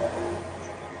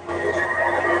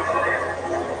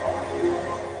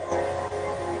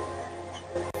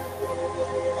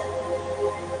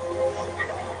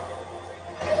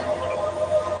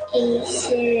 He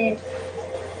should.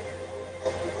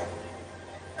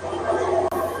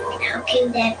 How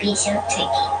can that be so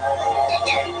tricky to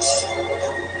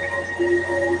touch?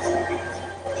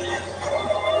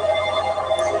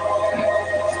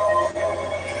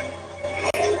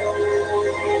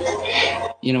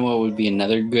 You know what would be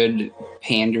another good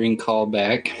pandering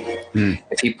callback?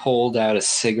 If he pulled out a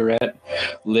cigarette,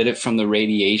 lit it from the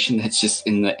radiation that's just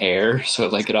in the air, so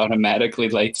it automatically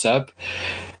lights up,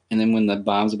 and then when the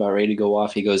bomb's about ready to go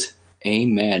off, he goes,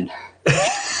 "Amen."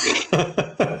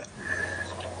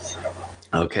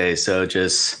 Okay, so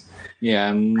just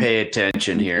Yeah. pay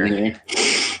attention here.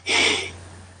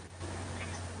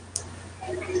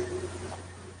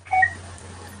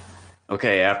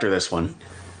 Okay, after this one.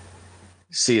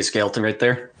 See a skeleton right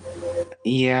there?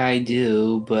 Yeah, I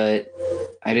do, but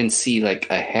I didn't see like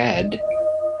a head.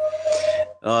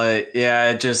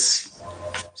 Yeah, it just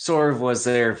sort of was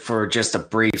there for just a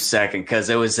brief second because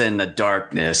it was in the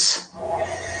darkness.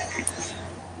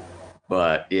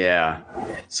 But yeah,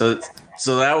 so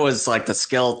that was like the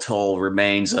skeletal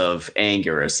remains of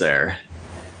Anguirus there.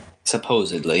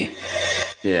 Supposedly.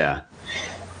 Yeah.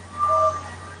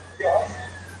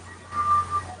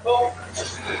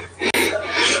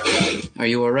 Are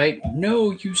you alright?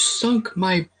 No, you sunk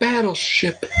my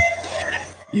battleship.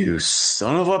 You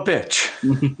son of a bitch.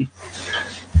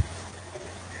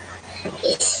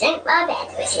 He sent my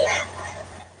bed with him.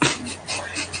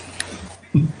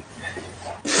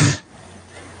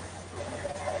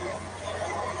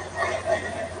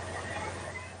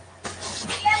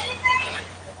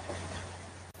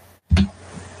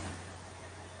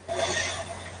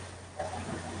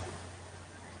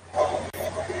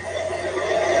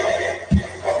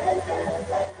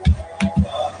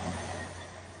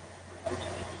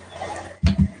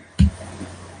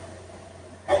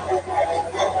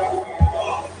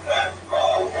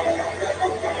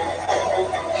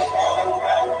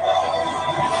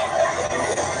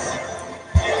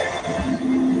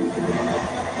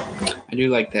 I do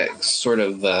like that sort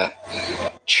of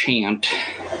chant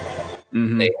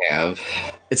Mhm. they have.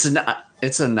 It's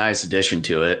a nice addition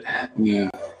to it, Yeah.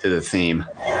 to the theme.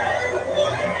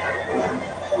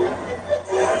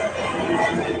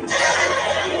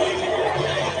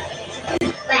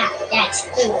 Wow, that's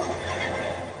cool.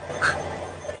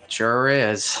 Sure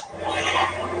is.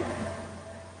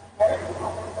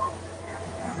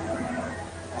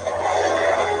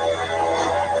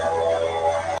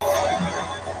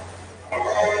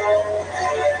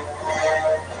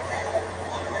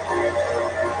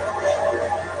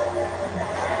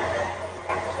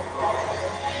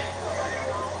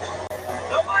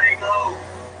 Nobody move.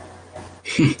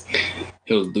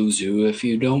 He'll lose you if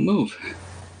you don't move.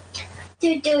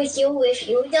 To do you if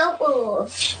you don't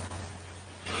move.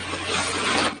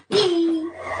 Yee.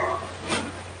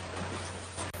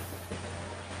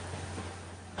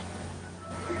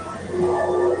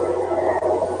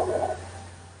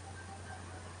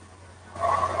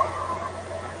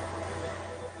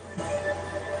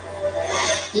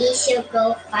 He should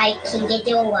go fight King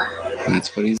Ghidorah.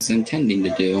 That's what he's intending to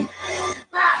do.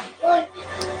 Ah, look.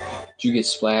 Did you get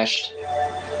splashed?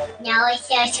 Now it's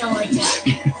their soldier.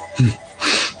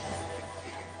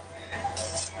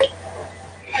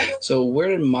 So where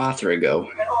did Mothra go?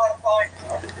 You know how to fight.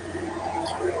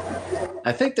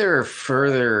 I think they're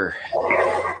further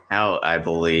out, I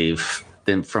believe,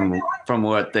 than from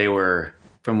what they were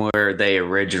from where they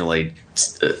originally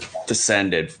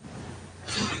descended.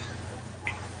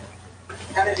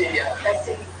 How did he?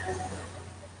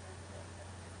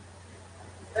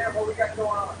 Sam, what we got going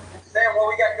on? Sam, what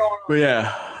we got going on? But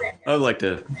yeah, I'd like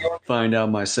to find out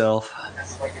myself.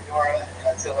 That's like Ghidorah and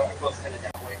Godzilla are both headed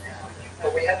that way now.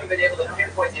 But we haven't been able to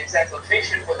pinpoint the exact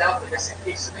location without the missing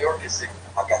piece of the Orcus signal.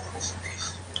 I've got the missing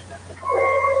piece.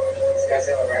 It's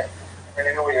Godzilla, right? And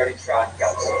I know we already tried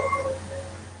Godzilla.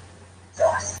 It's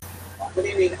us. What do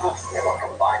you mean us? They were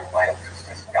combined vital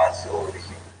systems. Godzilla with the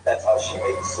human. That's how she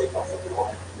made the signal for the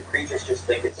one. The creatures just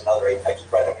think it's another apex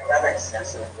predator. That makes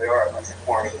sense. And we are a bunch of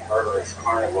horny, murderous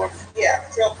carnivores. Yeah,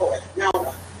 real quick. No.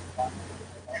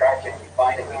 track it, we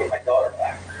find it, we get my daughter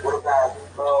back. What about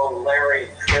Larry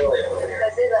Curly over here?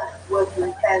 Godzilla was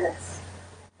in Palace.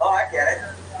 Oh, I get it.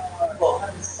 Well,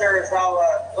 sirs, I'll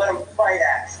let him fight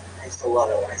axe. I used to love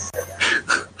it when I said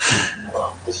that.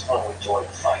 Well, this fun we enjoy the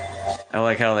fight. I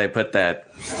like how they put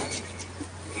that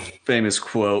famous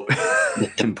quote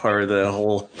in part of the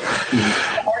whole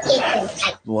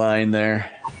line there.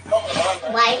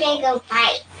 Why can't go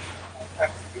fight?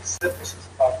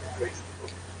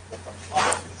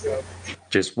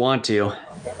 Just want to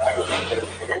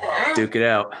duke it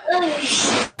out.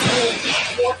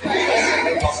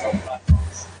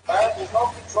 There's no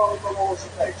control of the laws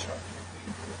of nature.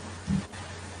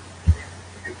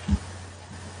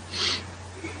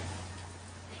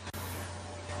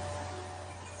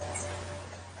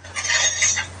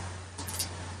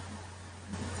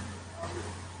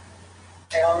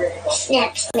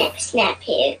 Snap, snap, snap.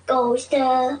 Here goes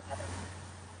the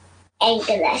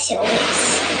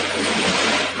Ankylosaurus.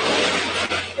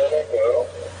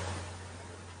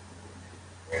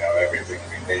 We have everything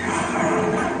we need.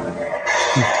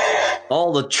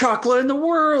 All the chocolate in the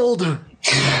world.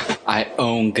 I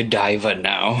own Godiva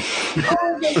now.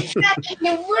 Oh, the truck in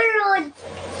the world.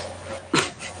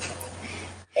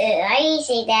 Why do you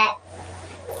say that?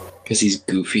 Because he's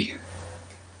goofy.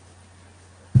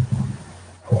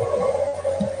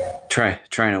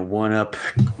 Trying to one up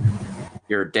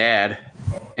your dad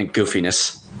and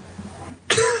goofiness.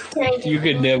 You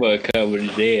could never cover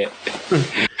that.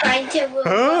 Trying to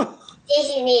Huh?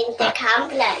 position in the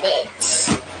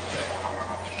compliments.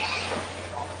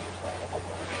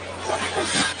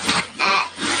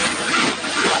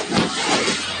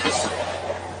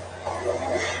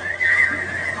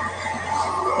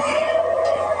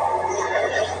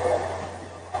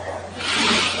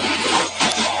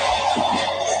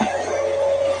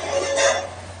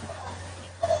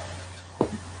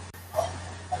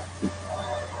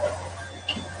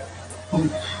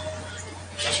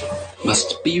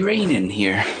 Must be raining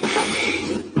here.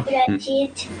 That's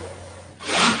it.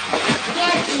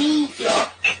 Can't leave it.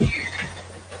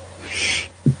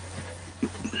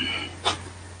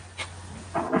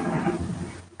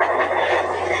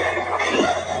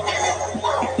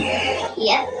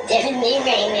 Yep, definitely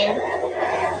raining.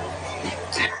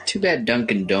 Too bad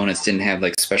Dunkin' Donuts didn't have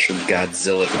like special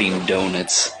Godzilla themed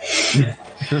donuts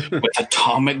with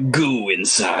atomic goo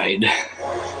inside.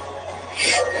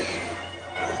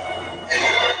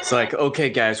 It's like, okay,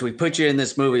 guys, we put you in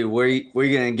this movie. What are you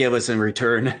going to give us in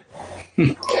return?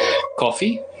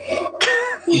 Coffee?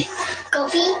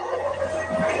 Coffee?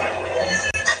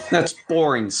 That's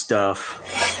boring stuff.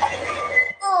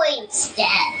 Boring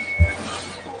stuff.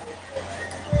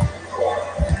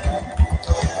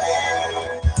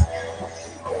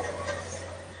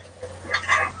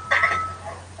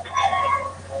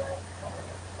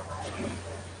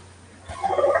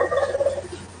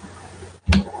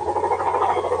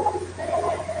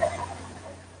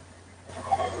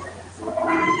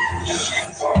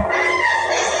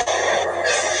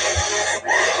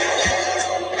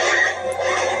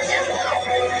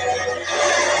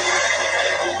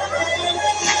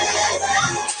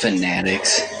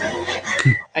 Fanatics.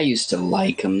 I used to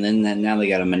like them, then now they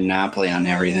got a monopoly on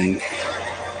everything.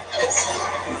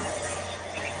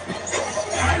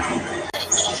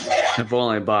 I've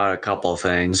only bought a couple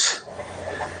things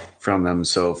from them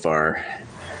so far.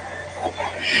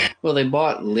 Well, they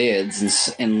bought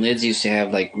lids, and lids used to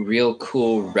have like real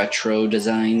cool retro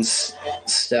designs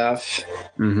stuff.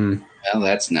 Mm-hmm. Well,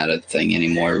 that's not a thing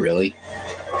anymore, really.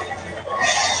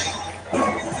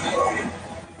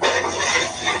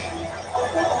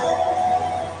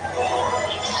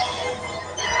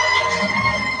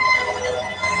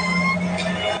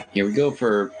 Here we go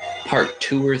for part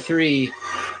 2 or 3.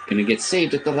 Gonna get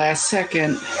saved at the last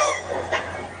second.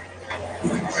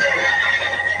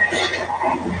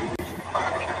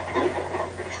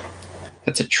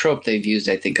 That's a trope they've used,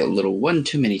 I think, a little one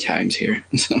too many times here.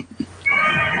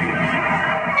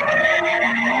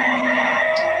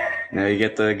 Now you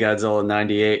get the Godzilla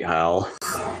 98 howl.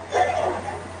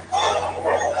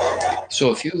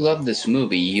 So if you love this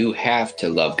movie, you have to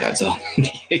love Godzilla.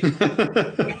 We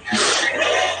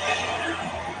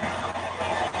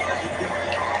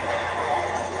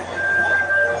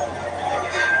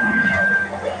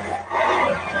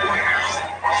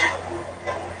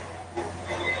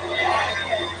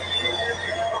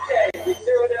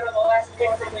zeroed in on the last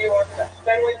game from New York.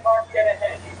 Fenway Park, get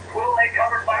ahead. We'll lay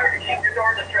cover fire to keep your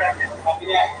door distracted. Copy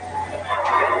that.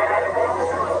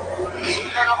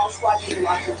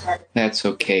 That's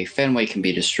okay. Fenway can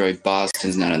be destroyed.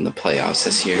 Boston's not in the playoffs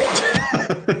this year.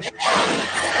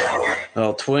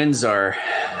 Well, Twins are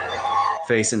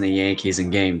facing the Yankees in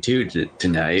Game 2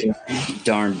 tonight.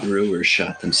 Darn Brewers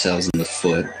shot themselves in the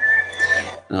foot.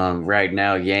 Right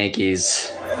now,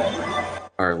 Yankees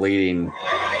are leading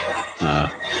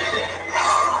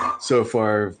so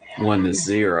far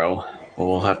 1-0. Well,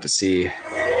 we'll have to see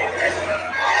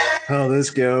how this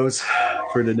goes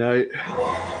for tonight.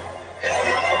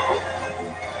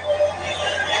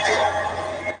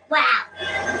 Wow.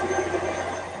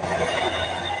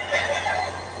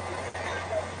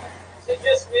 Is it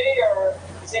just me, or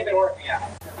has he been working out?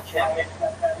 Can't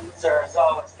Sir's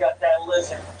always got that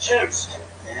lizard juiced.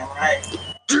 Damn right.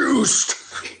 Juiced!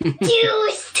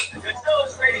 Juiced.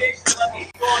 Godzilla's radiation level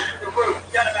is going through the roof.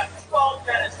 He's got about 12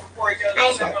 minutes before he goes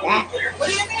I said that. nuclear. What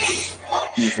do you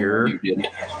mean? Sure. You did.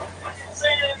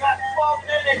 Saying in about 12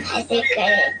 minutes. I think I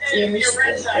juiced You're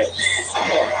inside, it.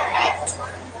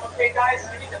 Okay, guys,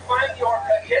 you need to find the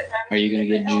orca, hit that. Are you gonna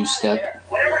get juiced up?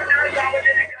 Whatever turns out with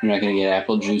it, You're not gonna get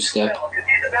apple juiced up? because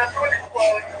he's about to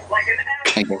explode like an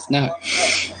I guess not.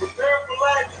 Prepare for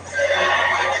life.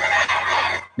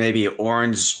 Maybe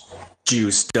orange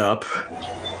juiced up.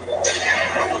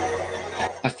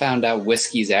 I found out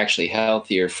whiskey's actually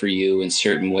healthier for you in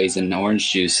certain ways than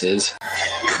orange juice is.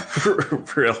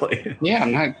 Really? Yeah,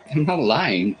 I'm not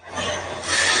lying.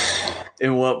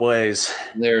 In what ways?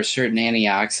 There are certain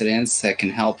antioxidants that can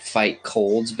help fight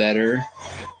colds better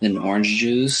than orange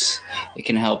juice. It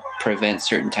can help prevent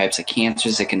certain types of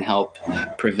cancers. It can help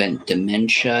prevent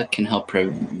dementia. It can help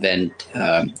prevent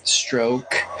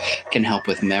stroke. It can help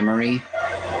with memory.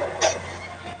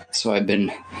 So I've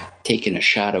been taking a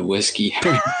shot of whiskey.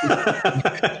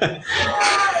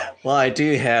 Well, I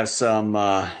do have some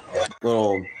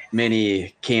little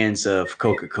mini cans of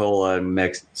Coca-Cola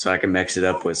so I can mix it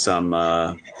up with some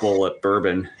Bullet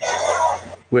bourbon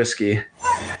whiskey.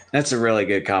 That's a really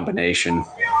good combination.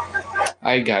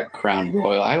 I got Crown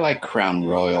Royal. I like Crown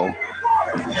Royal.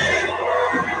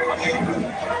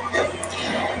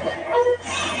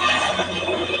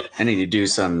 I need to do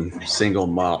some single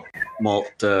malt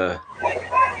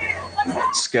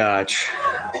scotch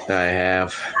that I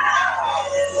have.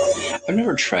 I've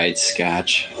never tried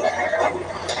scotch.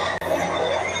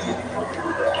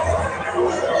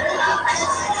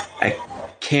 I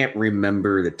can't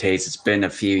remember the taste. It's been a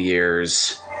few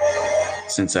years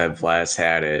since I've last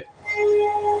had it.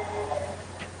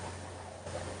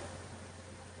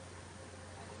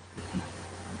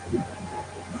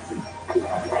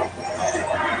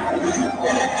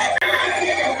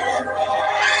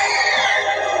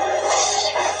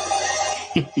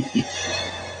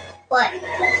 What?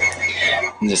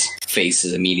 And this face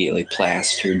is immediately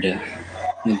plastered in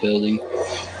the building.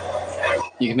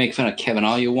 You can make fun of Kevin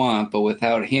all you want, but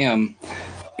without him,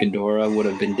 Ghidorah would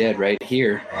have been dead right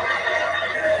here.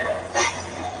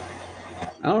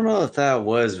 I don't know if that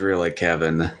was really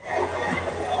Kevin.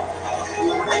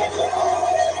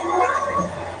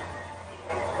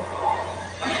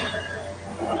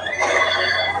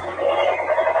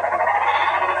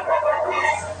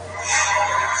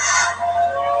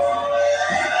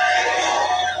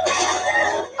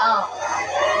 Oh.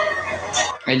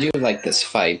 I do like this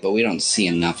fight, but we don't see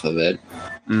enough of it.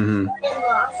 Mm-hmm. And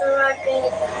we're also not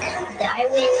going to die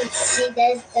when she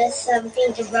does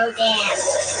something to Rodan.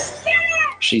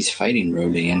 She's fighting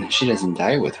Rodan. She doesn't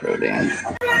die with Rodan.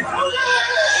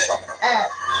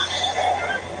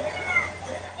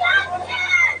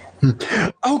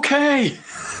 Okay.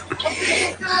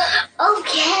 Okay.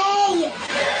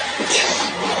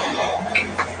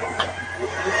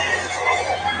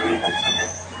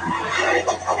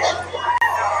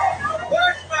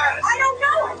 I don't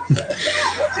know.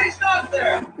 She's not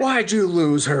there. Why'd you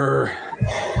lose her?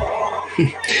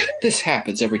 This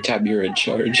happens every time you're in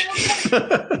charge.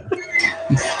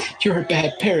 You're a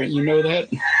bad parent, you know that?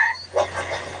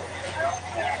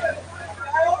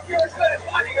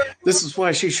 This is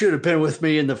why she should have been with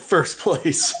me in the first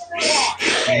place.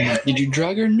 Did you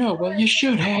drug her? No, well, you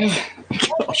should have.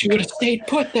 She would have stayed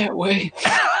put that way.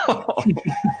 I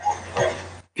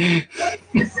had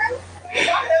the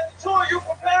two of you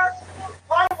prepared.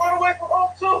 I run away from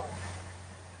home too.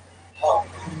 Oh.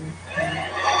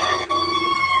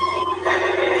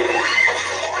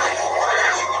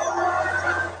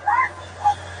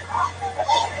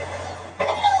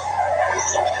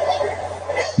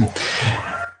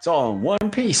 It's all in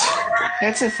one piece.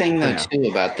 That's the thing, though, too,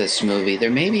 about this movie. There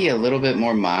may be a little bit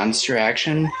more monster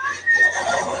action,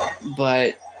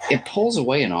 but it pulls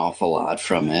away an awful lot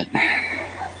from it.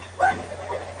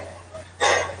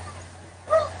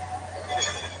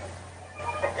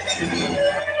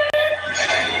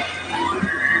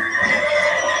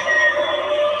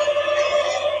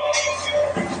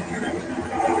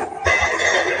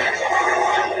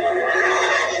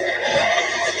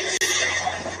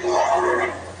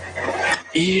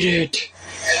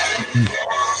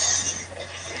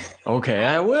 Okay,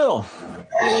 I will.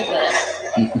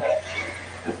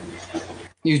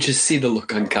 You just see the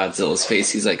look on Godzilla's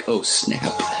face. He's like, oh, snap.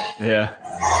 Yeah.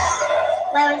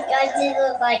 Whereas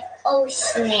Godzilla was like, oh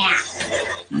snap.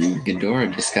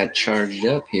 Ghidorah just got charged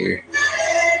up here.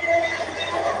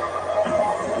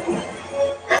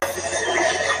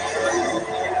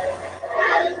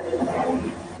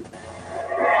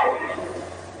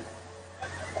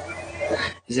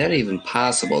 Is that even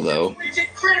possible, though?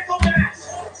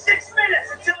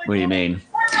 What do you mean?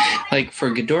 Like, for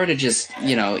Ghidorah to just,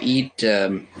 eat,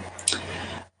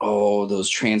 those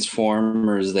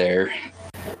Transformers there,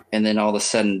 and then all of a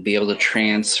sudden be able to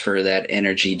transfer that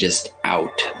energy just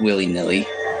out willy-nilly.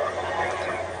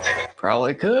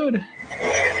 Probably could.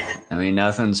 I mean,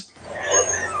 nothing's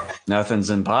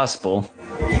impossible.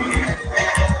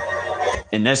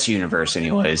 In this universe,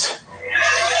 anyways.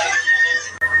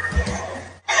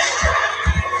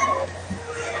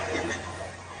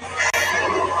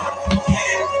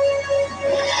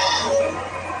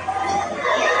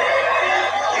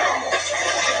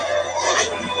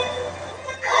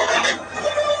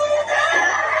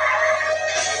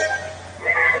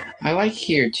 I like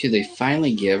here, too, they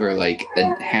finally give her, like,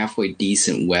 a halfway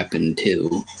decent weapon,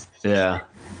 too. Yeah.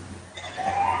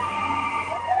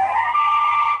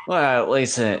 Well, at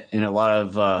least in a lot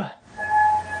of,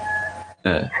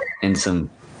 in some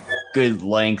good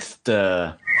length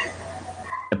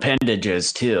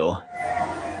appendages, too.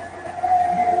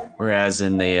 Whereas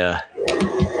in the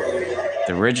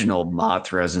original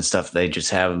Mothras and stuff, they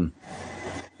just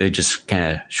kind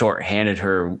of short-handed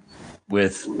her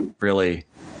with really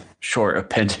short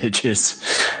appendages.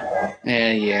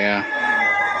 Yeah.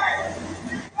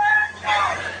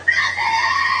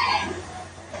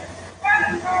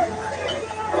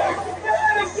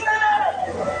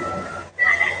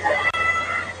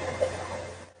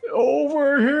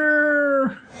 Over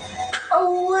here!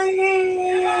 Over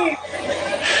here.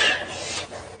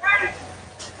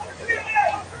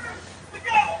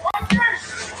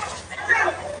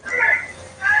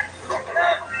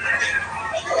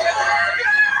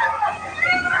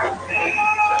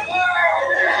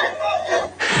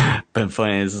 Been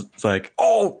funny is it's like,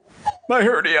 oh, my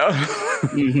hernia.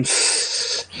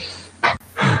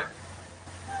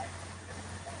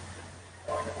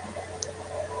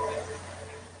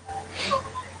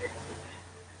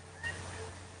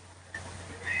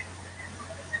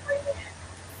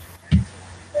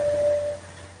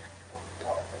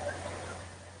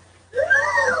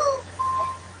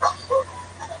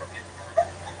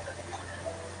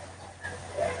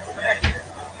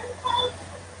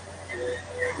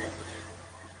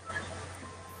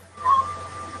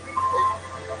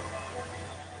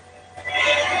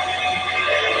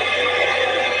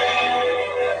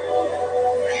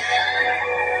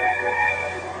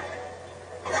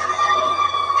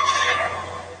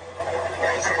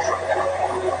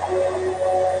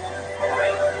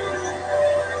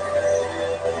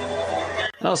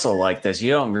 I also like this.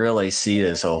 You don't really see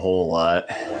this a whole lot.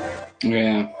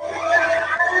 Yeah.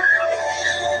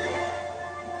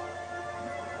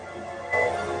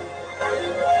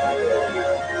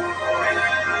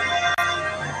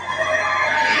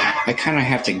 I kind of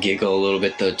have to giggle a little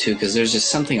bit, though, too, because there's just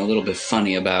something a little bit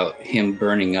funny about him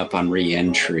burning up on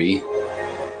re-entry.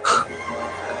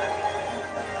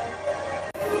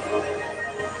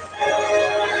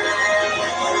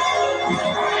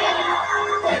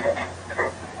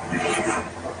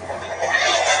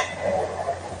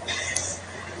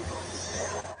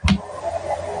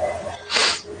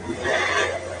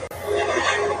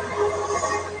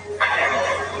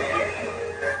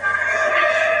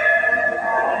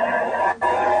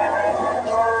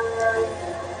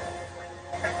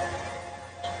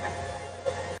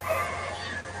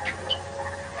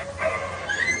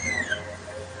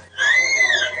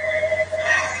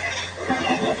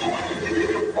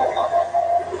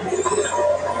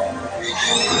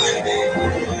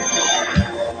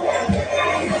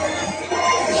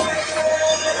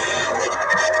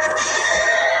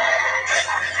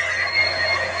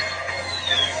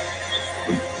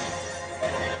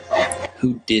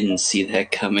 Who didn't see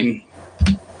that coming?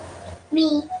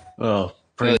 Me. Well,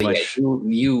 pretty much.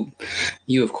 Yeah,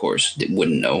 you of course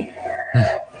wouldn't know.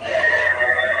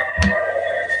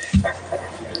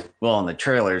 Well, and the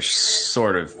trailers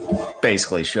sort of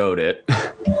basically showed it.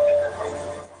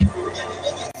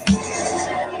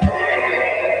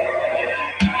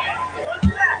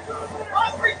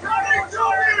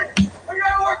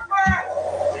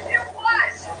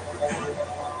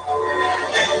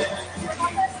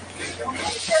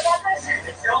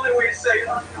 It's the only way to save it.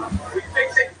 We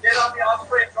fix it, get on the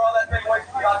osprey, and draw that thing away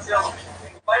from Godzilla.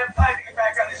 Might have time to get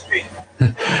back on his feet.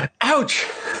 Ouch!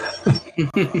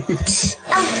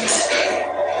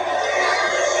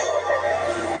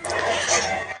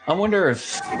 I wonder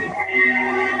if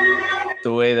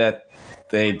the way that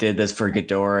they did this for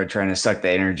Ghidorah, trying to suck the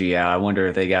energy out, I wonder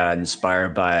if they got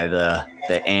inspired by the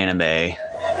anime.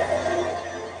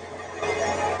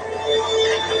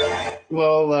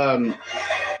 Well,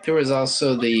 there was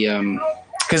also the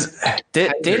Because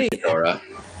did he? Ghidorah.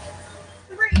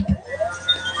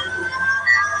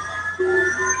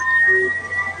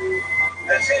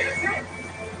 That's it.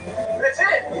 That's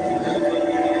it.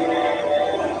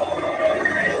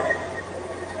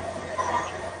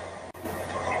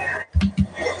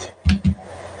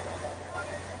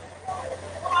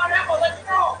 Come on, Emma, let's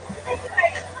go. Hey,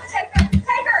 take her!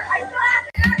 Take her! I still have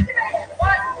to activate it!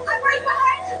 What? I'm right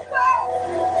behind you! Go!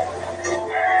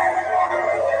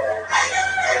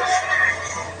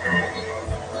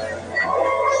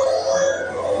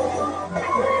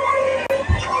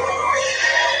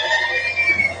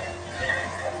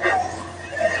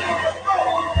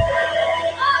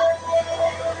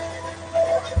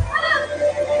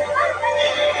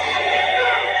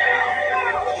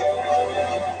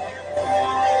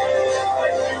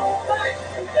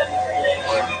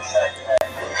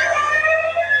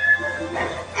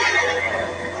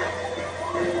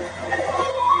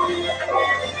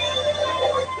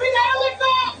 We gotta let go.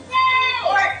 No.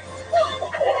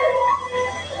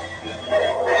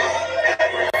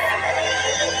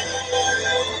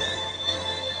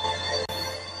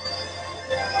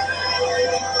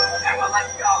 Emma,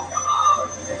 let's go. Come on.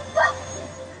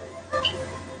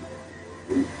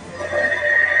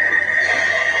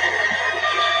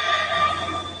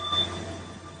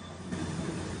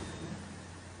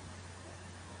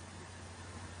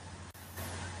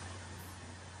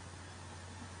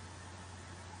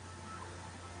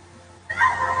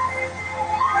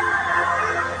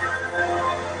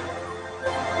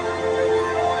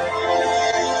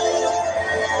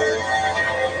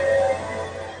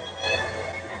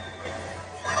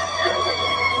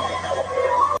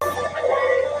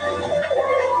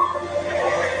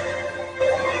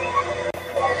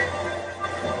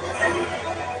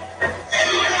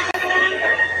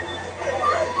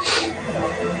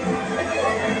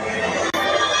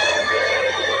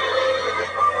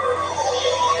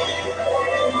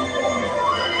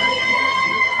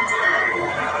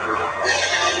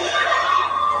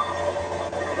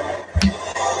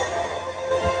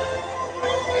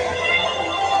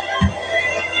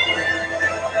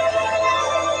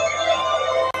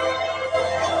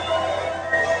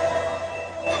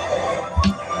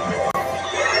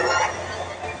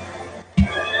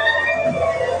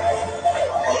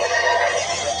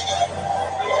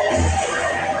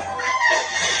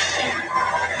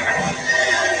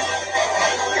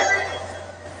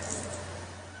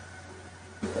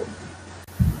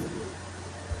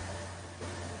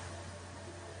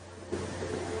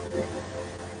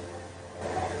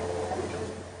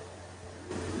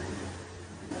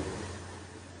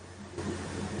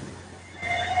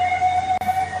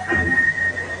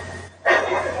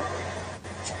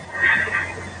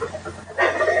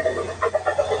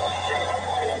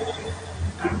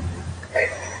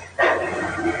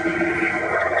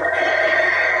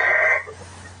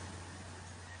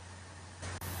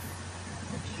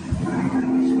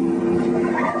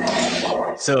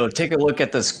 So take a look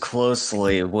at this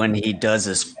closely when he does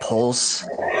his pulse.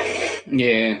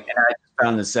 Yeah. And I just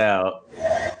found this out,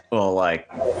 well, like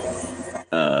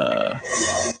a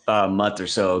month or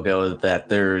so ago, that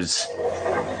there's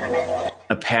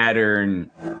a pattern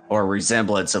or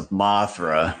resemblance of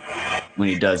Mothra when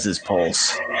he does his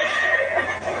pulse.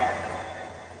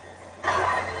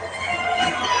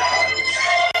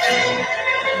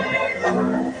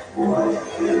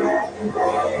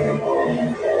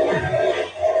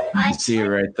 You see it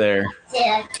right there.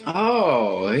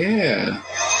 Oh, yeah.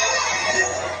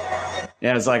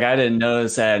 Yeah, it's like I didn't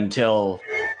notice that until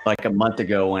like a month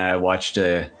ago when I watched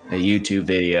a YouTube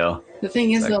video. The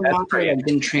thing is, Like, though, that's Mothra pretty-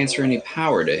 didn't transfer any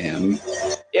power to him.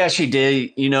 Yeah, she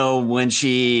did. You know, when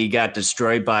she got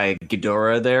destroyed by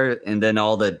Ghidorah there, and then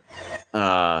all the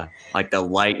like the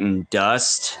light and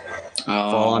dust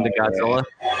fall onto Godzilla.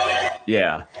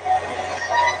 Yeah.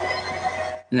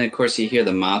 And then, of course, you hear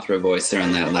the Mothra voice there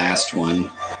on that last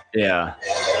one. Yeah.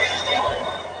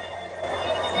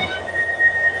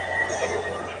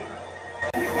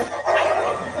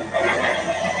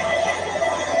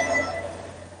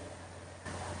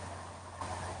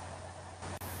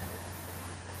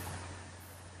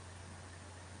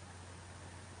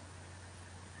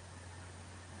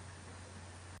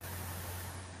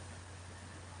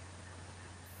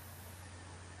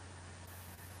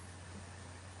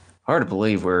 Hard to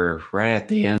believe we're right at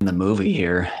the end of the movie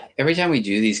here. Every time we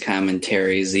do these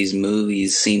commentaries, these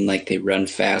movies seem like they run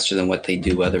faster than what they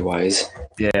do otherwise.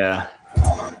 Yeah.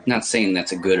 Not saying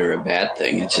that's a good or a bad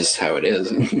thing. It's just how it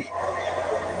is.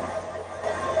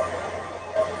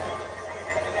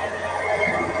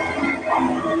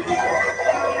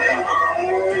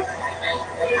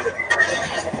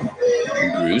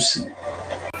 Bruce?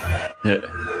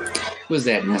 Was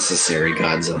that necessary,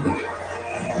 Godzilla?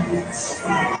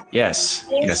 Yes.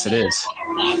 Yes, it is.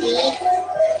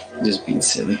 Just being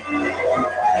silly.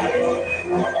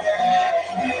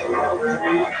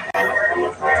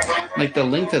 Like the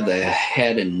length of the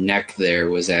head and neck there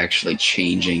was actually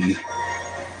changing.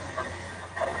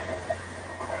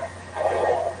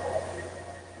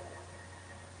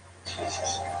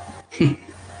 Things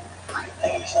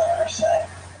on our side.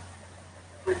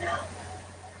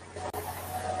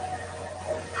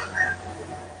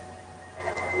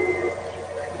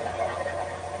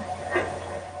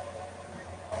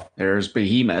 There's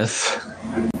Behemoth.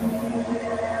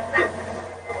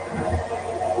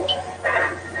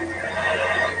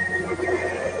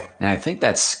 And I think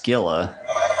that's Skilla.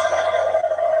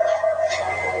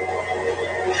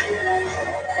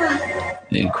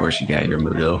 And of course, you got your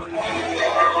Mudo.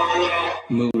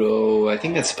 Mudo, I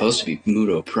think that's supposed to be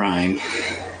Mudo Prime.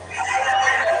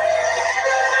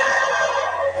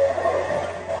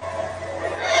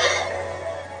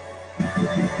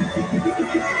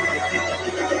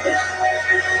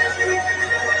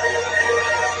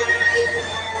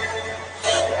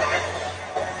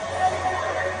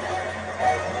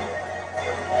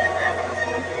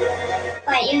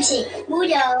 But you see,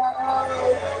 Mudo.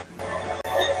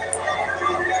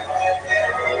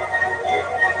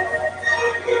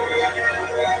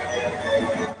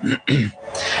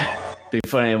 Be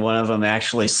funny if one of them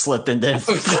actually slipped into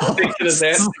Thinking of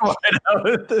that. slide out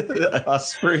with the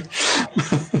osprey.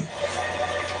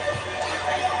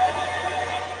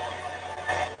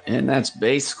 And that's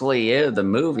basically it, the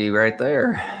movie right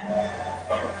there.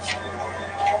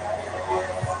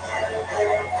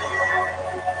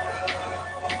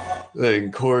 And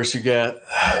of course, you got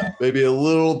maybe a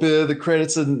little bit of the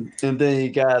credits, and then you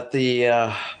got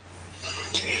the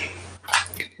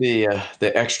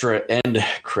extra end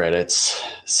credits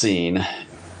scene.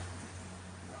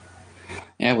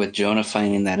 Yeah, with Jonah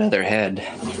finding that other head.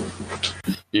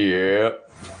 Yeah.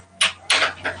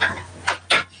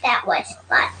 That was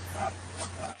fun.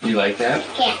 You like that?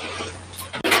 Yeah.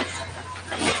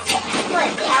 But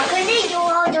how can they do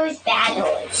all those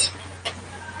battles?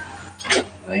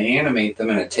 They animate them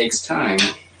and it takes time.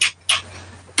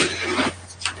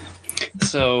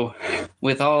 So,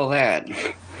 with all that,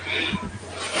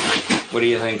 what are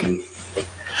you thinking?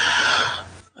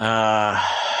 Are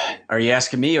you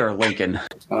asking me or Lincoln?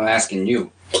 I'm asking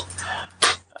you.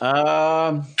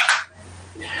 Yeah,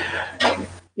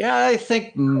 I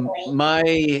think my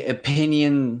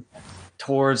opinion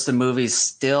towards the movie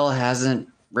still hasn't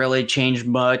really changed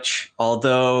much.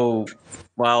 Although,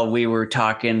 while we were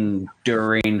talking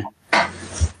during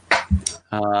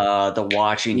the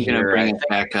watching You gonna here, bring us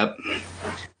back up?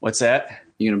 what's that?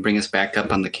 You gonna bring us back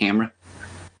up on the camera?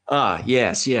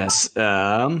 Yes.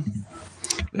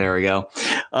 There we go.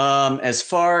 As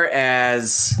far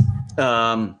as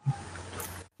my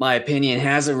opinion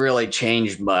hasn't really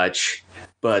changed much,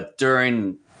 but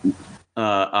during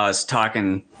us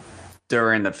talking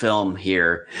during the film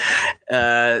here,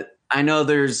 I know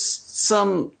there's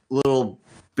some little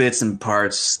bits and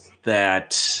parts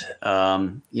that,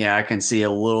 I can see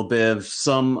a little bit of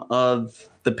some of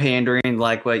the pandering,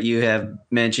 like what you have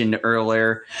mentioned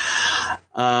earlier.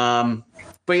 But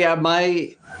yeah,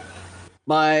 my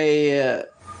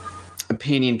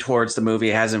opinion towards the movie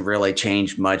hasn't really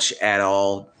changed much at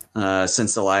all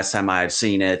since the last time I've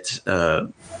seen it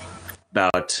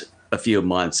about a few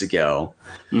months ago.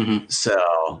 Mm-hmm.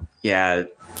 So yeah,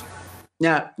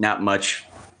 not much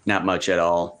at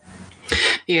all.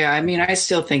 Yeah, I mean, I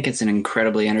still think it's an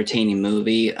incredibly entertaining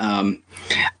movie.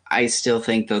 I still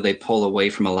think, though, they pull away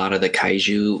from a lot of the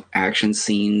kaiju action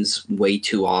scenes way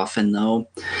too often, though.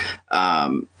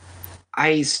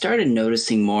 I started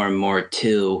noticing more and more,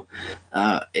 too.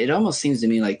 It almost seems to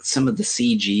me like some of the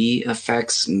CG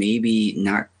effects maybe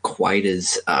not quite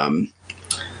as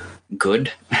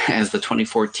good as the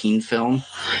 2014 film.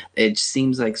 It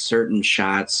seems like certain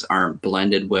shots aren't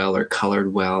blended well or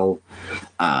colored well.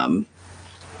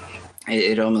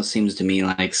 It almost seems to me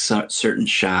like certain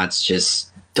shots just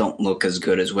don't look as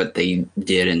good as what they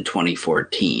did in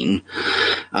 2014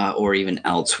 or even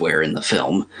elsewhere in the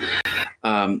film.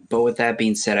 But with that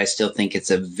being said, I still think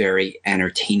it's a very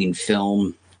entertaining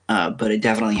film, but it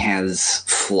definitely has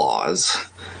flaws.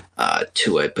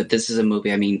 to it. But this is a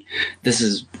movie. I mean, this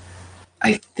is,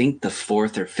 I think, the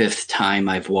fourth or fifth time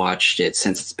I've watched it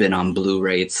since it's been on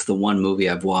Blu-ray. It's the one movie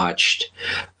I've watched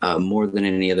more than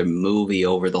any other movie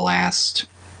over the last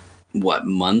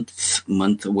month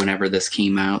whenever this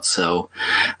came out. So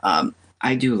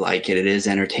I do like it. It is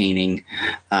entertaining.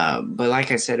 But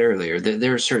like I said earlier,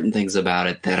 there are certain things about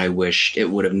it that I wish it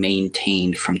would have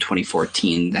maintained from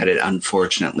 2014 that it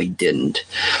unfortunately didn't.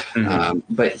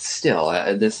 But still,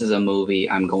 this is a movie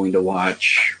I'm going to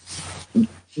watch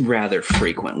rather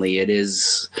frequently. It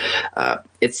is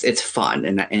it's fun,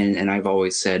 and I've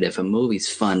always said if a movie's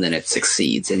fun, then it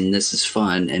succeeds, and this is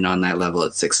fun, and on that level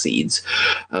it succeeds.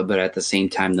 But at the same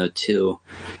time, though, too,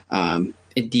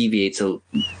 it deviates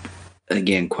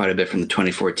again quite a bit from the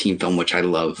 2014 film, which I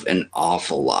love an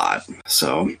awful lot.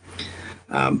 So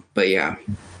but yeah,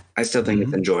 I still think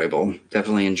it's enjoyable.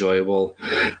 Definitely enjoyable.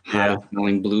 Yeah.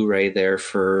 Smelling Blu-ray there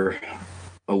for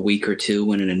a week or two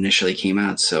when it initially came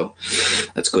out, so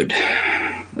that's good.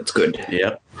 That's good.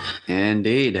 Yep,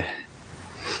 indeed.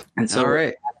 And so, all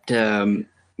right,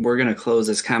 we're going to close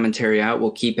this commentary out.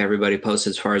 We'll keep everybody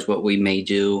posted as far as what we may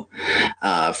do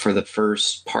for the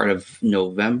first part of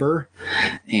November.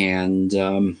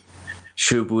 And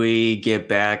should we get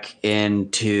back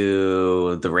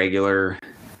into the regular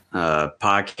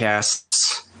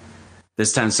podcasts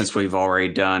this time, since we've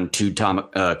already done two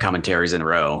commentaries in a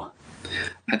row?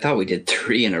 I thought we did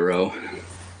 3 in a row.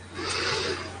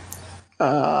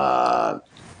 No,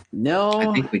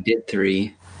 I think we did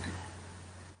 3.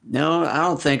 No, I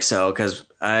don't think so. Because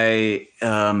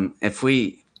if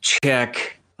we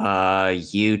check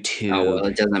YouTube, Oh well,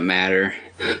 it doesn't matter.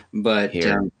 But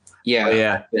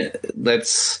yeah,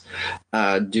 let's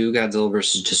do Godzilla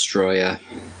versus Destroya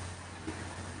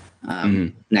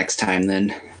next time.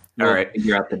 Then all right,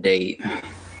 figure out the date.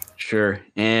 Sure.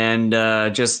 And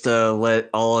just to let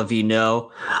all of you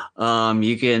know,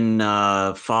 you can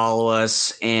follow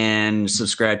us and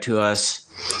subscribe to us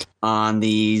on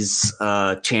these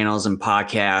channels and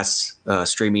podcasts,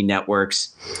 streaming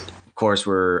networks. Of course,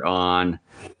 we're on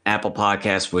Apple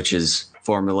Podcasts, which is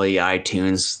formerly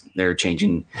iTunes. They're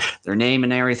changing their name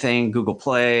and everything. Google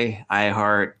Play,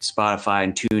 iHeart, Spotify,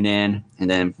 and TuneIn. And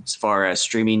then as far as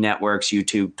streaming networks,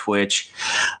 YouTube, Twitch,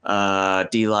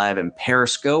 DLive, and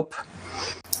Periscope.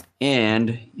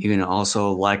 And you can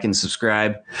also like and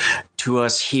subscribe to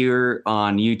us here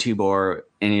on YouTube or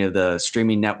any of the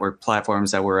streaming network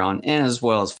platforms that we're on, and as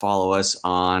well as follow us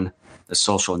on the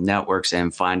social networks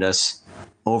and find us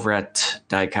over at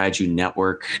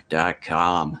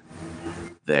daikaijunetwork.com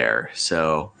there.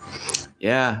 So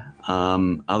yeah,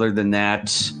 other than that,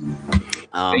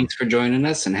 thanks for joining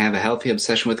us, and have a healthy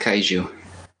obsession with kaiju.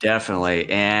 Definitely.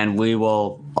 And we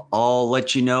will all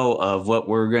let you know of what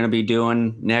we're going to be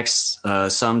doing next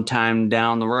sometime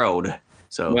down the road.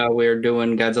 So, well, we're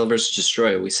doing Godzilla vs.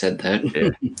 Destroyer. We said that.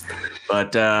 Yeah.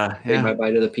 But say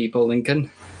bye-bye to the people,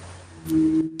 Lincoln.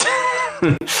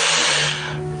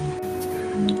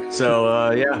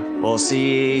 So yeah, we'll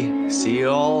see you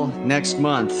all next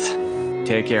month.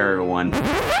 Take care, everyone.